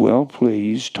is well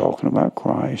pleased, talking about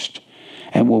Christ,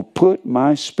 and will put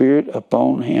my spirit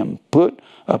upon him. Put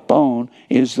upon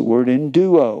is the word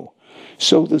enduo.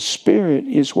 So the Spirit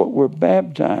is what we're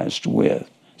baptized with.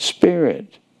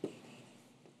 Spirit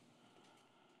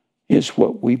is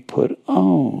what we put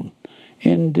on.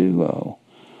 Enduo.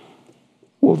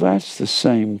 Well, that's the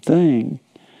same thing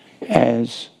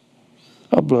as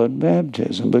a blood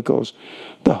baptism, because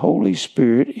the Holy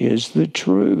Spirit is the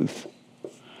truth.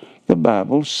 The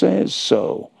Bible says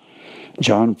so.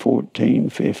 John 14,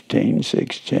 15,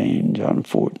 16, John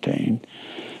 14,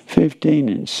 15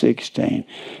 and 16.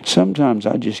 Sometimes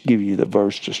I just give you the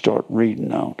verse to start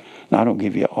reading on. I don't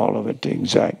give you all of it, the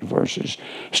exact verses.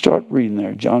 Start reading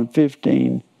there. John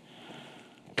 15,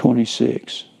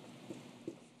 26.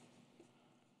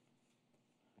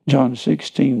 John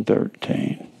 16,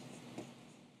 13.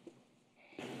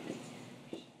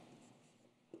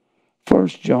 1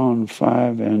 John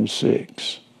 5 and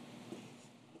 6.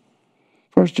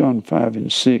 1 John 5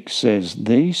 and 6 says,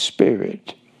 the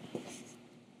Spirit.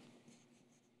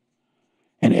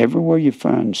 And everywhere you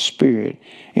find Spirit,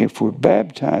 if we're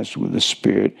baptized with the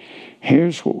Spirit,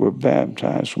 here's what we're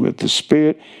baptized with. The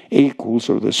Spirit equals,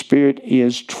 or the Spirit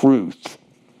is truth.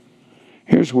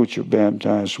 Here's what you're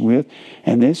baptized with,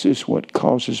 and this is what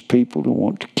causes people to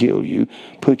want to kill you,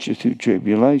 put you through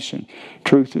tribulation.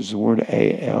 Truth is the word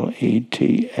A-L-E-T-H-E-I-A,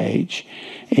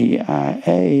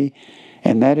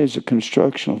 and that is a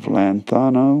construction of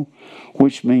lanthano,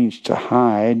 which means to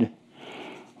hide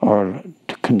or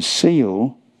to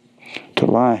conceal, to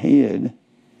lie hid.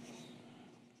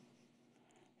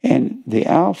 And the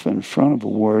alpha in front of a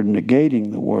word,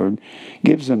 negating the word,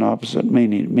 gives an opposite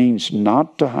meaning. It means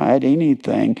not to hide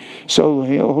anything. So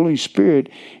the Holy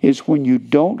Spirit is when you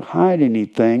don't hide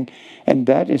anything, and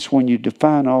that is when you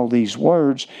define all these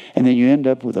words, and then you end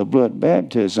up with a blood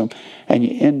baptism, and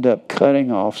you end up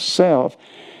cutting off self.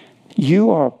 You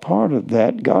are a part of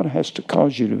that. God has to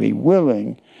cause you to be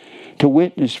willing to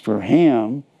witness for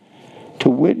Him,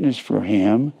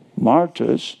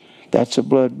 martyrs. That's a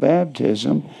blood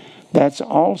baptism. That's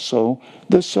also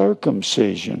the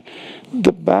circumcision.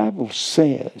 The Bible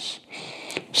says,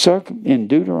 in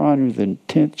Deuteronomy, the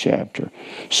 10th chapter,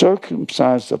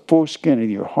 circumcise the foreskin of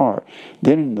your heart.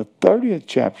 Then in the 30th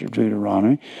chapter of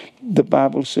Deuteronomy, the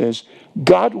Bible says,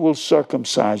 God will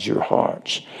circumcise your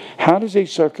hearts. How does He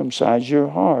circumcise your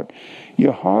heart?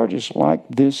 Your heart is like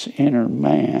this inner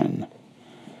man.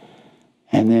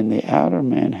 And then the outer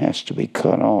man has to be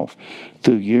cut off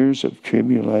through years of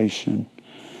tribulation,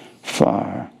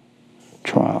 fire,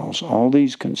 trials. All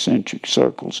these concentric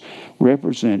circles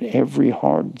represent every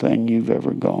hard thing you've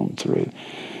ever gone through.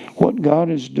 What God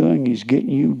is doing is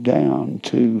getting you down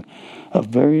to a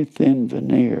very thin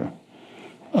veneer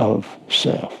of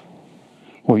self,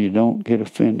 where you don't get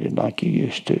offended like you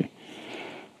used to.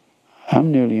 I'm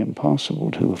nearly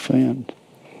impossible to offend.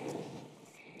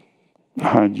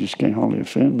 I just can't hardly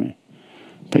offend me.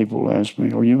 People ask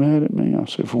me, are you mad at me? I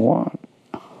say, for what?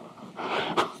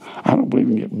 I don't believe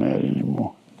in getting mad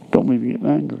anymore. Don't believe in getting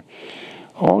angry.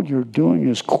 All you're doing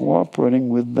is cooperating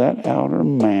with that outer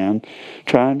man,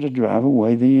 trying to drive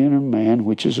away the inner man,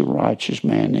 which is a righteous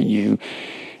man in you.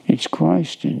 It's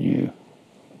Christ in you.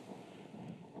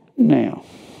 Now,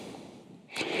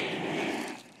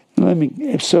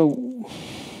 so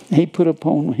He put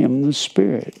upon Him the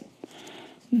Spirit.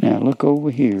 Now look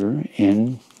over here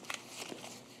in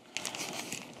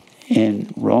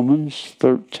Romans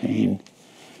 13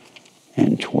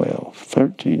 and 12.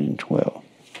 13 and 12.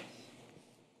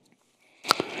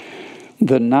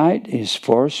 The night is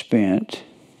far spent,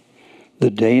 the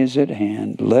day is at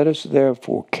hand. Let us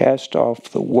therefore cast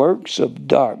off the works of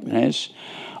darkness.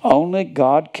 Only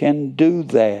God can do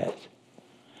that.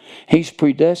 He's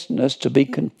predestined us to be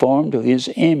conformed to His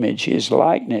image, His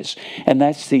likeness, and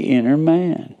that's the inner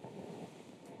man.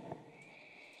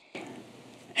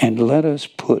 And let us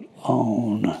put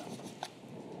on,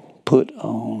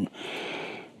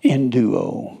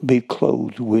 enduo, be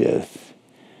clothed with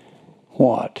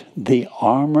what? The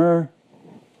armor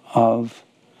of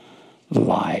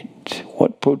light.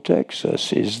 What protects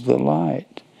us is the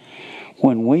light.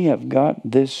 When we have got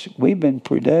this, we've been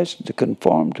predestined to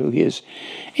conform to His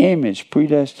image.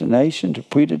 Predestination, to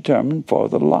predetermine for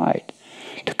the light,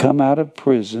 to come out of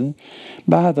prison.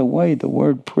 By the way, the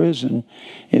word prison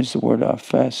is the word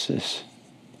aphesis.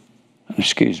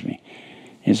 Excuse me,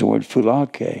 is the word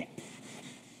phulake.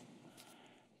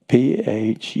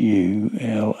 Phulake.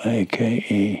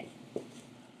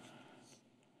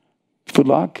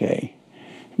 Phulake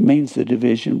means the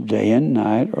division of day and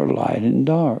night, or light and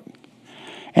dark.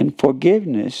 And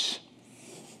forgiveness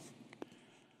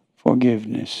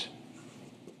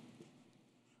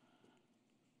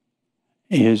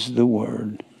is the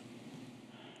word.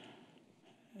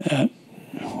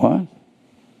 What?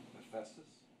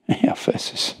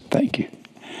 Aphesis. Thank you.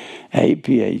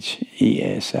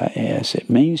 Aphesis. It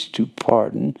means to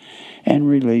pardon and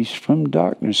release from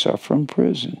darkness or from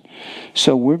prison.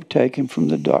 So we're taken from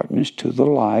the darkness to the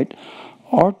light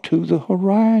or to the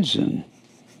horizon.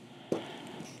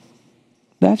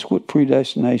 That's what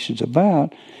predestination's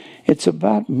about. It's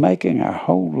about making our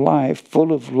whole life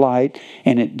full of light,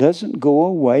 and it doesn't go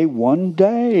away one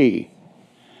day.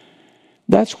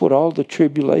 That's what all the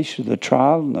tribulation, the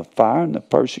trial, and the fire, and the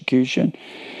persecution.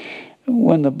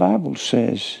 When the Bible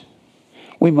says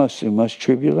we must do much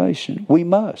tribulation, we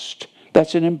must.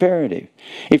 That's an imperative.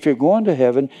 If you're going to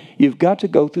heaven, you've got to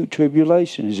go through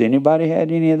tribulation. Has anybody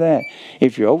had any of that?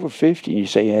 If you're over 50 and you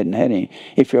say you hadn't had any,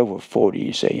 if you're over 40 and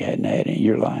you say you hadn't had any,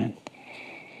 you're lying.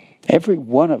 Every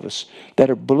one of us that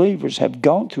are believers have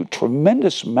gone through a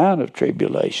tremendous amount of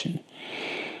tribulation.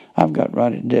 I've got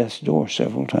right at death's door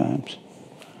several times.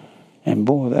 And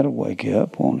boy, that'll wake you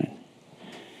up, won't it?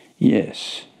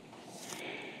 Yes.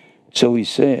 So he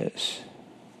says,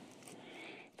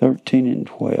 13 and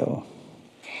 12,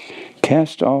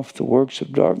 cast off the works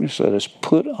of darkness, let us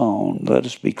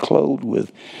be clothed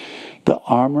with the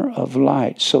armor of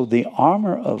light. So the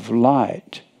armor of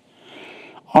light,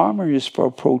 armor is for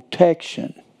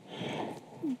protection.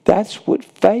 That's what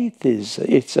faith is.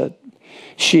 It's a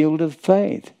shield of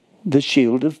faith. The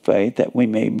shield of faith, that we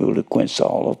may be able to quench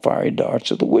all the fiery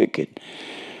darts of the wicked.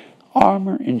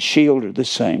 Armor and shield are the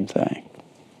same thing.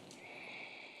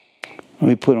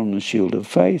 We put on the shield of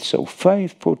faith, so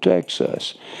faith protects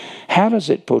us. How does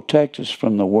it protect us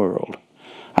from the world?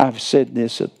 I've said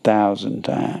this 1,000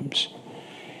 times.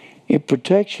 It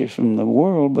protects you from the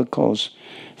world because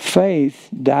faith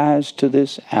dies to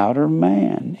this outer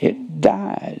man. It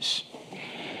dies.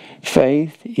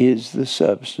 Faith is the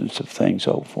substance of things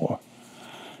hoped for.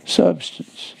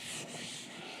 Substance.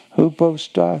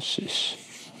 Hypostasis.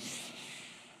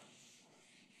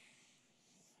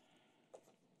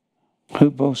 Hypostasis.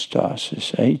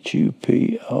 Hupostasis.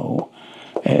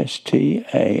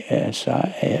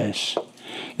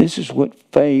 This is what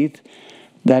faith,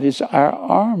 that is our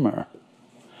armor.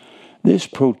 This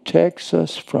protects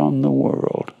us from the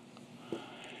world.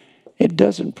 It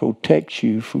doesn't protect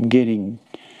you from getting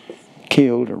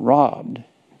killed or robbed.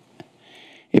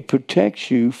 It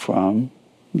protects you from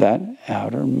that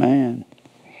outer man.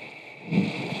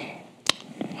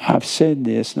 I've said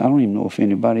this, and I don't even know if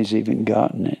anybody's even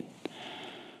gotten it.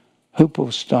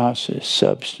 Hypostasis,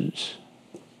 substance.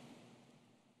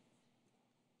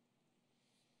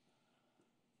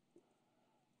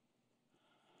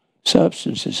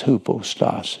 Substance is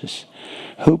hypostasis.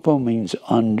 Hypo means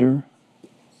under.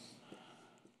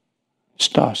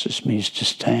 Stasis means to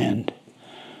stand.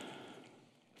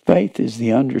 Faith is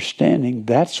the understanding.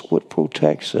 That's what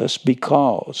protects us,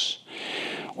 because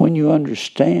when you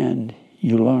understand,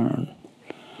 you learn.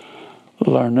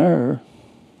 Learner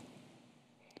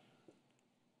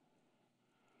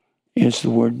is the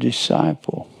word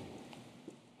disciple.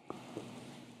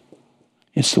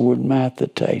 It's the word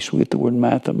mathetes. We get the word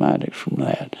mathematics from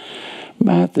that.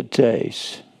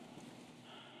 Mathetes.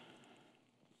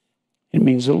 It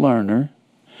means a learner.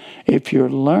 If you're a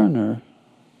learner,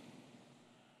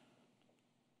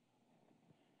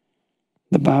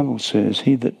 the Bible says,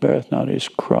 he that beareth not his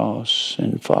cross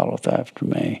and followeth after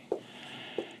me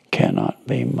cannot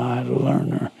be my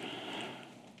learner.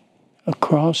 A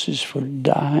cross is for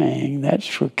dying. That's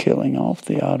for killing off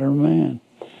the outer man.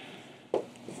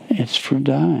 It's for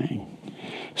dying.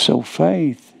 So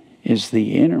faith is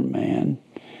the inner man,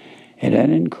 and that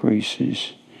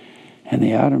increases, and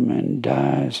the outer man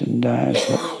dies and dies.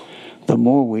 The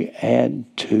more we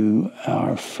add to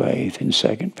our faith in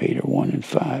 2 Peter 1 and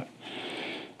 5.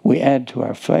 We add to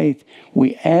our faith,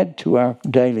 we add to our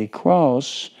daily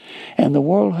cross, and the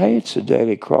world hates the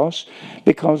daily cross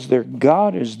because their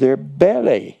God is their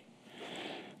belly.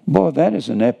 Boy, that is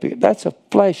an epic. That's a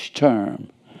flesh term.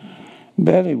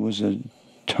 Belly was a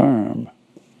term.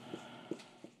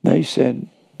 They said,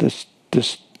 the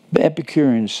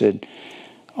Epicureans said,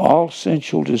 all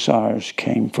sensual desires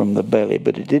came from the belly,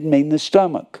 but it didn't mean the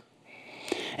stomach.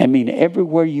 I mean,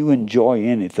 everywhere you enjoy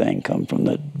anything come from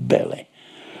the belly.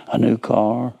 A new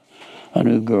car, a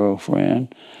new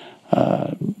girlfriend,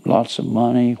 lots of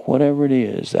money, whatever it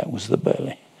is, that was the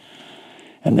belly.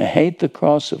 And they hate the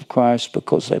cross of Christ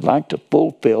because they like to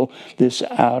fulfill this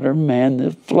outer man, the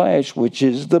flesh, which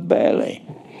is the belly.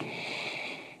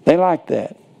 They like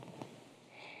that.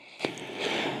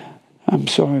 I'm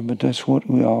sorry, but that's what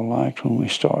we all liked when we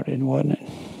started, wasn't it?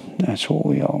 That's what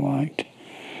we all liked.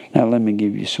 Now let me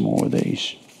give you some more of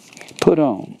these. Put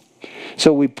on.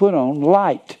 So we put on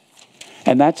light.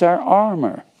 And that's our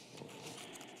armor.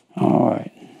 All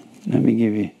right. Let me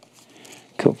give you a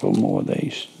couple more of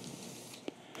these.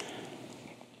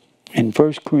 In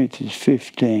 1 Corinthians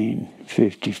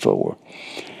 15:54,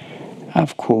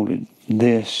 I've quoted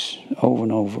this over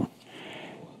and over,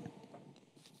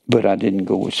 but I didn't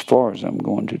go as far as I'm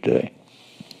going today.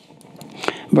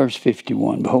 Verse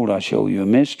 51, behold, I show you a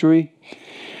mystery.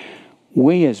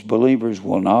 We as believers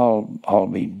will not all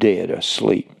be dead,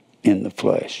 asleep in the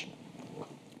flesh.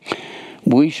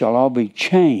 We shall all be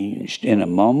changed in a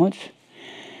moment,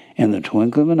 in the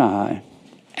twinkling of an eye,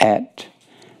 at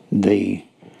the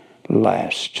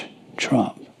last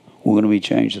trump. We're going to be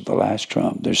changed at the last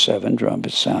trump. There's 7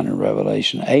 trumpets sound in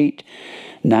Revelation 8,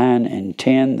 9, and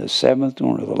 10. The 7th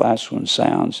one, or the last one,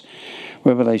 sounds.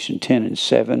 Revelation 10 and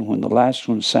 7, when the last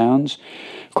one sounds,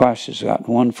 Christ has got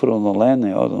one foot on the land,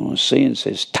 the other on the sea, and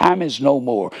says, time is no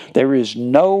more. There is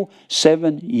no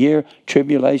 7-year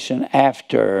tribulation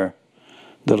after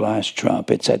the last trump.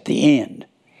 It's at the end.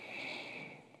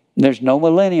 There's no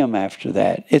millennium after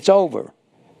that. It's over.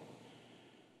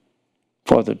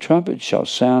 For the trumpet shall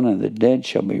sound, and the dead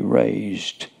shall be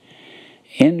raised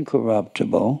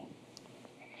incorruptible,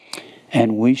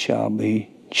 and we shall be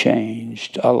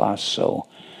changed. Alasso.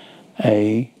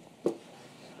 A-L-L-A-S-O.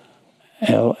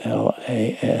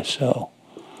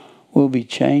 We'll be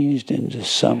changed into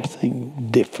something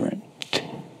different.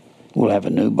 We'll have a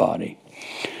new body.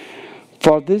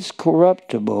 For this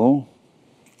corruptible,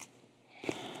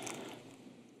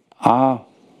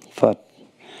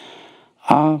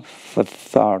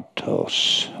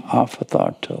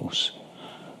 aphathartos,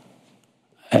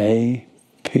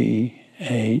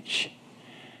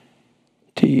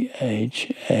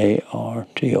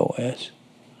 A-P-H-T-H-A-R-T-O-S.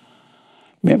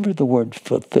 Remember the word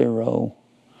phathero,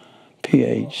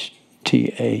 P-H-T-H-E-I-R-O,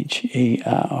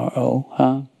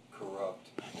 huh?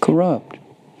 Corrupt.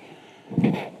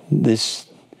 This,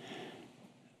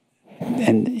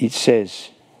 and it says,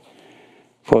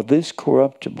 for this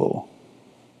corruptible,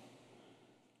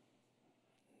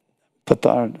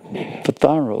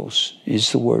 Phatharos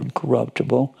is the word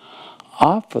corruptible.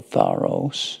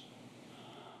 Aphatharos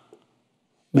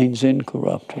means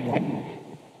incorruptible.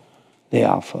 The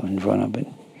alpha in front of it.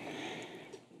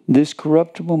 This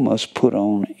corruptible must put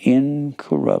on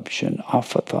incorruption,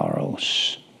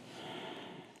 aphatharos.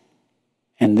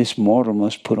 And this mortal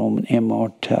must put on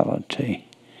immortality.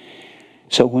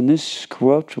 So when this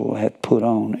corruptible hath put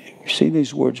on, see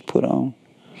these words put on?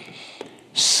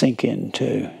 Sink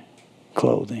into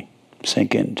clothing.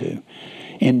 Sink into.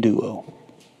 Enduo.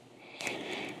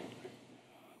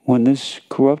 When this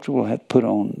corruptible hath put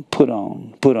on.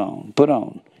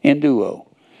 Enduo.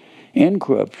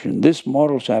 Incorruption. This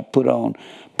mortal shall put on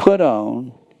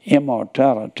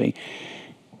immortality.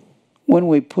 When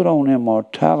we put on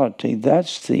immortality,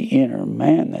 that's the inner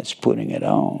man that's putting it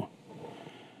on.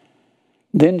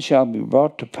 Then shall be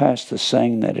brought to pass the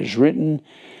saying that is written,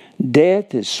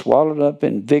 death is swallowed up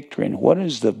in victory. And what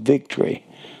is the victory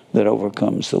that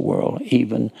overcomes the world?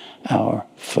 Even our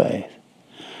faith.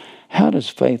 How does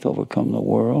faith overcome the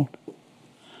world?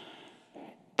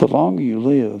 The longer you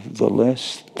live, the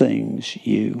less things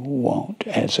you want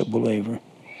as a believer.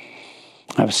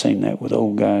 I've seen that with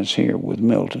old guys here with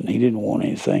Milton. He didn't want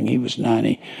anything. He was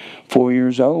 94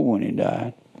 years old when he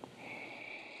died.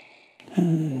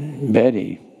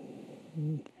 Betty,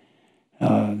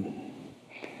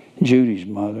 Judy's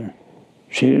mother,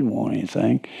 she didn't want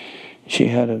anything. She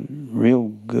had a real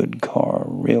good car,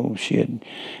 she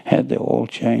had the oil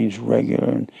changed regular,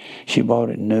 and she bought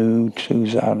it new,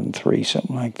 2003,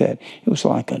 something like that. It was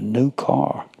like a new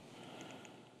car.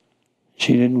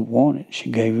 She didn't want it.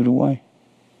 She gave it away.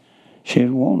 She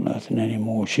didn't want nothing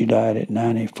anymore. She died at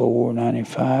 94,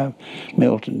 95.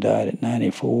 Milton died at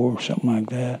 94, something like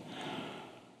that.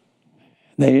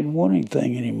 They didn't want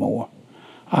anything anymore.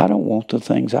 I don't want the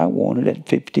things I wanted at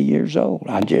 50 years old.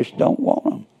 I just don't want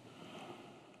them.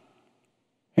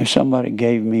 If somebody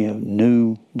gave me a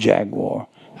new Jaguar,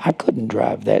 I couldn't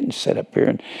drive that and sit up here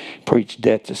and preach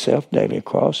death to self daily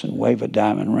across and wave a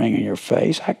diamond ring in your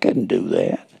face. I couldn't do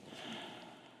that.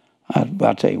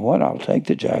 I'll tell you what, I'll take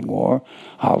the Jaguar,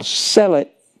 I'll sell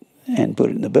it and put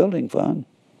it in the building fund.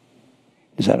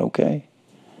 Is that okay?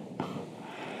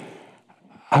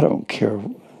 I don't care.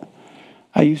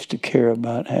 I used to care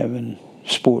about having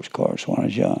sports cars when I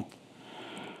was young.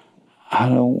 I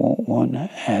don't want one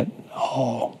at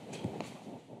all.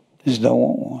 Just don't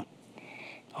want one.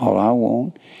 All I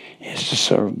want is to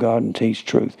serve God and teach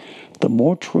truth. The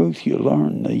more truth you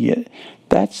learn,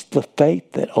 that's the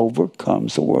faith that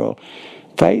overcomes the world.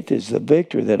 Faith is the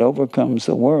victory that overcomes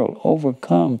the world.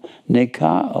 Overcome,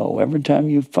 nikao, every time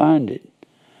you find it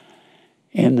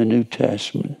in the New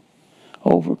Testament.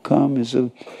 Overcome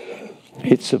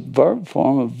it's a verb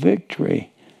form of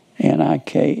victory.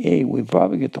 N-I-K-E. We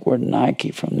probably get the word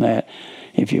Nike from that.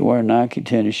 If you wear Nike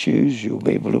tennis shoes, you'll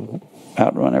be able to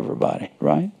outrun everybody,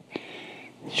 right?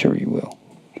 Sure you will.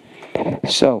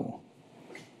 So,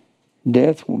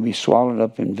 death will be swallowed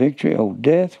up in victory. O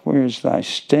death, where is thy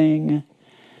sting?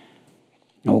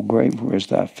 O grave, where is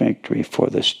thy victory? For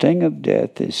the sting of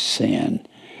death is sin.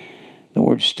 The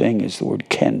word sting is the word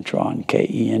kentron,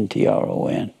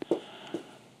 K-E-N-T-R-O-N.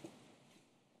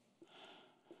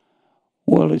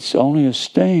 Well, it's only a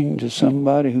sting to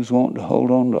somebody who's wanting to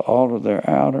hold on to all of their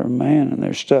outer man and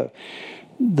their stuff.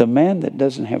 The man that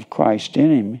doesn't have Christ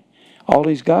in him, all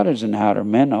he's got is an outer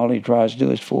man. All he tries to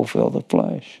do is fulfill the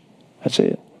flesh. That's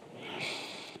it.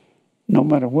 No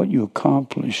matter what you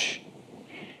accomplish,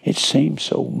 it seems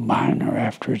so minor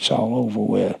after it's all over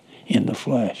with in the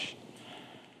flesh.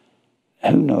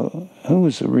 Who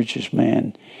was the richest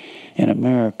man in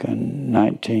America in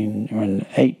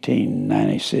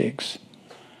 1896?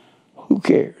 Who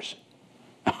cares?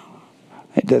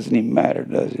 It doesn't even matter,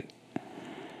 does it?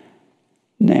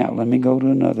 Now, let me go to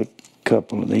another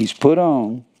couple of these. Put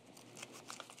on,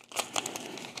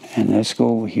 and let's go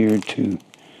over here to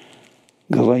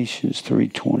Galatians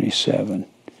 3:27.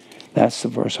 That's the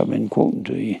verse I've been quoting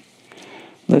to you.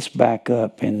 Let's back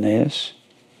up in this.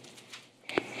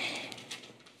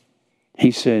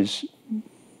 He says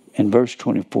in verse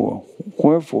 24,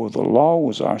 wherefore the law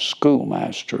was our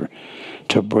schoolmaster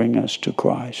to bring us to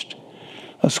Christ.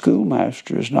 A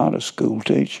schoolmaster is not a school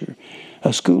teacher.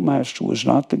 A schoolmaster was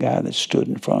not the guy that stood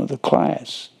in front of the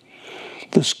class.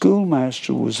 The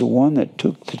schoolmaster was the one that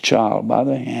took the child by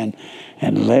the hand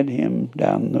and led him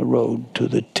down the road to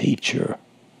the teacher.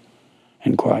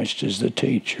 And Christ is the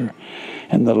teacher.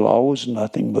 And the law was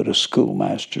nothing but a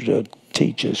schoolmaster to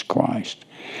teach us Christ.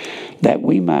 That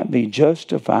we might be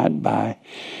justified by,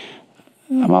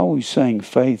 I'm always saying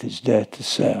faith is death to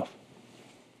self.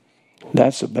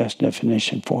 That's the best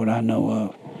definition for it I know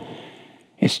of.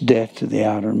 It's death to the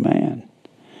outer man.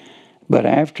 But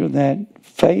after that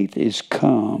faith is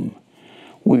come,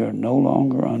 we are no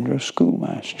longer under a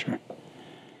schoolmaster.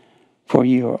 For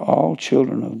ye are all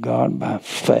children of God by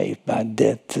faith, by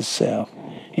death to self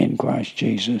in Christ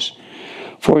Jesus.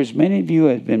 For as many of you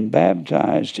have been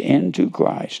baptized into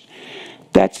Christ,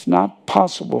 that's not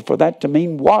possible for that to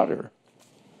mean water.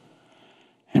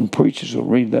 And preachers will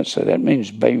read that and say, that means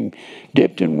being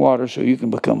dipped in water so you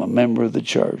can become a member of the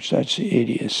church. That's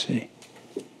idiocy.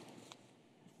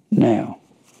 Now,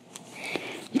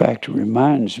 in fact, it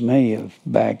reminds me of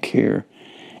back here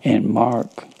in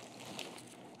Mark.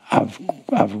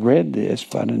 I've read this,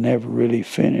 but I never really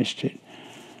finished it.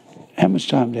 How much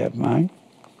time do you have, Mike?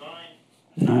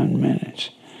 9 minutes.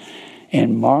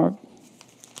 In Mark,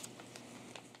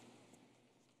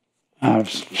 I've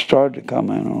started to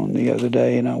comment on the other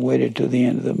day, and I waited till the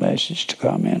end of the message to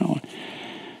comment on.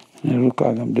 And it looked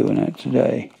like I'm doing that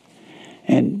today.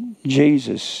 And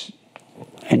Jesus,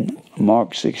 in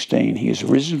Mark 16, he is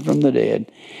risen from the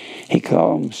dead. He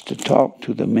comes to talk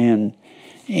to the men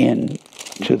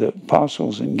to the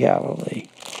apostles in Galilee.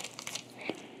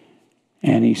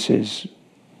 And he said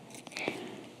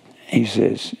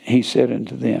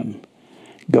unto them,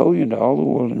 go into all the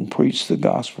world and preach the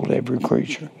gospel to every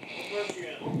creature.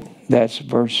 That's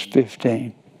verse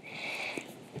 15.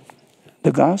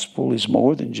 The gospel is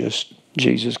more than just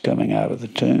Jesus coming out of the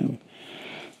tomb.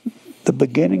 The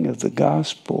beginning of the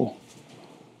gospel,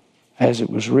 as it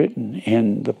was written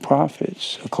in the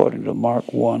prophets, according to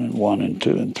Mark 1 and 1 and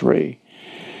 2 and 3,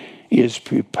 is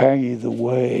prepare ye the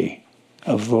way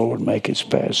of the Lord, make his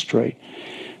path straight.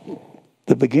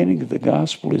 The beginning of the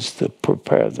gospel is to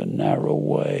prepare the narrow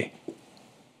way.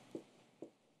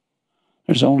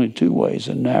 There's only two ways,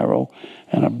 a narrow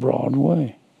and a broad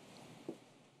way.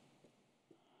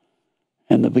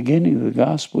 And the beginning of the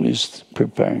gospel is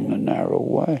preparing the narrow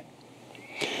way.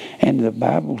 And the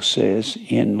Bible says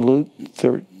in Luke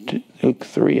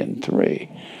 3:3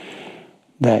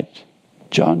 that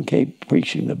John came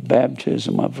preaching the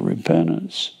baptism of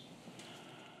repentance,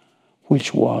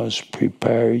 which was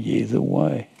prepare ye the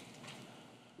way.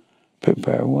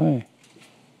 Prepare way.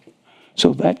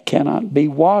 So that cannot be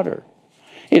water.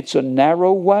 It's a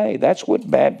narrow way. That's what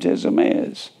baptism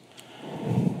is.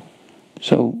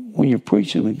 So when you're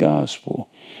preaching the gospel,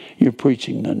 you're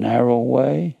preaching the narrow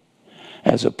way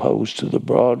as opposed to the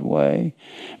broad way.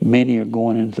 Many are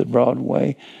going into the broad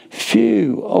way.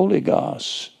 Few,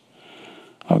 oligos,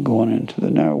 are going into the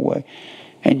narrow way.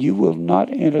 And you will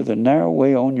not enter the narrow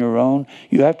way on your own.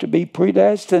 You have to be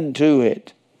predestined to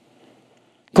it.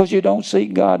 Because you don't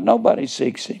seek God. Nobody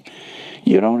seeks Him.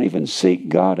 You don't even seek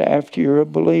God after you're a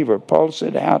believer. Paul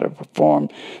said, how to perform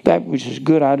that which is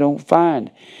good I don't find.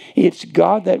 It's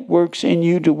God that works in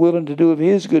you to will and to do of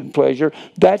His good pleasure.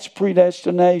 That's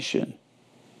predestination.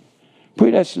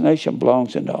 Predestination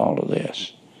belongs into all of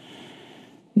this.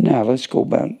 Now let's go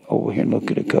back over here and look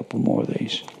at a couple more of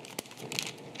these.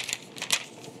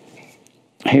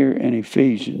 Here in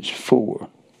Ephesians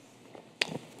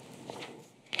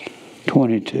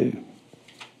 4:22.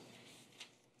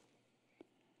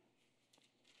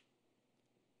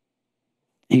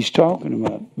 He's talking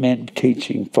about men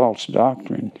teaching false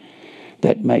doctrine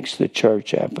that makes the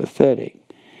church apathetic.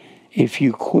 If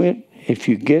you quit, if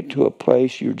you get to a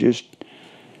place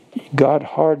God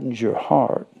hardens your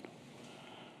heart.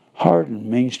 Harden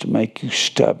means to make you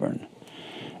stubborn.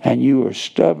 And you are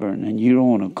stubborn and you don't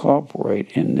want to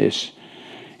cooperate in this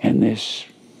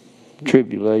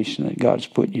tribulation that God's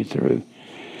putting you through.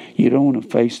 You don't want to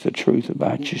face the truth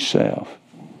about yourself.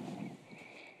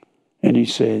 And he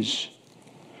says,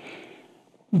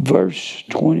 verse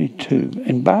 22,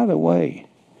 and by the way,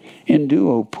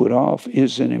 enduo, put off,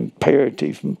 is an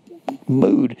imperative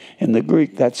mood in the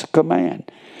Greek. That's a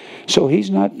command. So he's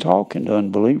not talking to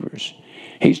unbelievers.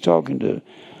 He's talking to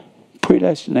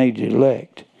predestinated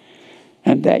elect.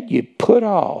 And that you put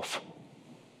off,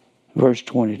 verse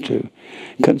 22,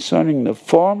 concerning the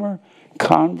former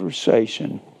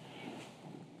conversation,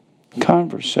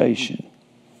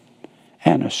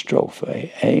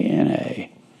 anastrophe,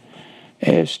 A-N-A-S-T-R-O-P-H-E,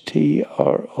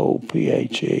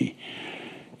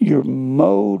 your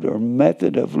mode or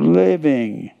method of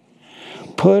living.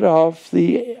 Put off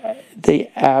the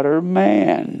outer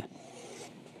man.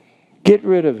 Get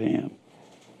rid of him.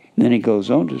 Then he goes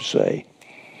on to say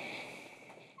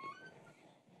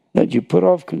that you put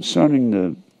off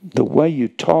concerning the way you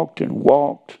talked and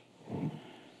walked.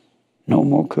 No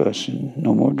more cussing,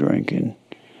 no more drinking.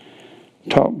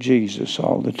 Talk Jesus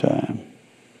all the time.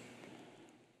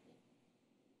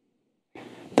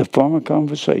 The former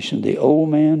conversation, the old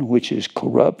man which is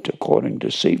corrupt according to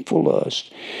deceitful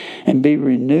lust, and be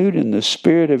renewed in the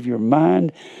spirit of your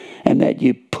mind, and that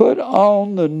you put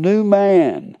on the new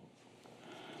man.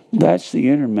 That's the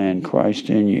inner man, Christ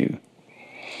in you,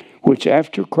 which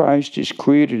after Christ is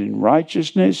created in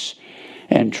righteousness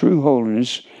and true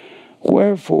holiness.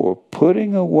 Wherefore,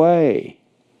 putting away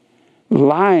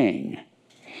lying,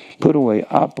 put away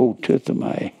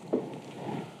apotithemi.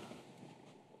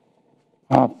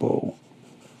 Apo,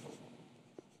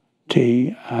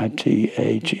 T-I-T-H-E-M-I.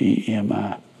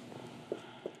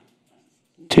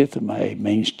 Tithemi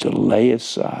means to lay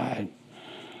aside,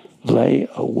 lay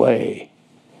away,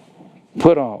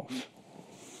 put off.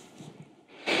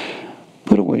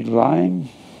 Put away lying,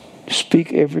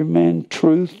 speak every man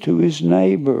truth to his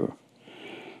neighbor,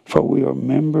 for we are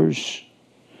members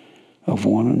of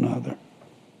one another.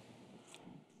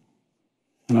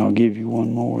 And I'll give you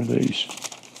one more of these.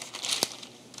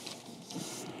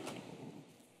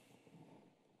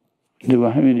 Do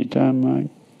I have any time, Mike?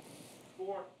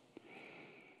 4.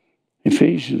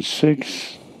 Ephesians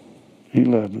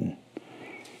 6:11.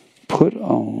 Put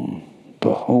on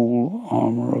the whole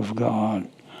armor of God.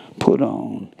 Put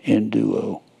on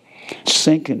enduo.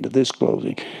 Sink into this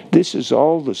clothing. This is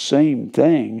all the same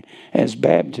thing as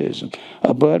baptism.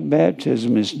 But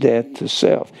baptism is death to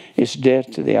self. It's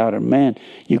death to the outer man.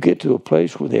 You get to a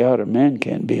place where the outer man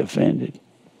can't be offended.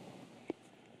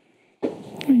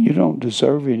 You don't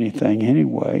deserve anything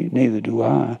anyway, neither do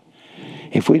I.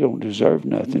 If we don't deserve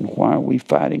nothing, why are we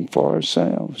fighting for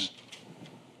ourselves?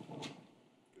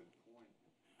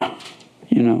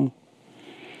 You know?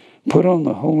 Put on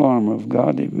the whole armor of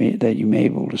God that you may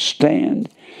be able to stand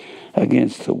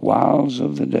against the wiles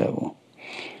of the devil.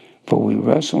 For we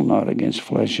wrestle not against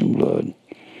flesh and blood.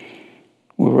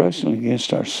 We're wrestling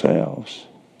against ourselves,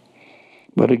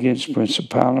 but against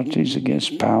principalities,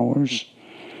 against powers,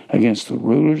 against the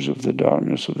rulers of the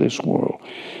darkness of this world.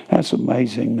 That's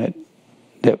amazing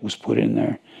that was put in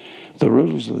there. The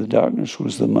rulers of the darkness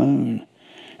was the moon.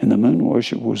 And the moon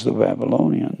worship was the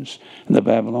Babylonians. And the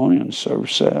Babylonians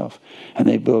served self. And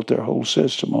they built their whole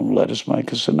system on let us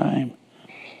make us a name.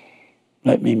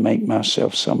 Let me make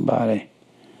myself somebody.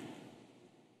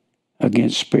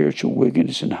 Against spiritual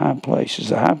wickedness in high places.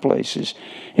 The high places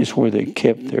is where they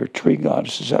kept their tree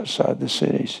goddesses outside the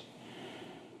cities.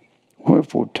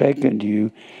 Wherefore take unto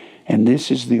you, and this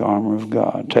is the armor of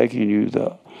God, taking you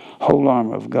the whole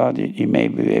armor of God, that you may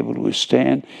be able to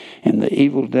withstand in the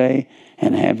evil day,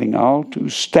 and having all to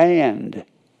stand.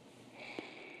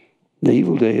 The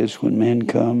evil day is when men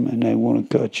come and they want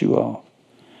to cut you off.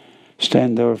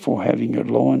 Stand therefore, having your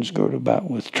loins girded about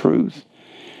with truth,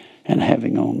 and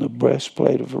having on the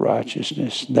breastplate of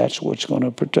righteousness. That's what's going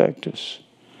to protect us.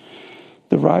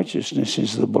 The righteousness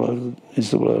is the blood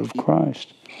of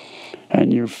Christ.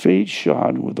 And your feet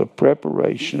shod with the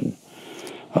preparation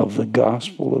of the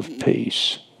gospel of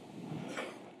peace.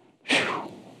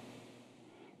 Whew.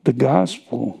 The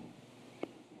gospel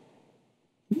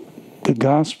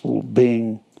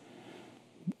being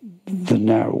the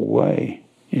narrow way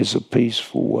is a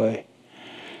peaceful way.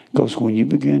 Because when you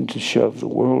begin to shove the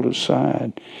world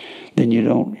aside, then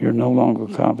you're no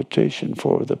longer competition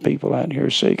for the people out here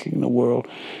seeking the world,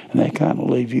 and they kind of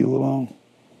leave you alone.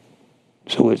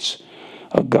 So it's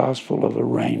a gospel of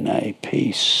arena,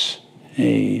 peace,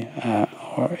 A-I-R-A-N-A,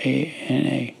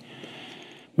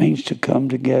 means to come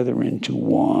together into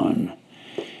one.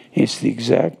 It's the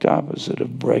exact opposite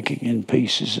of breaking in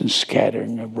pieces and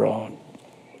scattering abroad.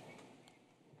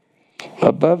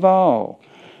 Above all,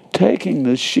 taking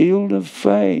the shield of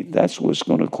faith, that's what's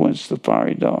going to quench the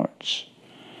fiery darts.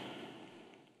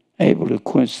 Able to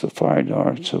quench the fiery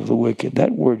darts of the wicked.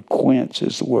 That word quench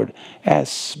is the word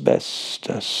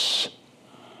asbestos.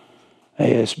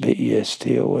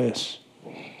 A-S-B-E-S-T-O-S.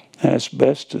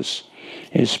 Asbestos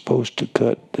is supposed to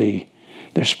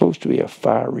there's supposed to be a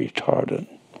fire retardant.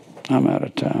 I'm out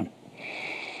of time.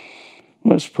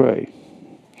 Let's pray.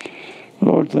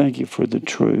 Lord, thank you for the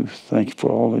truth. Thank you for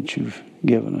all that you've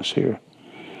given us here.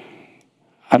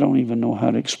 I don't even know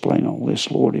how to explain all this,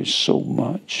 Lord. It's so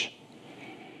much.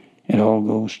 It all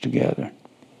goes together.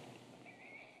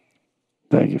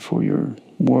 Thank you for your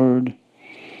word.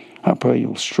 I pray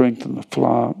you'll strengthen the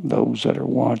flock, those that are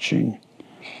watching.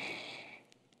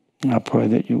 I pray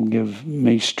that you'll give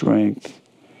me strength.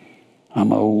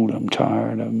 I'm old, I'm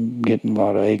tired, I'm getting a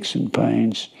lot of aches and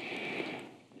pains.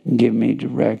 Give me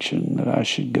direction that I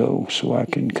should go so I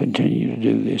can continue to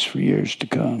do this for years to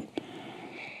come.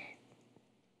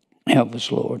 Help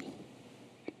us, Lord.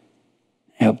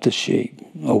 Help the sheep.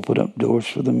 Open up doors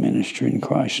for the ministry in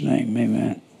Christ's name.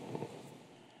 Amen.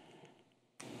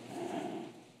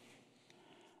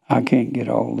 I can't get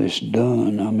all this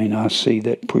done. I mean, I see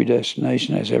that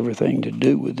predestination has everything to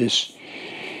do with this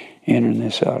inner and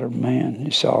this outer man.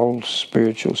 It's all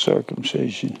spiritual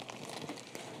circumcision.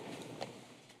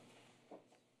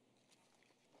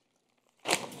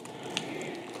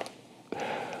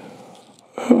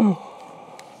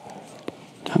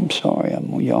 I'm sorry,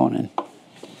 I'm yawning.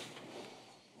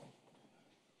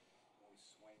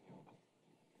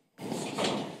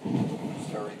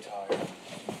 Very tired.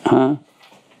 Huh?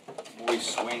 Muy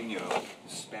sueño,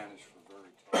 Spanish for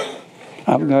very tired.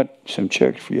 I've got some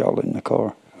checks for y'all in the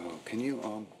car. Oh, can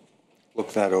you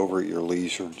look that over at your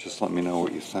leisure? Just let me know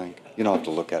what you think. You don't have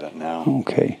to look at it now.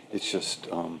 Okay. It's just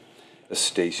a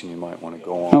station you might want to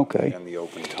go on. Okay. And the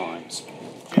open times.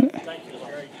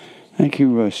 Thank you,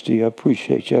 Rusty. I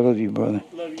appreciate you. I love you, brother.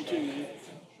 Love you too, man.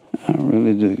 I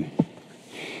really do.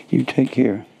 You take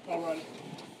care.